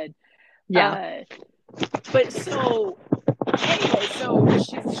of my head. Yeah. But so anyway, so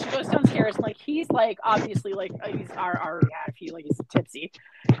she goes downstairs and like he's like obviously like he's already had a few, like he's tipsy,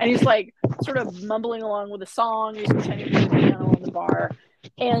 and he's like sort of mumbling along with a song. He's pretending to play the piano in the bar,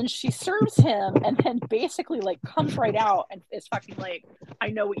 and she serves him, and then basically like comes right out and is fucking like, I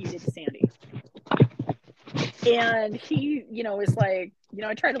know what you did to Sandy. And he, is like,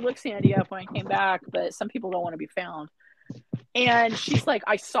 I tried to look Sandy up when I came back, but some people don't want to be found. And she's like,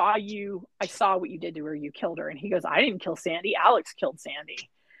 I saw what you did to her. You killed her. And he goes, I didn't kill Sandy. Alex killed Sandy.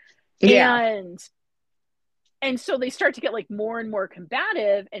 Yeah. And so they start to get like more and more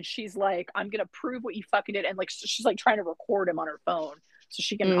combative. And she's like, I'm going to prove what you fucking did. And like, she's like trying to record him on her phone so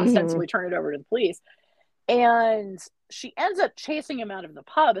she can ostensibly turn it over to the police. And she ends up chasing him out of the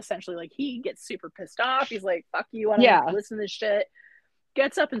pub, essentially. Like, he gets super pissed off. He's like, fuck you. I don't want to listen to this shit.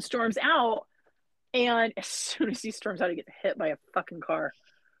 Gets up and storms out. And as soon as he storms out, he gets hit by a fucking car.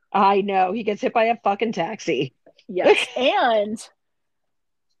 I know. He gets hit by a fucking taxi. Yes. And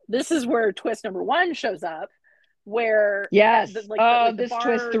this is where twist number one shows up, where yes, this bar,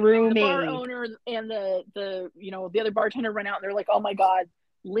 twist threw me. The bar owner and the other bartender run out and they're like, oh my God,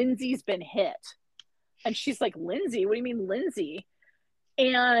 Lindsay's been hit. And she's like, Lindsay? What do you mean Lindsay?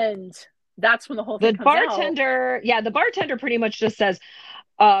 And that's when the whole thing comes out. Yeah, the bartender pretty much just says,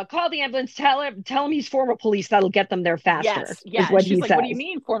 call the ambulance, tell him he's former police. That'll get them there faster. Yes. Is what she's he like, says. What do you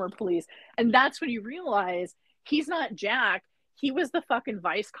mean former police? And that's when you realize he's not Jack. He was the fucking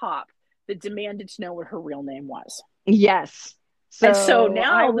vice cop that demanded to know what her real name was. Yes. So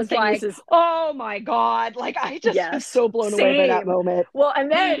now I was like, oh my God. Like, I just was so blown away by that moment. Well, and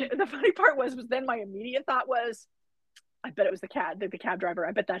then the funny part was then my immediate thought was, I bet it was the cab driver.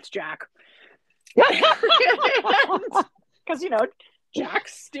 I bet that's Jack. Because,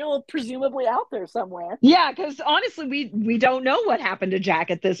 Jack's still presumably out there somewhere. Yeah, because honestly, we don't know what happened to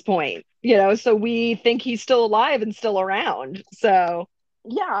Jack at this point. So we think he's still alive and still around. So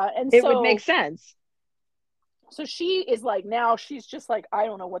yeah, and it would make sense. So she is like, now she's just like, I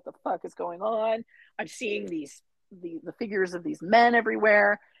don't know what the fuck is going on. I'm seeing the figures of these men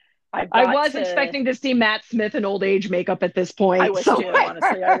everywhere. I was expecting to see Matt Smith in old age makeup at this point. I was too,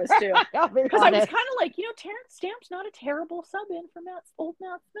 honestly. I was too. Because I was kind of like, Terrence Stamp's not a terrible sub-in for old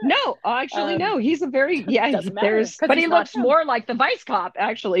Matt Smith. No, actually, no. He's a very, but he looks more like the vice cop,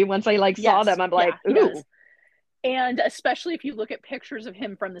 actually. Once I saw them, I'm like, ooh. And especially if you look at pictures of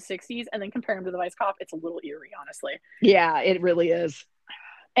him from the 60s and then compare him to the vice cop, it's a little eerie, honestly. Yeah, it really is.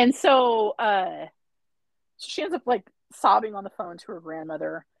 And so she ends up sobbing on the phone to her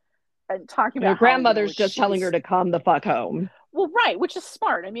grandmother and talking about her grandmother's just telling her to come the fuck home. Well, right, which is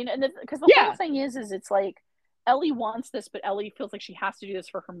smart. I mean, and because the whole thing is it's like Ellie wants this, but Ellie feels like she has to do this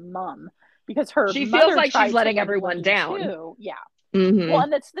for her mom because she feels like she's letting everyone down. Too. Yeah. Mm-hmm. Well,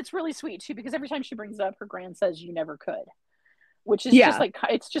 and that's really sweet too, because every time she brings it up, her grand says, "You never could," which is just like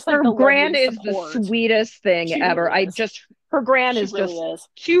her grand is the sweetest thing ever. Her grand is just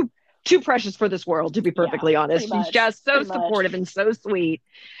too too precious for this world, to be perfectly honest. He's just so supportive and so sweet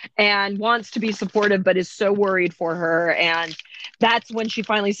and wants to be supportive, but is so worried for her. And that's when she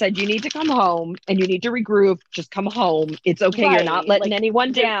finally said, you need to come home and you need to regroup. Just come home. It's okay. Right. You're not letting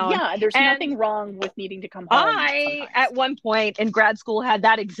anyone down. Yeah, there's nothing wrong with needing to come home. I, at one point in grad school, had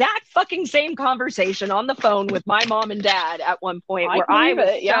that exact fucking same conversation on the phone with my mom and dad at one point, where I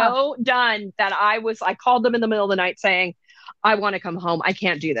was so done that I called them in the middle of the night saying, I want to come home. I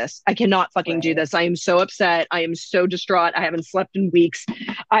can't do this. I cannot fucking do this. I am so upset. I am so distraught. I haven't slept in weeks.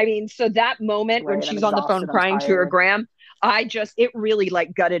 I mean, so that moment when she's on the phone crying to her gram, it really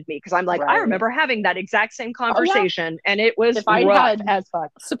like gutted me, because I'm like, I remember having that exact same conversation and it was if I had as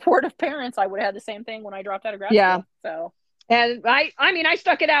fuck. Supportive parents, I would have had the same thing when I dropped out of grad school. So. And I mean, I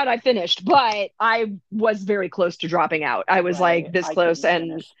stuck it out. I finished, but I was very close to dropping out. I was like this close.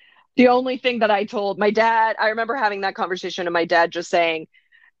 And the only thing that I told my dad, I remember having that conversation and my dad just saying,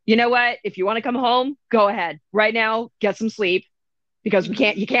 you know what, if you want to come home, go ahead right now, get some sleep, because you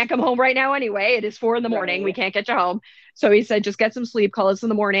can't come home right now anyway. It is 4 a.m. Right. We can't get you home. So he said, just get some sleep, call us in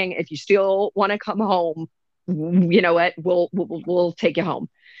the morning. If you still want to come home, you know what, we'll take you home.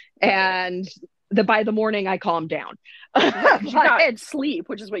 Right. And by the morning I calmed down. You got sleep,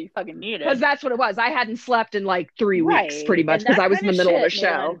 which is what you fucking needed. Because that's what it was. I hadn't slept in like 3 weeks pretty much, because I was in the middle of the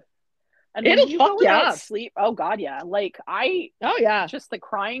show. And it'll fuck you up. Sleep. Oh God, yeah. Like just the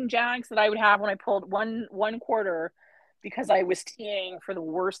crying jacks that I would have when I pulled one quarter because I was teeing for the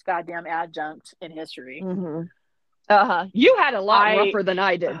worst goddamn adjunct in history. Mm-hmm. You had a lot rougher than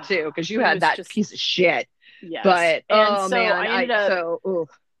I did too, because you had that piece of shit. Yes. But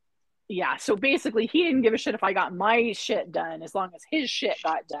so basically he didn't give a shit if I got my shit done as long as his shit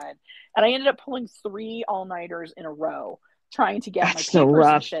got done. And I ended up pulling 3 all-nighters in a row trying to get my papers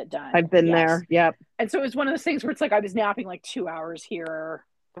and shit done. I've been there. Yep. And so it was one of those things where it's like I was napping like 2 hours here,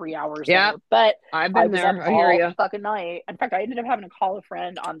 3 hours there. But I've been there. I hear you. Fucking night. In fact, I ended up having to call a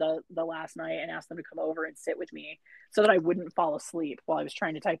friend on the last night and ask them to come over and sit with me so that I wouldn't fall asleep while I was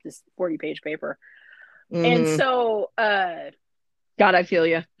trying to type this 40-page paper. And so God, I feel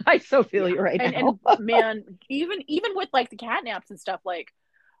you. I so feel you right now. And man, even with like the cat naps and stuff, like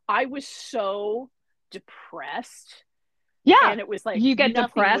I was so depressed. Yeah. And it was like you get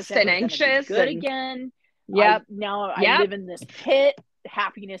depressed and anxious. Good again. Yep. Now I live in this pit.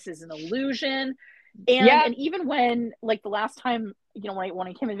 Happiness is an illusion. And even when like the last time, when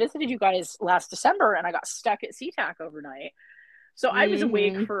I came and visited you guys last December and I got stuck at SeaTac overnight. So I was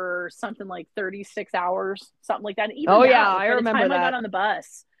awake for something like 36 hours, something like that. And even I remember by the time I got on the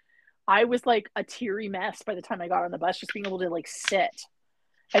bus, I was like a teary mess by the time I got on the bus, just being able to like sit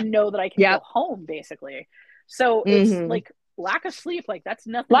and know that I can go home basically. So it's like lack of sleep, like that's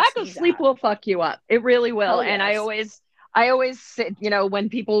nothing. Lack of sleep will fuck you up. It really will. And I always sit, when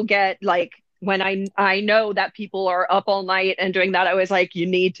people get like, when I know that people are up all night and doing that, I was like, you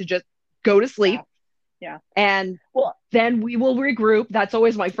need to just go to sleep. Yeah. And then we will regroup. That's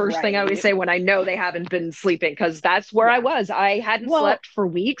always my first thing I always say when I know they haven't been sleeping, because that's where I was. I hadn't slept for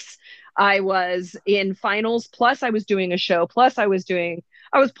weeks. I was in finals, plus I was doing a show, plus I was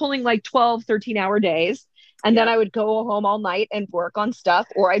pulling like 12, 13-hour days. And then I would go home all night and work on stuff,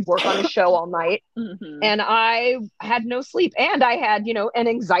 or I'd work on a show all night. And I had no sleep. And I had, an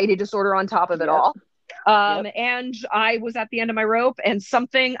anxiety disorder on top of it all. And I was at the end of my rope, and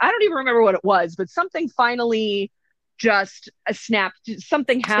something, I don't even remember what it was, but something finally just snapped.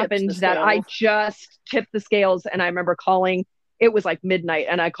 Something happened that I just tipped the scales. And I remember calling, it was like midnight,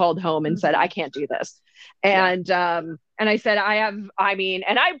 and I called home and said, I can't do this. And I said, and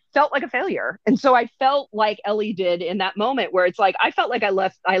I felt like a failure. And so I felt like Ellie did in that moment, where it's like, I felt like I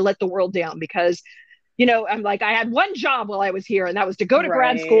let the world down, because, I'm like, I had one job while I was here, and that was to go to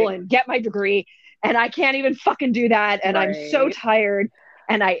grad school and get my degree. And I can't even fucking do that. And I'm so tired.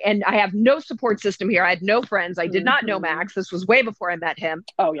 And I have no support system here. I had no friends. I did not know Max. This was way before I met him.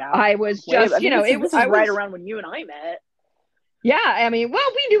 Oh yeah. I was just, it was right around when you and I met. Yeah. I mean,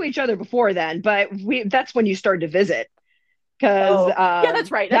 well, we knew each other before then, but that's when you started to visit. Cause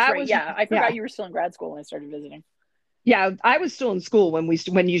that's right. I forgot you were still in grad school when I started visiting. Yeah, I was still in school when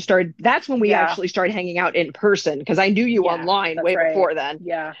you started. That's when we actually started hanging out in person, because I knew you online way before then.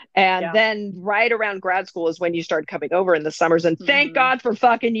 Yeah. And then right around grad school is when you started coming over in the summers. And thank God for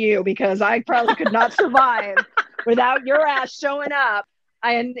fucking you, because I probably could not survive without your ass showing up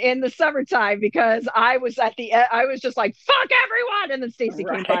in the summertime, because I was I was just like, fuck everyone. And then Stacy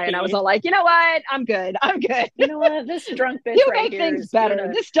came by and I was all like, you know what? I'm good. You know what? This drunk bitch make things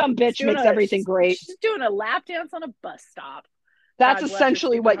better. This dumb bitch makes everything great. She's doing a lap dance on a bus stop. That's God bless her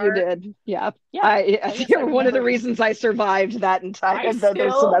essentially stupid what you heart. did. Yeah. Yeah. You're one of the reasons I survived that entire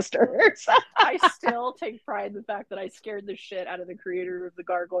those semesters. I still take pride in the fact that I scared the shit out of the creator of the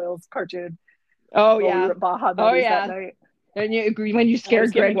Gargoyles cartoon. Oh while yeah. we were at Baja Buddies that night. And you agree when you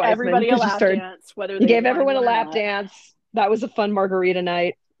scared Greg Weisman everybody a because lap dance, whether you they gave wanted everyone a one or lap not. dance. That was a fun margarita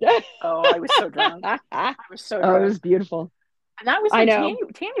night. Oh, I was so drunk. I was so drunk. Oh, it was beautiful. And that was when Tanya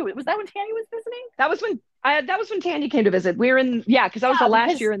was that when Tanya was visiting? That was when Tanya came to visit. We were in because that was the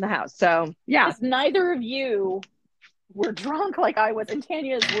last year in the house. So yeah. Because neither of you were drunk like I was, and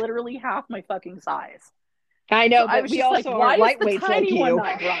Tanya is literally half my fucking size. I know, so but we also are lightweights like you. One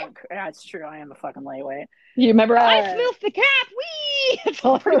not drunk? Yeah, it's true. I am a fucking lightweight. You remember? I filth the cap. Wee. That's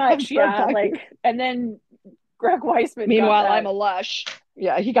all pretty much. Yeah, and then Greg Weisman. Meanwhile, I'm a lush.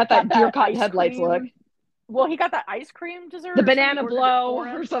 Yeah, he got that deer caught headlights look. Well, he got that ice cream dessert. The banana blow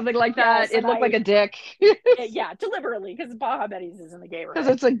or something like that. Yes, it looked like a dick. Yeah, deliberately, because Baja Betty's is in the gay bar. Because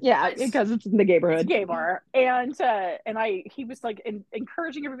it's in the neighborhood. It's a gay bar. And he was like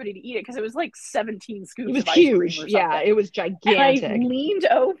encouraging everybody to eat it because it was like 17 scoops. It was huge. Yeah, it was gigantic. And I leaned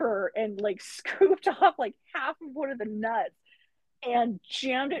over and like scooped off like half of one of the nuts and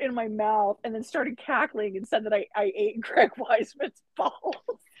jammed it in my mouth and then started cackling and said that I ate Greg Weisman's balls.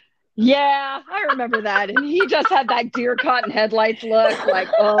 Yeah, I remember that. And he just had that deer caught headlights look like,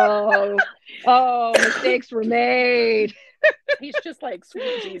 oh, mistakes were made. He's just like,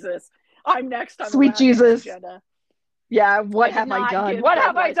 sweet Jesus. I'm next on sweet Jesus. Agenda. Yeah, what have I done? What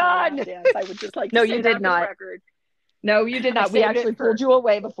have I done? I would just like no, you did not. No, you did not. We actually pulled you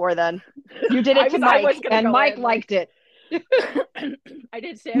away before then. You did it to Mike, and Mike liked it. I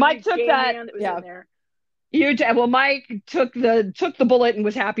did say Mike took that. Was in there. Mike took the bullet and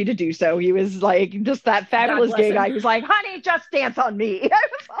was happy to do so. He was like just that fabulous gay guy. He was like, "Honey, just dance on me."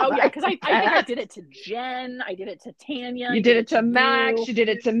 Because I think I did it to Jen. I did it to Tanya. You did it to Max. You did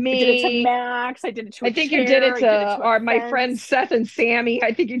it to me. I did it to Max. I did it to. I think you did it to my friends Seth and Sammy.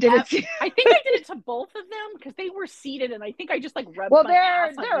 I think you did it to. I think I did it to both of them because they were seated, and I think I just like rubbed. Well, they're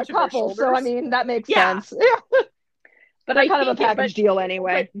a couple, so I mean that makes sense. Yeah. But they're kind of a package deal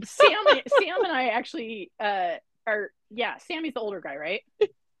anyway. Sam and I actually Sammy's the older guy, right?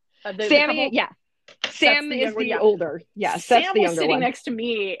 Sammy, yeah. Sam is the older. Yeah, Seth's Sam the was younger sitting one. next to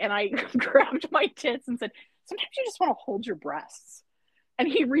me, and I grabbed my tits and said, "Sometimes you just want to hold your breasts." And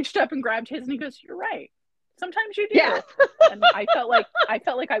he reached up and grabbed his, and he goes, "You're right. Sometimes you do." Yeah. And I felt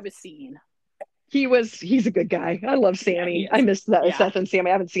like I was seen. He's a good guy. I love Sammy. I missed that Seth and Sammy.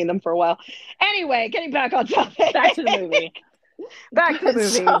 I haven't seen them for a while. Anyway, getting back on topic. Back to the movie.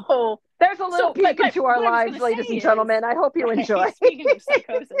 So, there's a little peek into our lives, ladies and gentlemen. I hope you enjoy. Speaking of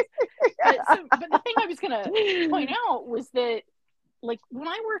psychosis. But the thing I was going to point out was that, like, when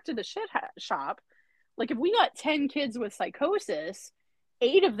I worked at the shit shop, like, if we got 10 kids with psychosis,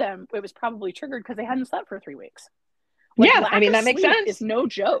 8 of them, it was probably triggered because they hadn't slept for 3 weeks. Like, yeah, I mean, that makes sense. It's no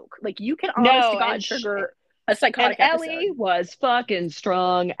joke. Like, you can honest to God trigger a psychotic episode. Ellie was fucking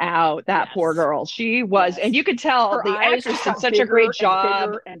strung out, that poor girl. She was, and you could tell the actress did such a great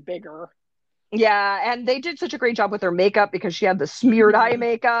job. And bigger. Yeah, and they did such a great job with her makeup because she had the smeared eye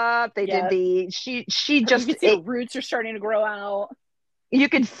makeup. They did she just you can see her roots are starting to grow out. You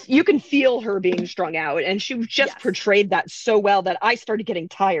can feel her being strung out, and she just portrayed that so well that I started getting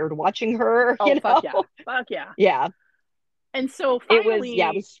tired watching her. Oh, fuck yeah. Yeah. And so finally,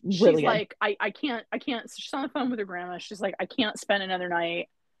 it was really she's like, I can't. She's on the phone with her grandma. She's like, I can't spend another night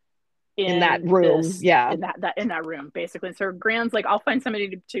in that room. In that room, basically. And so her grand's like, I'll find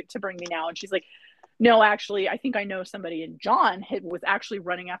somebody to bring me now. And she's like, no, actually, I think I know somebody. And John was actually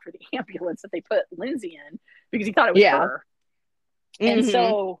running after the ambulance that they put Lindsay in because he thought it was her. Mm-hmm. And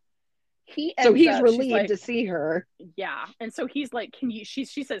so he's relieved to see her. Yeah. And so he's like, she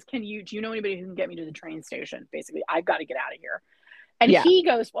says, do you know anybody who can get me to the train station? Basically, I've got to get out of here. And he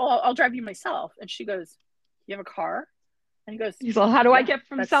goes, well, I'll drive you myself. And she goes, you have a car? And he goes, well, how do I get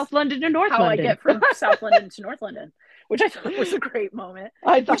from South London to North London? How I get from South London to North London, which I thought was a great moment.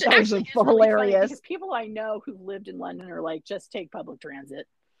 I thought that was hilarious. Really because people I know who've lived in London are like, just take public transit.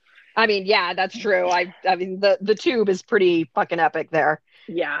 I mean, yeah, that's true. I mean, the tube is pretty fucking epic there.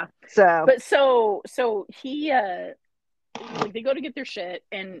 Yeah. So he like they go to get their shit,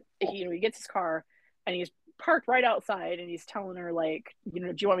 and he gets his car, and he's parked right outside, and he's telling her like,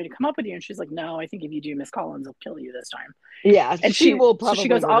 do you want me to come up with you? And she's like, no, I think if you do, Miss Collins will kill you this time. Yeah, and she will probably. So she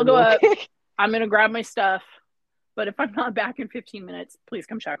goes, I'll go up. I'm gonna grab my stuff, but if I'm not back in 15 minutes, please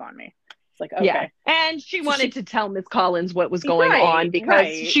come check on me. like, Yeah. okay. And she So wanted to tell Miss Collins what was going on because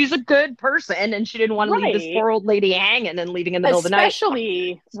right. she's a good person and she didn't want to leave this poor old lady hanging and leaving in the middle of the night.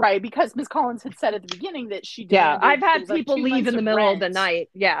 Especially, right, because Miss Collins had said at the beginning that she Yeah, demanded, I've had people leave in the middle of the night.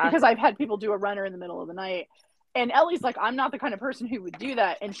 Yeah. Because I've had people do a runner in the middle of the night. And Ellie's like, I'm not the kind of person who would do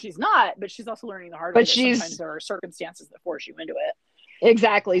that. And she's not, but she's also learning the hard way that sometimes there are circumstances that force you into it.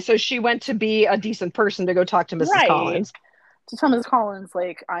 Exactly. So she went to be a decent person to go talk to Mrs. Collins. To tell Mrs. Collins,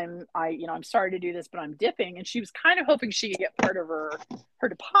 like, I'm sorry to do this, but I'm dipping. And she was kind of hoping she could get part of her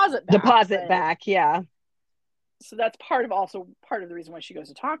deposit back. Yeah. So that's part of the reason why she goes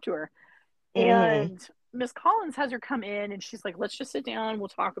to talk to her. And Miss Collins has her come in and she's like, let's just sit down. We'll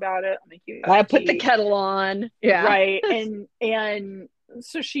talk about it. I'll make you I put the kettle on. Yeah. Right. And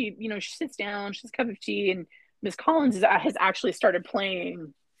so she sits down, she has a cup of tea, and Miss Collins has actually started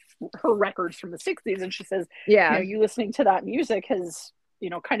playing her records from the 60s. And she says, yeah, you listening to that music has,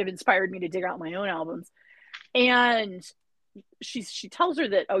 kind of inspired me to dig out my own albums. And she tells her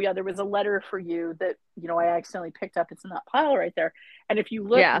that, oh yeah, there was a letter for you that, I accidentally picked up. It's in that pile right there. And if you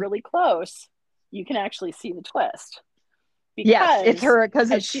look really close, you can actually see the twist. Because yes, it's her,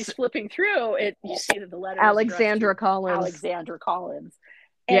 because as she's flipping through it, you see that the letter Alexandra Collins. Alexandra Collins.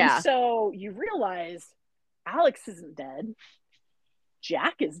 And so you realize Alex isn't dead.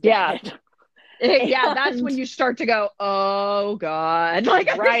 Jack is dead. Yeah, that's when you start to go, oh God.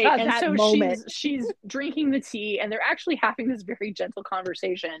 Like, right. And so she's drinking the tea and they're actually having this very gentle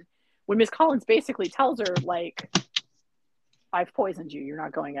conversation when Miss Collins basically tells her, like, I've poisoned you. You're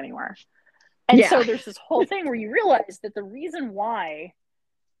not going anywhere. And so there's this whole thing where you realize that the reason why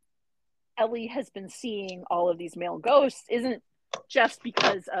Ellie has been seeing all of these male ghosts isn't just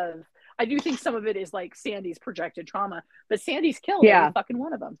because of, I do think some of it is like Sandy's projected trauma, but Sandy's killed every fucking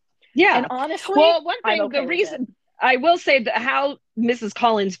one of them. Yeah. And honestly, well, one thing, the reason I will say that how Mrs.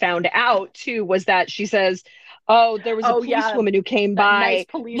 Collins found out too was that she says, oh, there was a policewoman who came by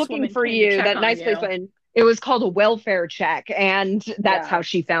looking for you, that nice policewoman. It was called a welfare check. And that's how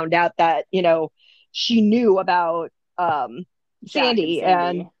she found out that, she knew about Sandy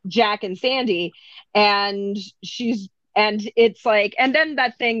and Jack and Sandy. And it's like, and then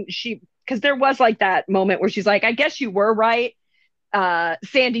that thing, because there was like that moment where she's like, I guess you were right.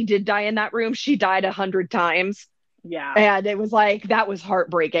 Sandy did die in that room. She died 100 times. Yeah. And it was like, that was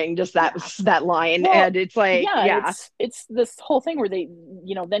heartbreaking. Just that line. Well, and it's like, it's this whole thing where they,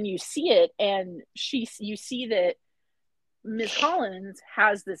 then you see it and you see that Miss Collins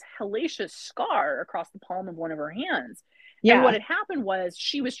has this hellacious scar across the palm of one of her hands. Yeah. And what had happened was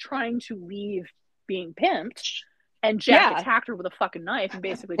she was trying to leave being pimped. And Jack attacked her with a fucking knife and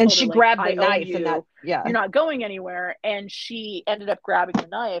basically told her, she grabbed the knife and you're not going anywhere. And she ended up grabbing the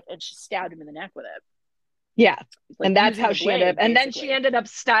knife and she stabbed him in the neck with it. Yeah. Like, and that's how she ended up. And then she ended up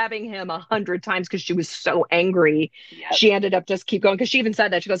stabbing him 100 times because she was so angry. Yep. She ended up just keep going. Because she even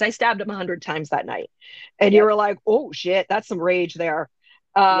said that. She goes, I stabbed him 100 times that night. And you were like, oh shit, that's some rage there.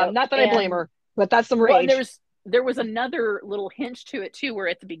 Not that I blame her, but that's some rage. Well, there was another little hint to it too, where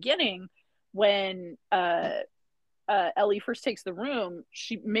at the beginning when Ellie first takes the room,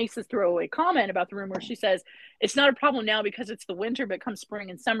 she makes this throwaway comment about the room where she says, it's not a problem now because it's the winter, but come spring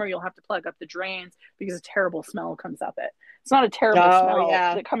and summer, you'll have to plug up the drains because a terrible smell comes up it. It's not a terrible smell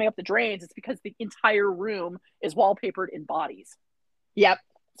that coming up the drains. It's because the entire room is wallpapered in bodies. Yep.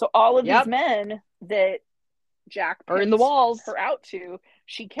 So all of these men that Jack are in the walls. Her out to,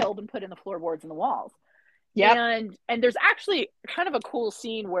 she killed and put in the floorboards and the walls. Yeah. And there's actually kind of a cool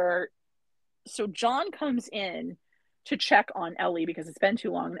scene where, so John comes in to check on Ellie because it's been too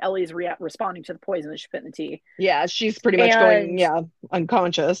long. And Ellie's responding to the poison that she put in the tea. Yeah, she's pretty much going,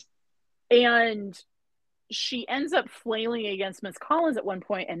 unconscious. And she ends up flailing against Miss Collins at one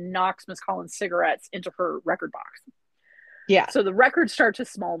point and knocks Miss Collins' cigarettes into her record box. Yeah. So the records start to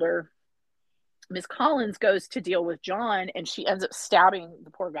smolder. Miss Collins goes to deal with John and she ends up stabbing the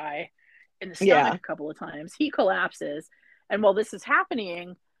poor guy in the stomach a couple of times. He collapses. And while this is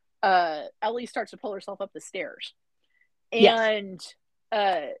happening, Ellie starts to pull herself up the stairs. And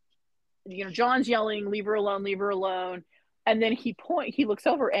John's yelling, leave her alone, leave her alone. And then he looks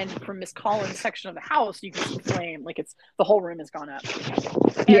over and from Miss Collins' section of the house, you can see flame, like it's the whole room has gone up.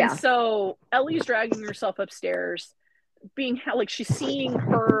 And so Ellie's dragging herself upstairs, being like she's seeing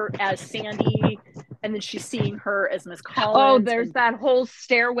her as Sandy, and then she's seeing her as Miss Collins. Oh, there's that whole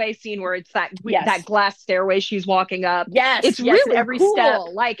stairway scene where it's that glass stairway she's walking up. Yes, it's really every cool. step,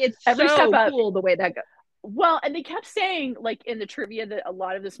 like it's every so step up, cool the way that goes. Well, and they kept saying, like, in the trivia that a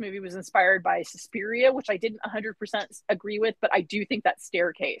lot of this movie was inspired by Suspiria, which I didn't 100% agree with, but I do think that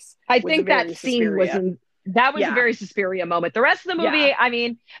staircase. I think that scene was That was a very Suspiria moment. The rest of the movie, I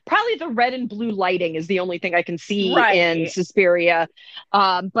mean, probably the red and blue lighting is the only thing I can see in Suspiria.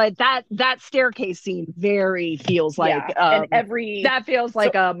 But that staircase scene very feels like and that feels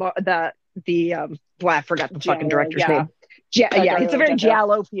like well, I forgot the fucking director's name. It's a very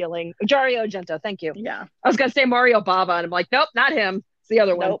giallo feeling. Dario Argento, thank you. Yeah. I was gonna say Mario Bava, and I'm like, nope, not him. It's the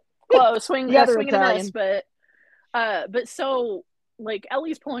other one. Close, swing and a miss, but so like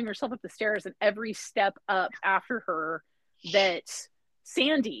Ellie's pulling herself up the stairs, and every step up after her that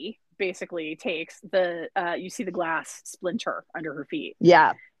Sandy basically takes, you see the glass splinter under her feet.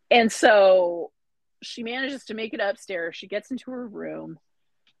 Yeah. And so she manages to make it upstairs. She gets into her room,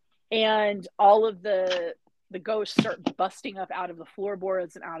 and all of the ghosts start busting up out of the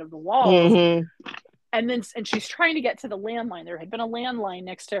floorboards and out of the walls. Mm-hmm. And she's trying to get to the landline. There had been a landline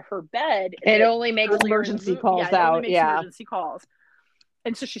next to her bed. It only makes emergency calls out. Emergency calls.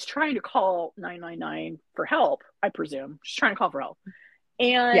 And so she's trying to call 999 for help, I presume. She's trying to call for help.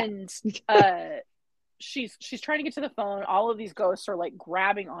 And she's trying to get to the phone. All of these ghosts are like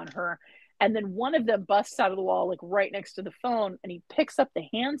grabbing on her. And then one of them busts out of the wall, like right next to the phone. And he picks up the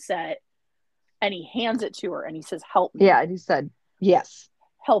handset and he hands it to her. And he says, "Help me." Yeah. And he said, "Yes.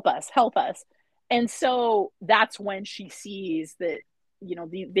 Help us. Help us." And so that's when she sees that, you know,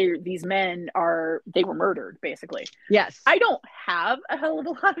 these men they were murdered, basically. Yes. I don't have a hell of a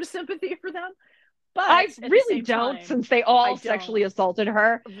lot of sympathy for them, but I really don't, since they all sexually assaulted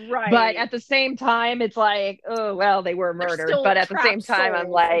her. Right. But at the same time, it's like, oh, well, they were murdered. But at the same time, I'm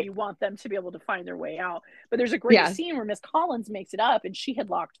like, you want them to be able to find their way out. But there's a great scene where Miss Collins makes it up, and she had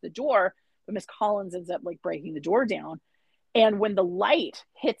locked the door, but Miss Collins ends up like breaking the door down. And when the light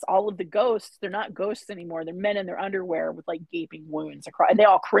hits all of the ghosts, they're not ghosts anymore. They're men in their underwear with like gaping wounds across, and they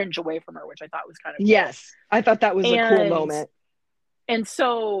all cringe away from her, which I thought was kind of cool. Yes. I thought that was a cool moment. And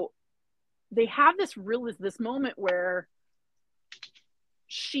so they have this moment where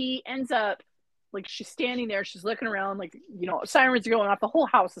she ends up like, she's standing there, she's looking around, like, you know, sirens are going off. The whole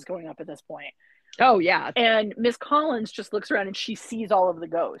house is going up at this point. Oh yeah. And Miss Collins just looks around and she sees all of the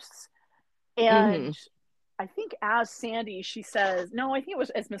ghosts. And I think as Sandy, she says, no, I think it was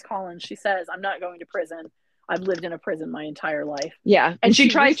as Miss Collins, she says, "I'm not going to prison. I've lived in a prison my entire life." Yeah. And she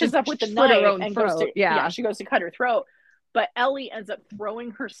tries reaches to up with the knife and goes to, she goes to cut her throat. But Ellie ends up throwing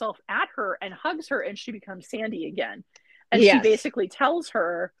herself at her and hugs her, and she becomes Sandy again. And she basically tells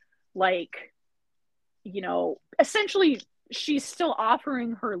her, like, you know, essentially she's still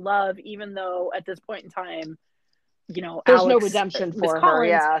offering her love, even though at this point in time, you know, there's no redemption for her.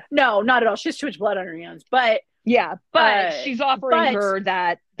 Yeah. No, not at all. She has too much blood on her hands. But she's offering her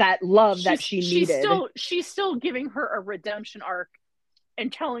that love that she needed. She's still giving her a redemption arc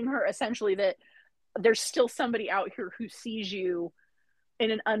and telling her essentially that there's still somebody out here who sees you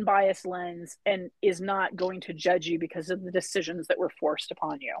in an unbiased lens and is not going to judge you because of the decisions that were forced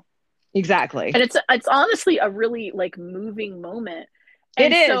upon you. Exactly. And it's honestly a really like moving moment.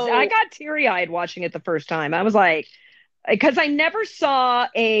 And it is. I got teary-eyed watching it the first time. I was like, because I never saw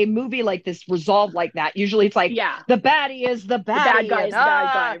a movie like this resolved like that. Usually it's like, the baddie is the baddie. The bad guy is the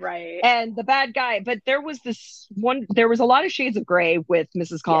bad guy, right? And the bad guy. But there was a lot of shades of gray with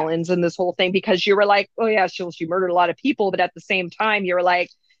Mrs. Collins and this whole thing, because you were like, oh yeah, she murdered a lot of people. But at the same time, you were like,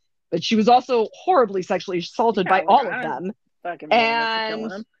 but she was also horribly sexually assaulted by all of them.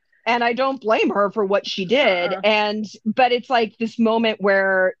 And I don't blame her for what she did. But it's like this moment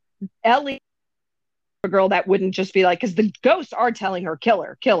where Ellie, a girl that wouldn't just be like, because the ghosts are telling her, kill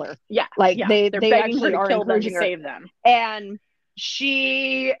her. Yeah. Like they're they actually are encouraging her to save them. And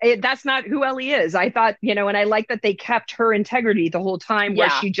that's not who Ellie is. I thought, you know, and I like that they kept her integrity the whole time, where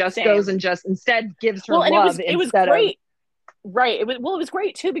she just goes and just instead gives her love. It was great. Right. It was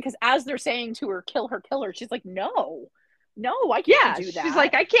great too, because as they're saying to her, kill her, she's like, no, I can't do that. She's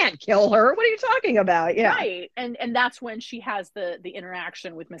like, I can't kill her. What are you talking about? Yeah. Right. And that's when she has the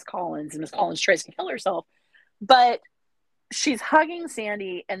interaction with Miss Collins, and Miss Collins tries to kill herself. But she's hugging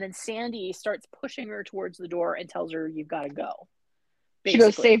Sandy, and then Sandy starts pushing her towards the door and tells her, "You've got to go."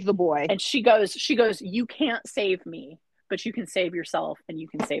 Basically. She goes, "Save the boy." And she goes, "You can't save me, but you can save yourself, and you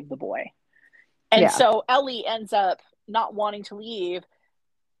can save the boy." And so Ellie ends up not wanting to leave,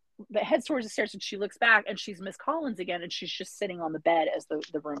 but heads towards the stairs, and she looks back, and she's Miss Collins again, and she's just sitting on the bed as the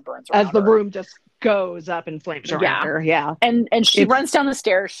room burns around her. The room just goes up in flames around her. Yeah. And she runs down the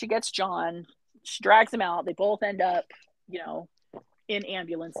stairs. She gets John. She drags him out. They both end up, you know, in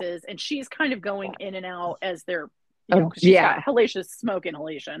ambulances, and she's kind of going in and out as they're, you know, because she's got hellacious smoke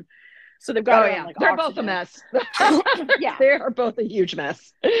inhalation. So they've got her on, like, they're oxygen. both a mess. They are both a huge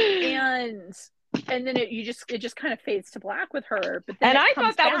mess. And and then it just kind of fades to black with her. But then and it I comes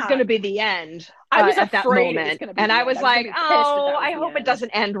thought that back. was going to be the end. I was at that afraid it was moment, going to be and the I end. was I was like, gonna be pissed if oh, that was I the hope it end. doesn't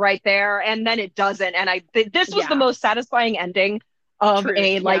end right there, and then it doesn't. And this was the Yeah. most satisfying ending of Truth.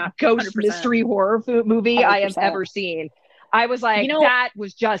 a like Yeah, ghost 100%. mystery horror movie I have 100%. ever seen. I was like, You know, that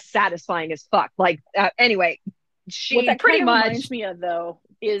was just satisfying as fuck. Like, anyway, what she that pretty kind of much reminds me of, though,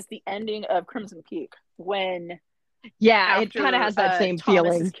 is the ending of Crimson Peak, when yeah, it kind of after has that same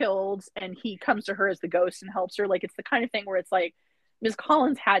Thomas is feeling. killed and he comes to her as the ghost and helps her. Like, it's the kind of thing where it's like Miss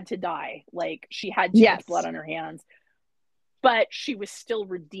Collins had to die. Like, she had too much blood Yes. on her hands, but she was still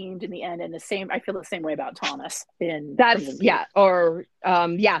redeemed in the end. And I feel the same way about Thomas in Crimson That's Peak.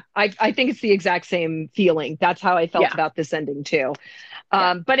 I think it's the exact same feeling. That's how I felt Yeah. about this ending too.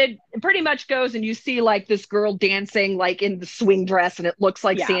 Yeah. But it pretty much goes, and you see like this girl dancing like in the swing dress, and it looks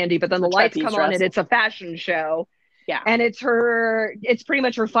like Yeah. Sandy, but then the lights come on and it's a fashion show. Yeah. And it's pretty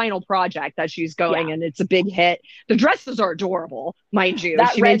much her final project that she's going, Yeah. and it's a big hit. The dresses are adorable, mind you.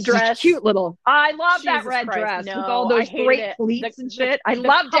 That She red made this dress. cute little, I love that Jesus red Christ, dress no, with all those I hated great it. pleats and shit. I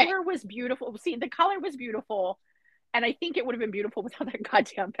loved it. The color was beautiful. See, the color was beautiful, and I think it would have been beautiful without that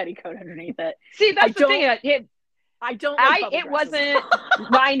goddamn petticoat underneath it. See, that's the thing. I don't like bubble it dresses. wasn't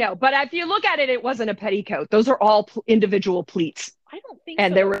I know, but if you look at it, it wasn't a petticoat. Those are all individual pleats. I don't think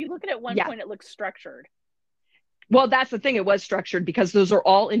And so. there were, if you look at it at one point, it looks structured. Well, that's the thing. It was structured because those are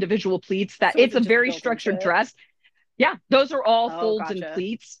all individual pleats. That So it's a very structured dress. Yeah, those are all folds and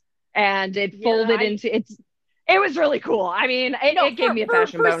pleats, and it folded into it's. It was really cool. I mean, it gave me a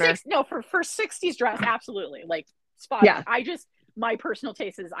fashion boner. For 60s dress, absolutely, like spot on. Yeah. My personal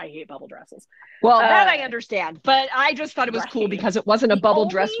taste is I hate bubble dresses. Well, that I understand, but I just thought it was cool because it wasn't a bubble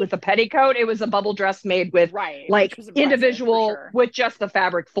dress with a petticoat. It was a bubble dress made with like individual with just the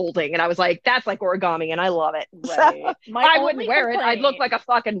fabric folding, and I was like, that's like origami, and I love it. Right. So I wouldn't wear it. I'd look like a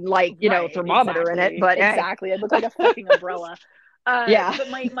fucking thermometer in it, but exactly, I'd look like a fucking umbrella. But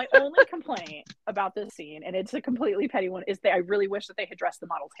my only complaint about this scene, and it's a completely petty one, is that I really wish that they had dressed the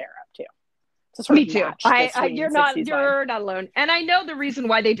model's hair up too. Me too. You're not alone. And I know the reason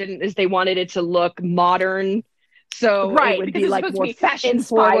why they didn't is they wanted it to look modern. So it would be like more fashion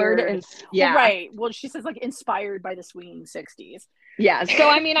forward. And, Right. Well, she says like inspired by the swinging 60s. Yeah. So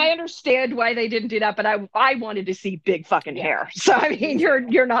I mean, I understand why they didn't do that, but I wanted to see big fucking hair. So I mean,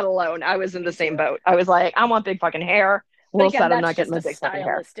 you're not alone. I was in the same boat. I was like, I want big fucking hair. Well said, I'm not getting my big fucking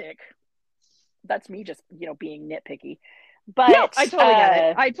hair. That's me just, being nitpicky. But no, I totally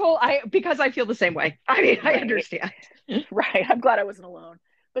get it. Because I feel the same way. I mean, I understand. Right. I'm glad I wasn't alone.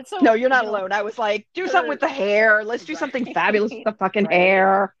 But so no, you're not alone. I was like, do something with the hair. Let's do something fabulous with the fucking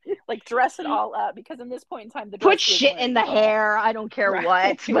hair. Like dress it all up, because in this point in time, put shit in the hair. I don't care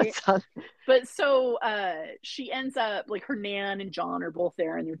what. But so she ends up like her Nan and John are both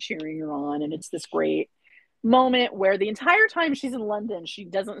there and they're cheering her on, and it's this great moment where the entire time she's in London, she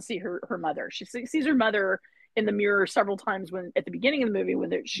doesn't see her mother. She sees her mother in the mirror several times when at the beginning of the movie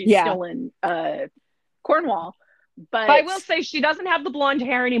when she's still in Cornwall. But I will say she doesn't have the blonde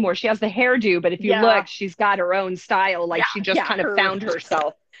hair anymore. She has the hairdo, but if you look, she's got her own style. Like she just kind of found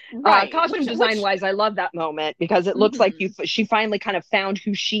herself. Right. Costume design wise, I love that moment because it looks like she finally kind of found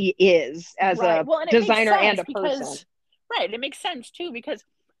who she is as a designer and a person. Right. It makes sense too, because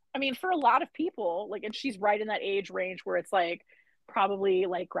I mean, for a lot of people, like, and she's right in that age range where it's like probably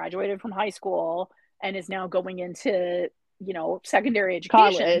like graduated from high school and is now going into, secondary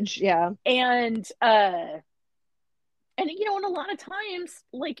education. College, yeah. And a lot of times,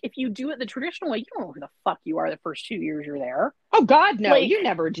 like, if you do it the traditional way, you don't know who the fuck you are the first 2 years you're there. Oh, God, no, like, you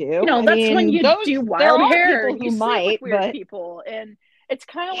never do. That's when you do wild hair. You sleep with weird people. And it's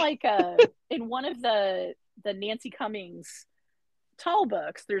kind of like in one of the Nancy Cummings Tall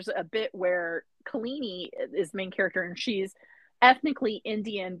books, there's a bit where Kalini is the main character, and she's ethnically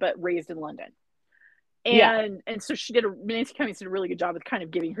Indian but raised in London. And so Nancy Cummings did a really good job with kind of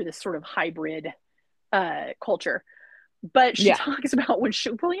giving her this sort of hybrid culture. But she talks about when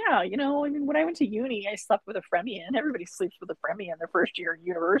when I went to uni, I slept with a Fremian. Everybody sleeps with a Fremian their first year of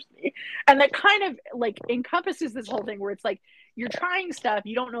university. And that kind of like encompasses this whole thing where it's like, you're trying stuff,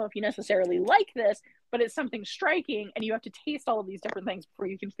 you don't know if you necessarily like this, but it's something striking, and you have to taste all of these different things before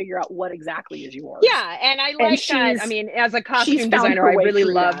you can figure out what exactly is yours. Yeah, and I like that. I mean, as a costume designer, I really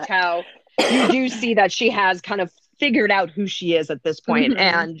loved how you do see that she has kind of figured out who she is at this point.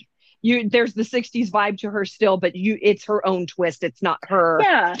 And there's the 60s vibe to her still, but it's her own twist. It's not her,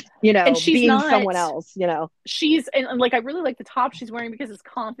 and she's being someone else, She's, and like, I really like the top she's wearing because it's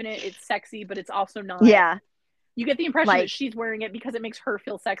confident, it's sexy, but it's also not You get the impression Like, that she's wearing it because it makes her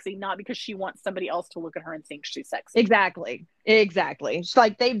feel sexy, not because she wants somebody else to look at her and think she's sexy. exactly. It's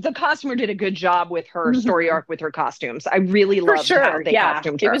like the costumer did a good job with her story arc with her costumes. I really For loved how sure. they Yeah.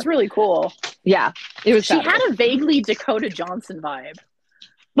 costumed It her. was really cool. Yeah. It was She fabulous. had a vaguely Dakota Johnson vibe.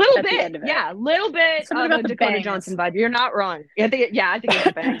 Little bit. Yeah. Little bit Something of about a the Dakota bangs. Johnson vibe. You're not wrong. I think it's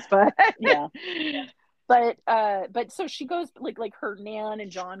the bangs, but yeah. But so she goes like her Nan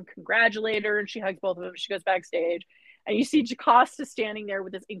and John congratulate her and she hugs both of them. She goes backstage and you see Jocasta standing there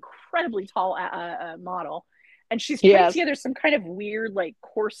with this incredibly tall model, and she's putting together some kind of weird like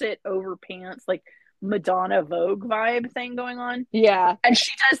corset over pants, like Madonna Vogue vibe thing going on. Yeah. And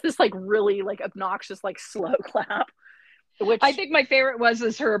she does this like really like obnoxious like slow clap. Which I think my favorite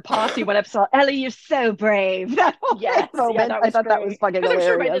was her posse went up and saw Ellie, you're so brave. That whole moment. I thought that was fucking hilarious. I'm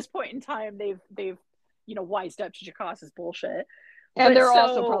sure by this point in time they've wised up to Jacasta's bullshit. And they're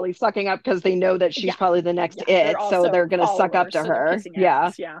also probably sucking up because they know that she's probably the next it, so they're going to suck up to her.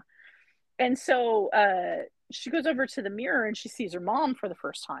 Yeah. And so she goes over to the mirror and she sees her mom for the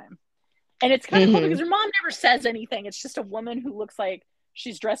first time. And it's kind of cool because her mom never says anything. It's just a woman who looks like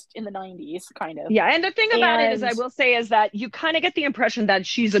she's dressed in the 90s, kind of. Yeah, and the thing about it is, I will say, is that you kind of get the impression that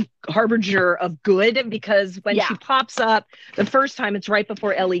she's a harbinger of good, because when she pops up the first time, it's right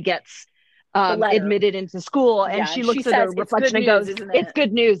before Ellie gets admitted into school, and she looks at her reflection and goes, it's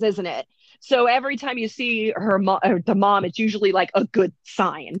good news, isn't it? So every time you see her the mom, it's usually like a good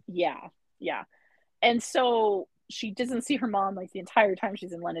sign. Yeah. And so she doesn't see her mom like the entire time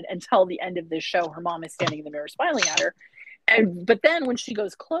she's in London until the end of this show. Her mom is standing in the mirror smiling at her. But then when she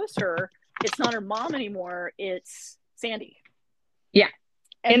goes closer, it's not her mom anymore, it's Sandy. Yeah.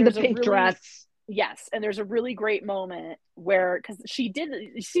 And in the pink dress. Yes. And there's a really great moment where, because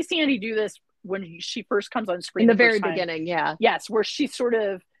you see Sandy do this when she first comes on screen. In the very beginning, yeah. Yes, where she sort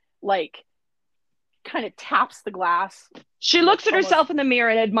of like kind of taps the glass. She looks at herself in the mirror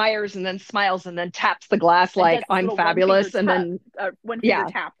and admires and then smiles and then taps the glass like, I'm fabulous. And then one finger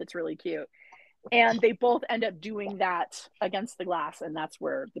tap that's really cute. And they both end up doing that against the glass, and that's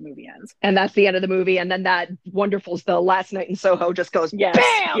where the movie ends. And that's the end of the movie. And then that wonderful, the last night in Soho just goes, bam,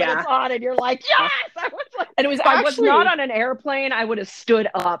 and it's on, and you're like, yes! I was like, and it was I was not on an airplane, I would have stood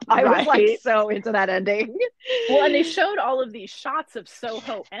up. I was like so into that ending. Well, and they showed all of these shots of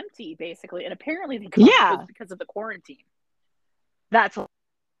Soho empty, basically, and apparently the cost was because of the quarantine. That's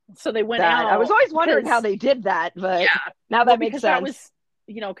so they went out. I was always wondering how they did that, but now that makes sense. That was,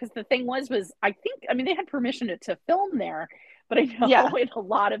 because the thing was I think, they had permission to film there, but I know in a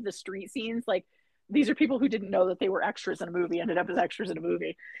lot of the street scenes, like, these are people who didn't know that they were extras in a movie, ended up as extras in a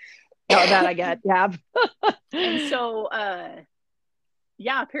movie. Oh, that I get, And so,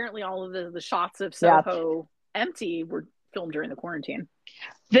 apparently all of the shots of Soho empty were filmed during the quarantine.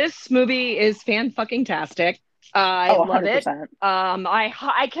 This movie is fan-fucking-tastic. I love it.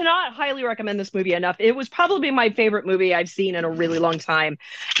 I cannot highly recommend this movie enough. It was probably my favorite movie I've seen in a really long time,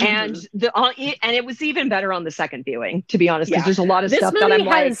 and it was even better on the second viewing, to be honest, because there's a lot of stuff that I'm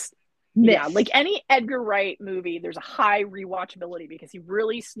missed. Like any Edgar Wright movie, there's a high rewatchability because he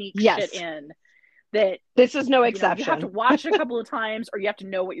really sneaks shit in. That this is no exception. You have to watch it a couple of times, or you have to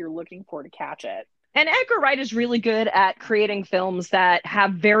know what you're looking for to catch it. And Edgar Wright is really good at creating films that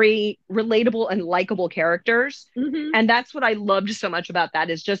have very relatable and likable characters. And that's what I loved so much about that,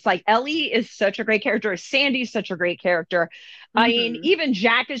 is just like Ellie is such a great character. Sandy's such a great character. I mean, even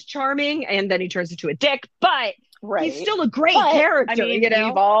Jack is charming, and then he turns into a dick, but he's still a great character.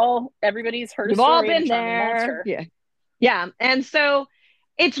 Everybody's heard we've all been there. Yeah. And so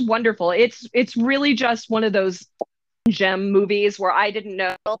it's wonderful. It's really just one of those gem movies where I didn't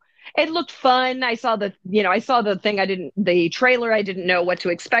know. It looked fun. I saw the thing. The trailer. I didn't know what to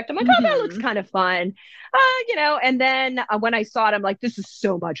expect. I'm like, oh, that looks kind of fun. And then when I saw it, I'm like, this is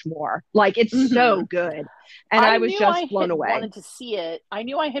so much more. Like, it's so good. And I was just blown away. Wanted to see it. I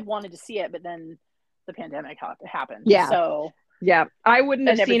knew I had wanted to see it, but then the pandemic happened. Yeah. So I wouldn't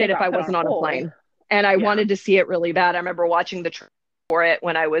have seen it if I wasn't on a plane. And I wanted to see it really bad. I remember watching the for it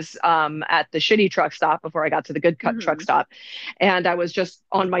when I was at the shitty truck stop before I got to the good truck stop, and I was just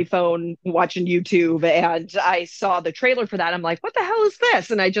on my phone watching YouTube, and I saw the trailer for that. I'm like, what the hell is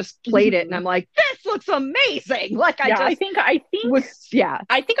this? And I just played it, and I'm like, this looks amazing. Like, I think I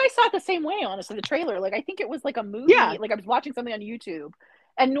saw it the same way, honestly. The trailer, like, I think it was like a movie. Like, I was watching something on YouTube,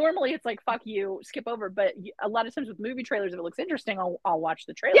 and normally it's like, fuck you, skip over. But a lot of times with movie trailers, if it looks interesting, I'll watch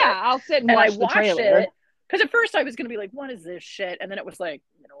the trailer. Yeah, I'll sit and watch the trailer. Because at first I was going to be like, what is this shit? And then it was like,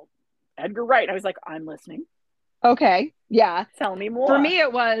 Edgar Wright. I was like, I'm listening. Okay. Yeah. Tell me For more. me,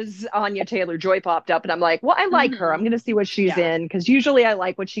 it was Anya Taylor-Joy popped up, and I'm like, well, I like her. I'm Mm-hmm. going to see what she's Yeah. in because usually I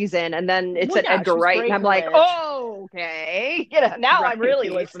like what she's in. And then it Well, said yeah, Edgar she was Wright, and great I'm in like, Lit. oh, okay. Now I'm really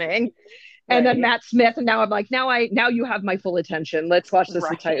Right. listening. And then Right. Matt Smith, and now I'm like, now you have my full attention. Let's watch this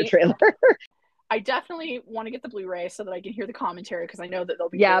entire Right. trailer. I definitely want to get the Blu-ray so that I can hear the commentary because I know that there'll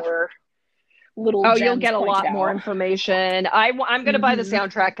be Yeah. more little Oh, you'll gems get a pointed lot more out. information. I'm going to buy the Mm-hmm.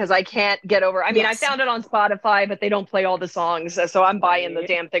 soundtrack because I can't get over. I mean, I Yes. found it on Spotify, but they don't play all the songs. So I'm buying the Right.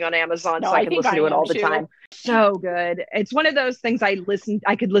 damn thing on Amazon No, so I I can think listen I to it am all the too. time. So good. It's one of those things I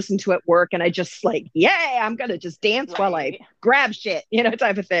could listen to at work and I just like, yay, I'm going to just dance while I Right. grab shit,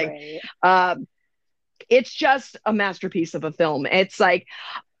 type of thing. Right. Um, it's just a masterpiece of a film.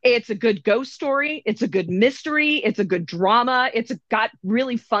 It's a good ghost story. It's a good mystery. It's a good drama. Got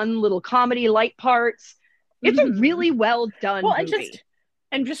really fun little comedy, light parts. It's a Mm-hmm. really well done Well, movie.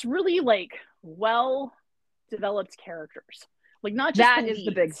 and just really like well developed characters. Like not just the That is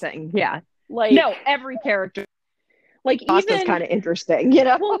the big leads. thing. Yeah. Like No, every character is even kind of interesting.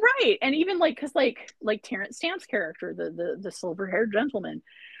 well, right. And even like because like Terrence Stamp's character, the silver haired gentleman,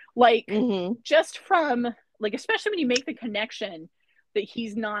 like Mm-hmm. just from like especially when you make the connection that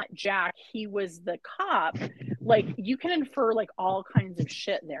he's not Jack, he was the cop, like you can infer like all kinds of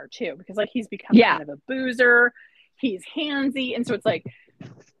shit there too, because like he's become Yeah. kind of a boozer, he's handsy, and so it's like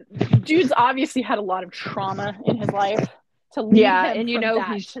dude's obviously had a lot of trauma in his life to lead him And from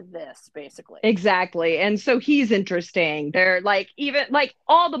that he's to this, basically. exactly. And so he's interesting. They're like, even like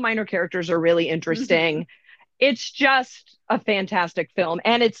all the minor characters are really interesting. Mm-hmm. It's just a fantastic film.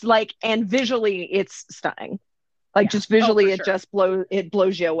 And it's like, and visually it's stunning. Like Yeah. just visually, Oh, it sure. just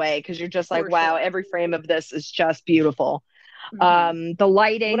blows you away because you're just like, For wow, sure. every frame of this is just beautiful. Mm-hmm. The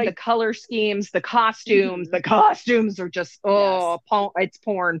lighting, the color schemes, the costumes, mm-hmm. the costumes are just Yes. it's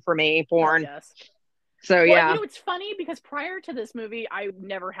porn for me, Oh, porn. yes. So Well, yeah, it's funny because prior to this movie, I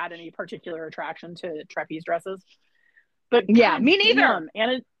never had any particular attraction to trapeze dresses. But yeah, god me neither.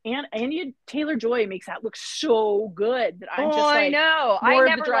 damn, Anya Taylor-Joy makes that look so good that I'm Oh, just I like, know. I more of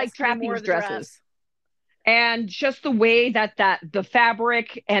the never dress, liked give me more trapeze of the dresses. dress. And just the way that the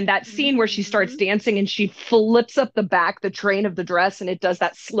fabric and that scene where she starts Mm-hmm. dancing and she flips up the train of the dress and it does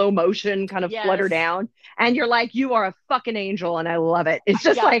that slow motion kind of flutter Yes. down. And you're like, you are a fucking angel. And I love it. It's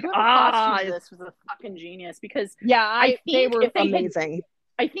just like, whoever costumed this was a fucking genius because yeah, they were amazing.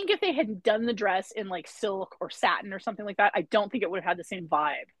 I think if they had done the dress in like silk or satin or something like that, I don't think it would have had the same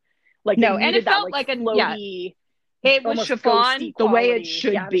vibe. Like No, it and it needed that felt like like floaty, it was almost chiffon ghosty the way quality. it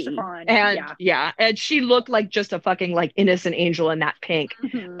should be. Chiffon. And and she looked like just a fucking like innocent angel in that pink.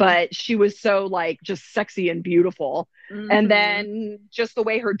 Mm-hmm. But she was so like just sexy and beautiful. Mm-hmm. And then just the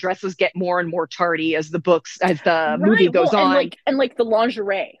way her dresses get more and more tardy as the movie goes on. And like the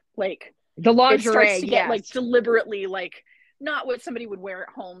lingerie. Like the lingerie, it starts to get like deliberately like not what somebody would wear at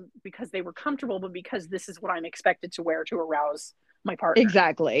home because they were comfortable, but because this is what I'm expected to wear to arouse my partner.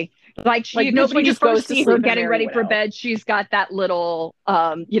 Exactly. Like nobody when you just goes first to see her sleep getting ready for bed, she's got that little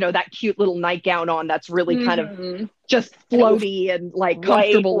that cute little nightgown on that's really kind of just floaty and like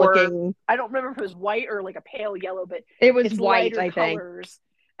comfortable looking. I don't remember if it was white or like a pale yellow, but it was white, I think. Colors,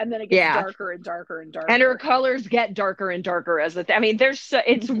 and then it gets darker and darker and darker. And her colors get darker and darker as I mean,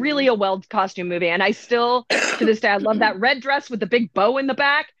 it's really a well costume movie, and I still to this day I love that red dress with the big bow in the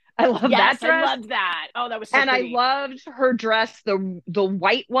back. I love that dress. I loved that. Oh, that was so pretty. I loved her dress, the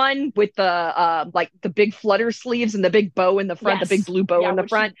white one with the like the big flutter sleeves and the big bow in the front, the big blue bow in the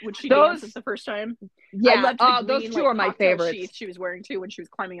front. Would she dance the first time? Yeah, I loved the green, those two are my favorites. Sheath she was wearing too when she was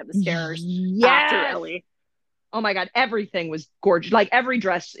climbing up the stairs. Yes. After Ellie. Oh my god, everything was gorgeous. Like every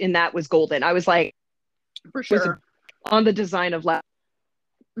dress in that was golden. I was like, for sure, on the design of last.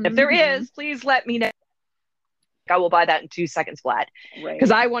 If there is, please let me know. I will buy that in 2 seconds flat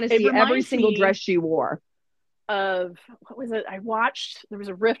because I want to see every single dress she wore. Of what was it? There was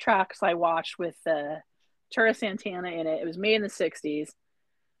a riff track I watched with Tura Santana in it. It was made in the 60s.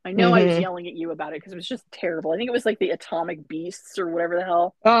 I know I was yelling at you about it because it was just terrible. I think it was like the Atomic Beasts or whatever the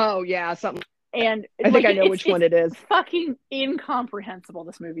hell. Oh yeah, something. And I think I know which one it is. Fucking incomprehensible.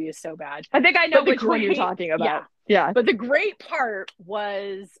 This movie is so bad. I think I know which one you're talking about. Yeah. But the great part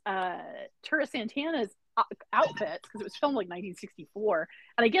was Tura Santana's outfits because it was filmed like 1964,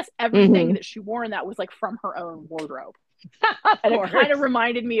 and I guess everything that she wore in that was like from her own wardrobe. And it kind of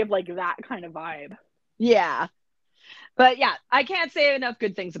reminded me of like that kind of vibe. Yeah. But yeah, I can't say enough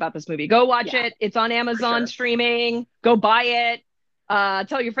good things about this movie. Go watch it. It's on Amazon streaming. Go buy it.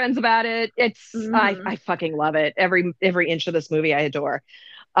 Tell your friends about it. It's I fucking love it. Every inch of this movie I adore.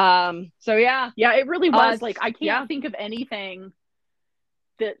 So yeah. Yeah, it really was I can't think of anything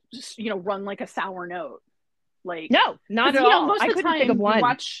that just, run like a sour note. Like, No, not at all. Most I of the couldn't time think of you one.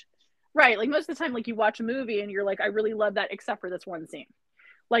 watch, right? Like most of the time, like you watch a movie and you're like, I really love that, except for this one scene.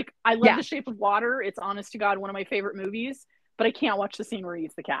 Like, I love The Shape of Water. It's honest to God one of my favorite movies, but I can't watch the scene where he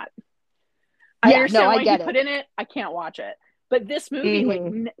eats the cat. I understand why he put in it. I can't watch it. But this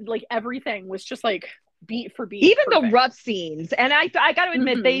movie, like everything was just like beat for beat. Even perfect. the rough scenes. And I got to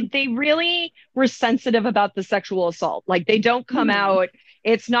admit, they really were sensitive about the sexual assault. Like they don't come out.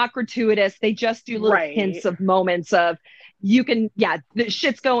 It's not gratuitous. They just do little hints of moments of, you can, the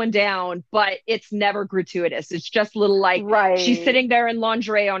shit's going down, but it's never gratuitous. It's just little like, she's sitting there in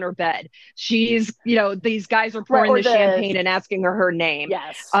lingerie on her bed. She's, these guys are pouring the champagne and asking her name.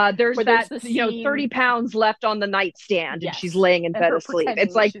 Yes. There's that, 30 pounds left on the nightstand and she's laying in bed asleep.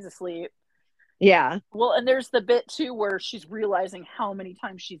 It's like, she's asleep. Yeah. Well, and there's the bit too where she's realizing how many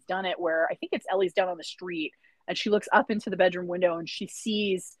times she's done it, where I think it's Ellie's down on the street and she looks up into the bedroom window and she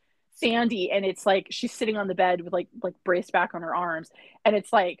sees Sandy, and it's like she's sitting on the bed with like braced back on her arms, and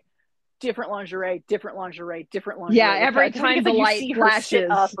it's like different lingerie. Yeah, every time the light flashes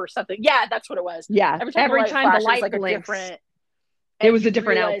up or something. Yeah, that's what it was. Yeah, every time the light like blinks, it was a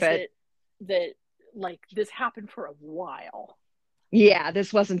different outfit. That like this happened for a while. Yeah,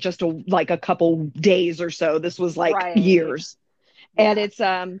 this wasn't just a couple days or so. This was like years. Yeah. And it's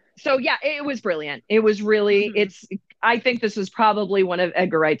so yeah, it was brilliant. It was really I think this is probably one of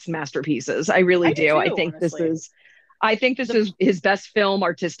Edgar Wright's masterpieces. I really do. I think honestly. This is his best film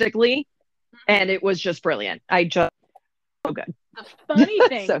artistically, and it was just brilliant. So good. The funny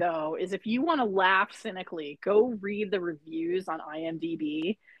thing though is if you want to laugh cynically, go read the reviews on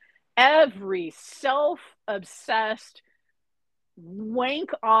IMDb. Every self-obsessed wank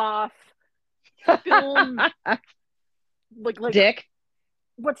off film like dick,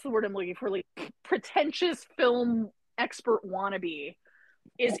 what's the word I'm looking for, like pretentious film expert wannabe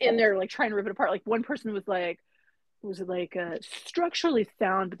is in there like trying to rip it apart. Like one person was like structurally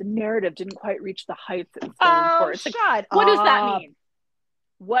sound, but the narrative didn't quite reach the heights it was going for. It's like, what does that mean?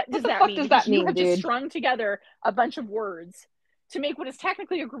 What does that mean? You have just strung together a bunch of words to make what is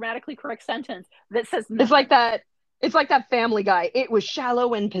technically a grammatically correct sentence that says nothing. It's like that Family Guy. It was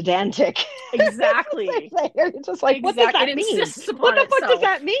shallow and pedantic. Exactly. It's just like, what does that mean? What the fuck does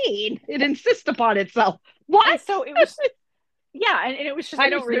that mean? It insists upon itself. What? And so it was, and it was just.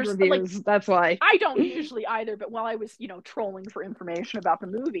 I don't read reviews. That's why. I don't usually either. But while I was, trolling for information about the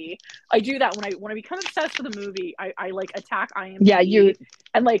movie, I do that when I become obsessed with a movie. I like attack IMDb. Yeah,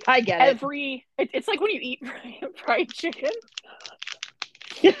 and like I get it's like when you eat fried chicken.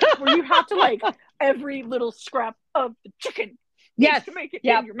 Where you have to like every little scrap of the chicken to make it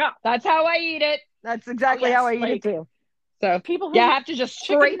in your mouth. That's how I eat it. That's exactly how I eat it too. So people who have to just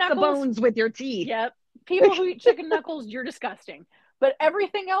scrape the bones with your teeth. Yep. People who eat chicken knuckles, you're disgusting. But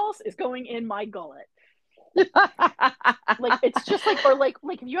everything else is going in my gullet. Like it's just like, or like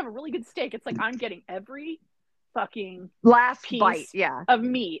if you have a really good steak, it's like I'm getting every fucking last piece bite of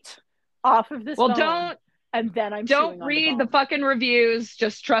meat off of this bone. And then don't read the fucking reviews.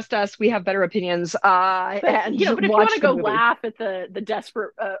 Just trust us. We have better opinions. But if you want to go laugh at the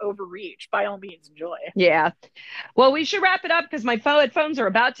desperate overreach, by all means, enjoy. Yeah. Well, we should wrap it up because my headphones are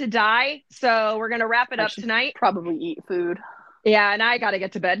about to die. So we're gonna wrap it up tonight. Probably eat food. Yeah, and I got to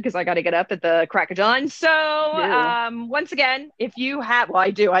get to bed because I got to get up at the crack of dawn. So once again, if you have,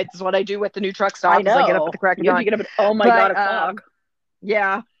 I do. It's what I do with the new truck stop. I know. I get up at the crack of dawn. You get up at, oh my God, o'clock.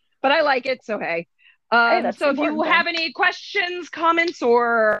 Yeah, but I like it. So hey. So if you have any questions, comments,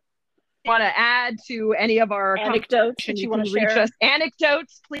 or want to add to any of our anecdotes that you want to reach us,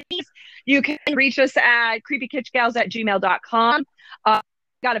 anecdotes, please, you can reach us at creepykitchgals@gmail.com. Got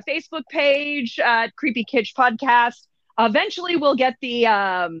a Facebook page, Creepy Kitch Podcast. Eventually we'll get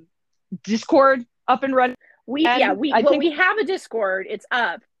the Discord up and running. We have a Discord. It's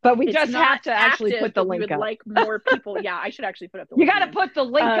up. But we just have to actually put the link up. Like more people. Yeah, I should actually put up the link. You got to put the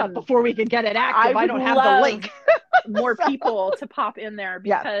link up before we can get it active. I don't have the link. More people to pop in there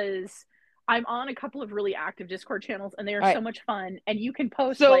because I'm on a couple of really active Discord channels and they are so much fun. And you can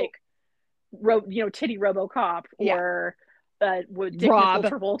post Titty RoboCop or with Dick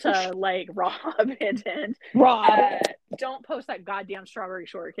Travolta, like Rob and Rob. Don't post that goddamn strawberry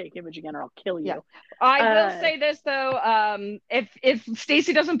shortcake image again, or I'll kill you. Yeah. I will say this though: if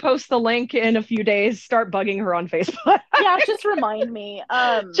Stacy doesn't post the link in a few days, start bugging her on Facebook. Just remind me.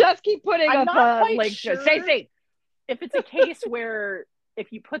 Just keep putting up a link. Sure Stacy, if it's a case where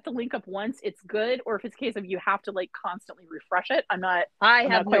if you put the link up once, it's good, or if it's a case of you have to like constantly refresh it. I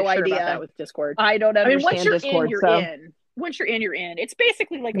have no idea about that with Discord. I don't understand Discord. Once you're in. It's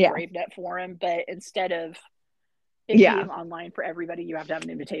basically like a BraveNet forum, but instead of it being online for everybody, you have to have an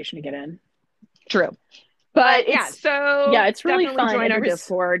invitation to get in. True. But yeah, so yeah, it's really definitely fun. join And our there was,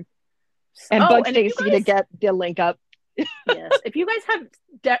 Discord and bug Stacy to get the link up. Yes, if you guys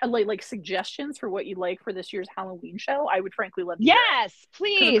have like suggestions for what you'd like for this year's Halloween show, I would frankly love to hear it. Yes,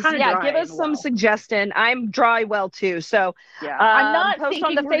 please. Yeah, give us some well. suggestion. I'm dry well too. So yeah, I'm not post on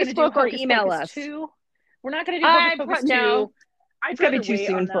thinking the we're gonna do Facebook or Hocus email Pocus us. 2. We're not going to do Hocus Pocus 2. No, it's gonna be too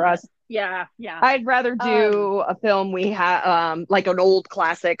soon for us. Yeah, yeah. I'd rather do a film we have, like an old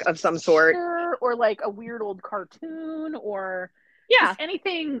classic of some sort, sure, or like a weird old cartoon, or yeah,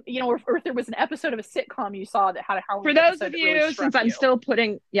 anything, you know, or if there was an episode of a sitcom you saw that had a Halloween. For those of you, really since I'm still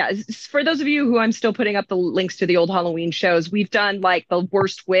putting, for those of you who I'm still putting up the links to the old Halloween shows, we've done like The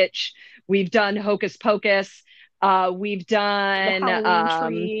Worst Witch, we've done Hocus Pocus, we've done the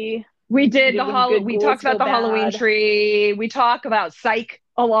Halloween Tree. We did we talked about the Halloween Tree. We talk about Psych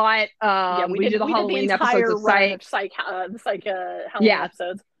a lot. We did the Halloween episodes of Psych. Halloween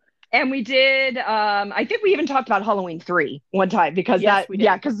episodes. And we did, I think we even talked about Halloween 3 one time because we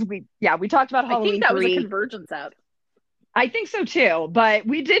talked about Halloween 3. I think that was a Convergence app. I think so too, but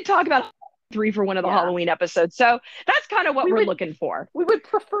we did talk about 3 for one of the Halloween episodes. So that's kind of what we're looking for. We would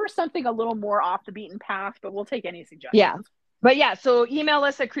prefer something a little more off the beaten path, but we'll take any suggestions. Yeah. But yeah, so email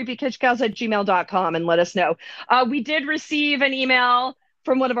us at creepykitchgals@gmail.com and let us know. We did receive an email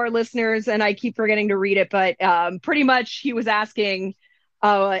from one of our listeners, and I keep forgetting to read it, but pretty much he was asking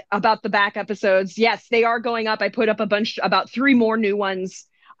about the back episodes. Yes, they are going up. I put up about 3 more new ones.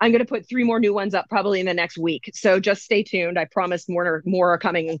 I'm going to put 3 more new ones up probably in the next week. So just stay tuned. I promise more are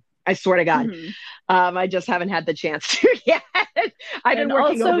coming. I swear to God. Mm-hmm. I just haven't had the chance to yet. I've been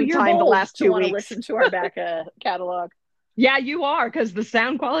working overtime the last 2 weeks. To listen to our back catalog. Yeah, you are, because the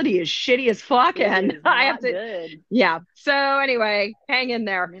sound quality is shitty as fuck, and I have to. Good. Yeah. So anyway, hang in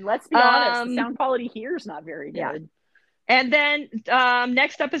there. I mean, let's be honest. The sound quality here is not very good. Yeah. And then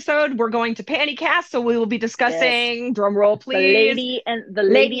next episode, we're going to Pantycast, so we will be discussing, drum roll please, the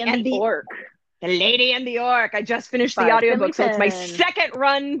lady and the orc. The Lady and the Orc. I just finished the audiobook, so it's my second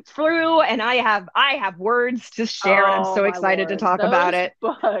run through, and I have words to share, and I'm so excited to talk about it.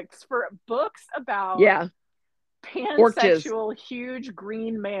 Books about pansexual, huge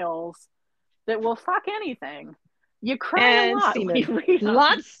green males that will fuck anything. You cry a lot when you read them.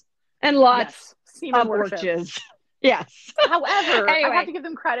 Lots and lots of orches. Yes. However, I have to give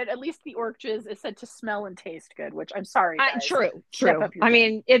them credit. At least the orches is said to smell and taste good, which I'm sorry, guys. True. I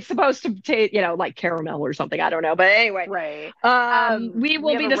mean, it's supposed to taste, like caramel or something. I don't know. But anyway. Right. We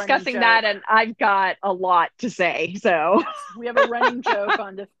will be discussing that, and I've got a lot to say. So we have a running joke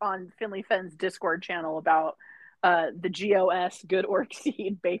on Finley Fenn's Discord channel about the GOS Good Orc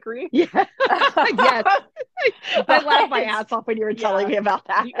Seed Bakery. Yeah. Yes. I laughed my ass off when you were telling me about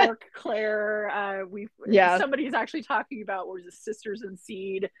that. The Orc Claire. Somebody's actually talking about what was it, Sisters in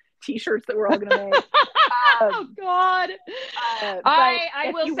Seed t-shirts that we're all gonna make. Oh God.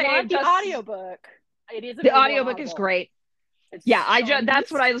 I will say the audiobook. It is the audiobook is great.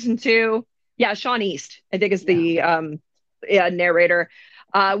 That's what I listen to. Yeah, Sean East, I think is the narrator.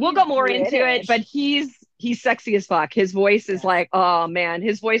 We'll go more into it, but he's sexy as fuck. His voice is like, oh man,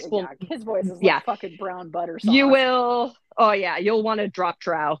 his voice will. His voice is like fucking brown butter sauce. You will. Oh yeah, you'll want to drop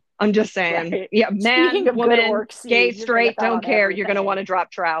trow. I'm just saying. Right. Yeah, man, woman, gay, straight, don't care. Everything. You're gonna want to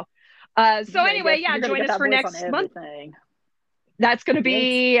drop trow. So anyway, join us for next month. That's gonna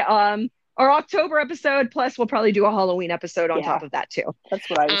be our October episode. Plus, we'll probably do a Halloween episode on top of that too. That's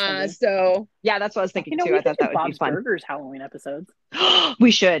what I was thinking. So that's what I was thinking too. I thought that would be fun. Burgers Halloween episodes.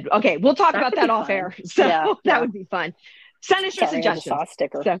 We should. Okay, we'll talk about that off air. So that would be fun. Send us your suggestions. Sauce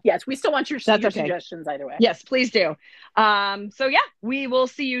sticker. So, yes, we still want your suggestions either way. Yes, please do. We will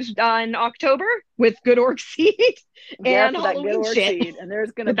see you in October with Good Orc Seed and Halloween shit. And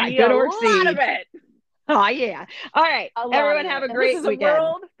there's going to be a lot of it. Oh yeah! All right, everyone have a great weekend. This is a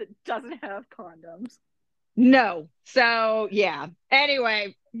world that doesn't have condoms. No, so yeah.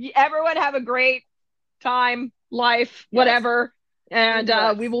 Anyway, everyone have a great time, life, whatever,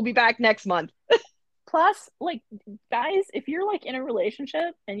 and we will be back next month. Plus, guys, if you're in a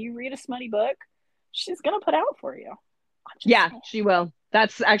relationship and you read a smutty book, she's gonna put out for you. She will.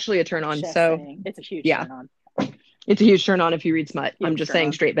 That's actually a turn on. Just so saying. It's a huge turn on. It's a huge turn on if you read smut. I'm just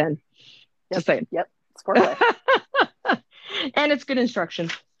saying, straight Ben. Yep. Just saying. Yep. And it's good instruction.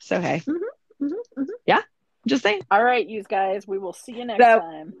 So hey. Yeah. Just saying. All right, you guys. We will see you next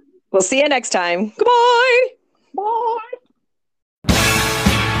time. We'll see you next time. Goodbye. Bye.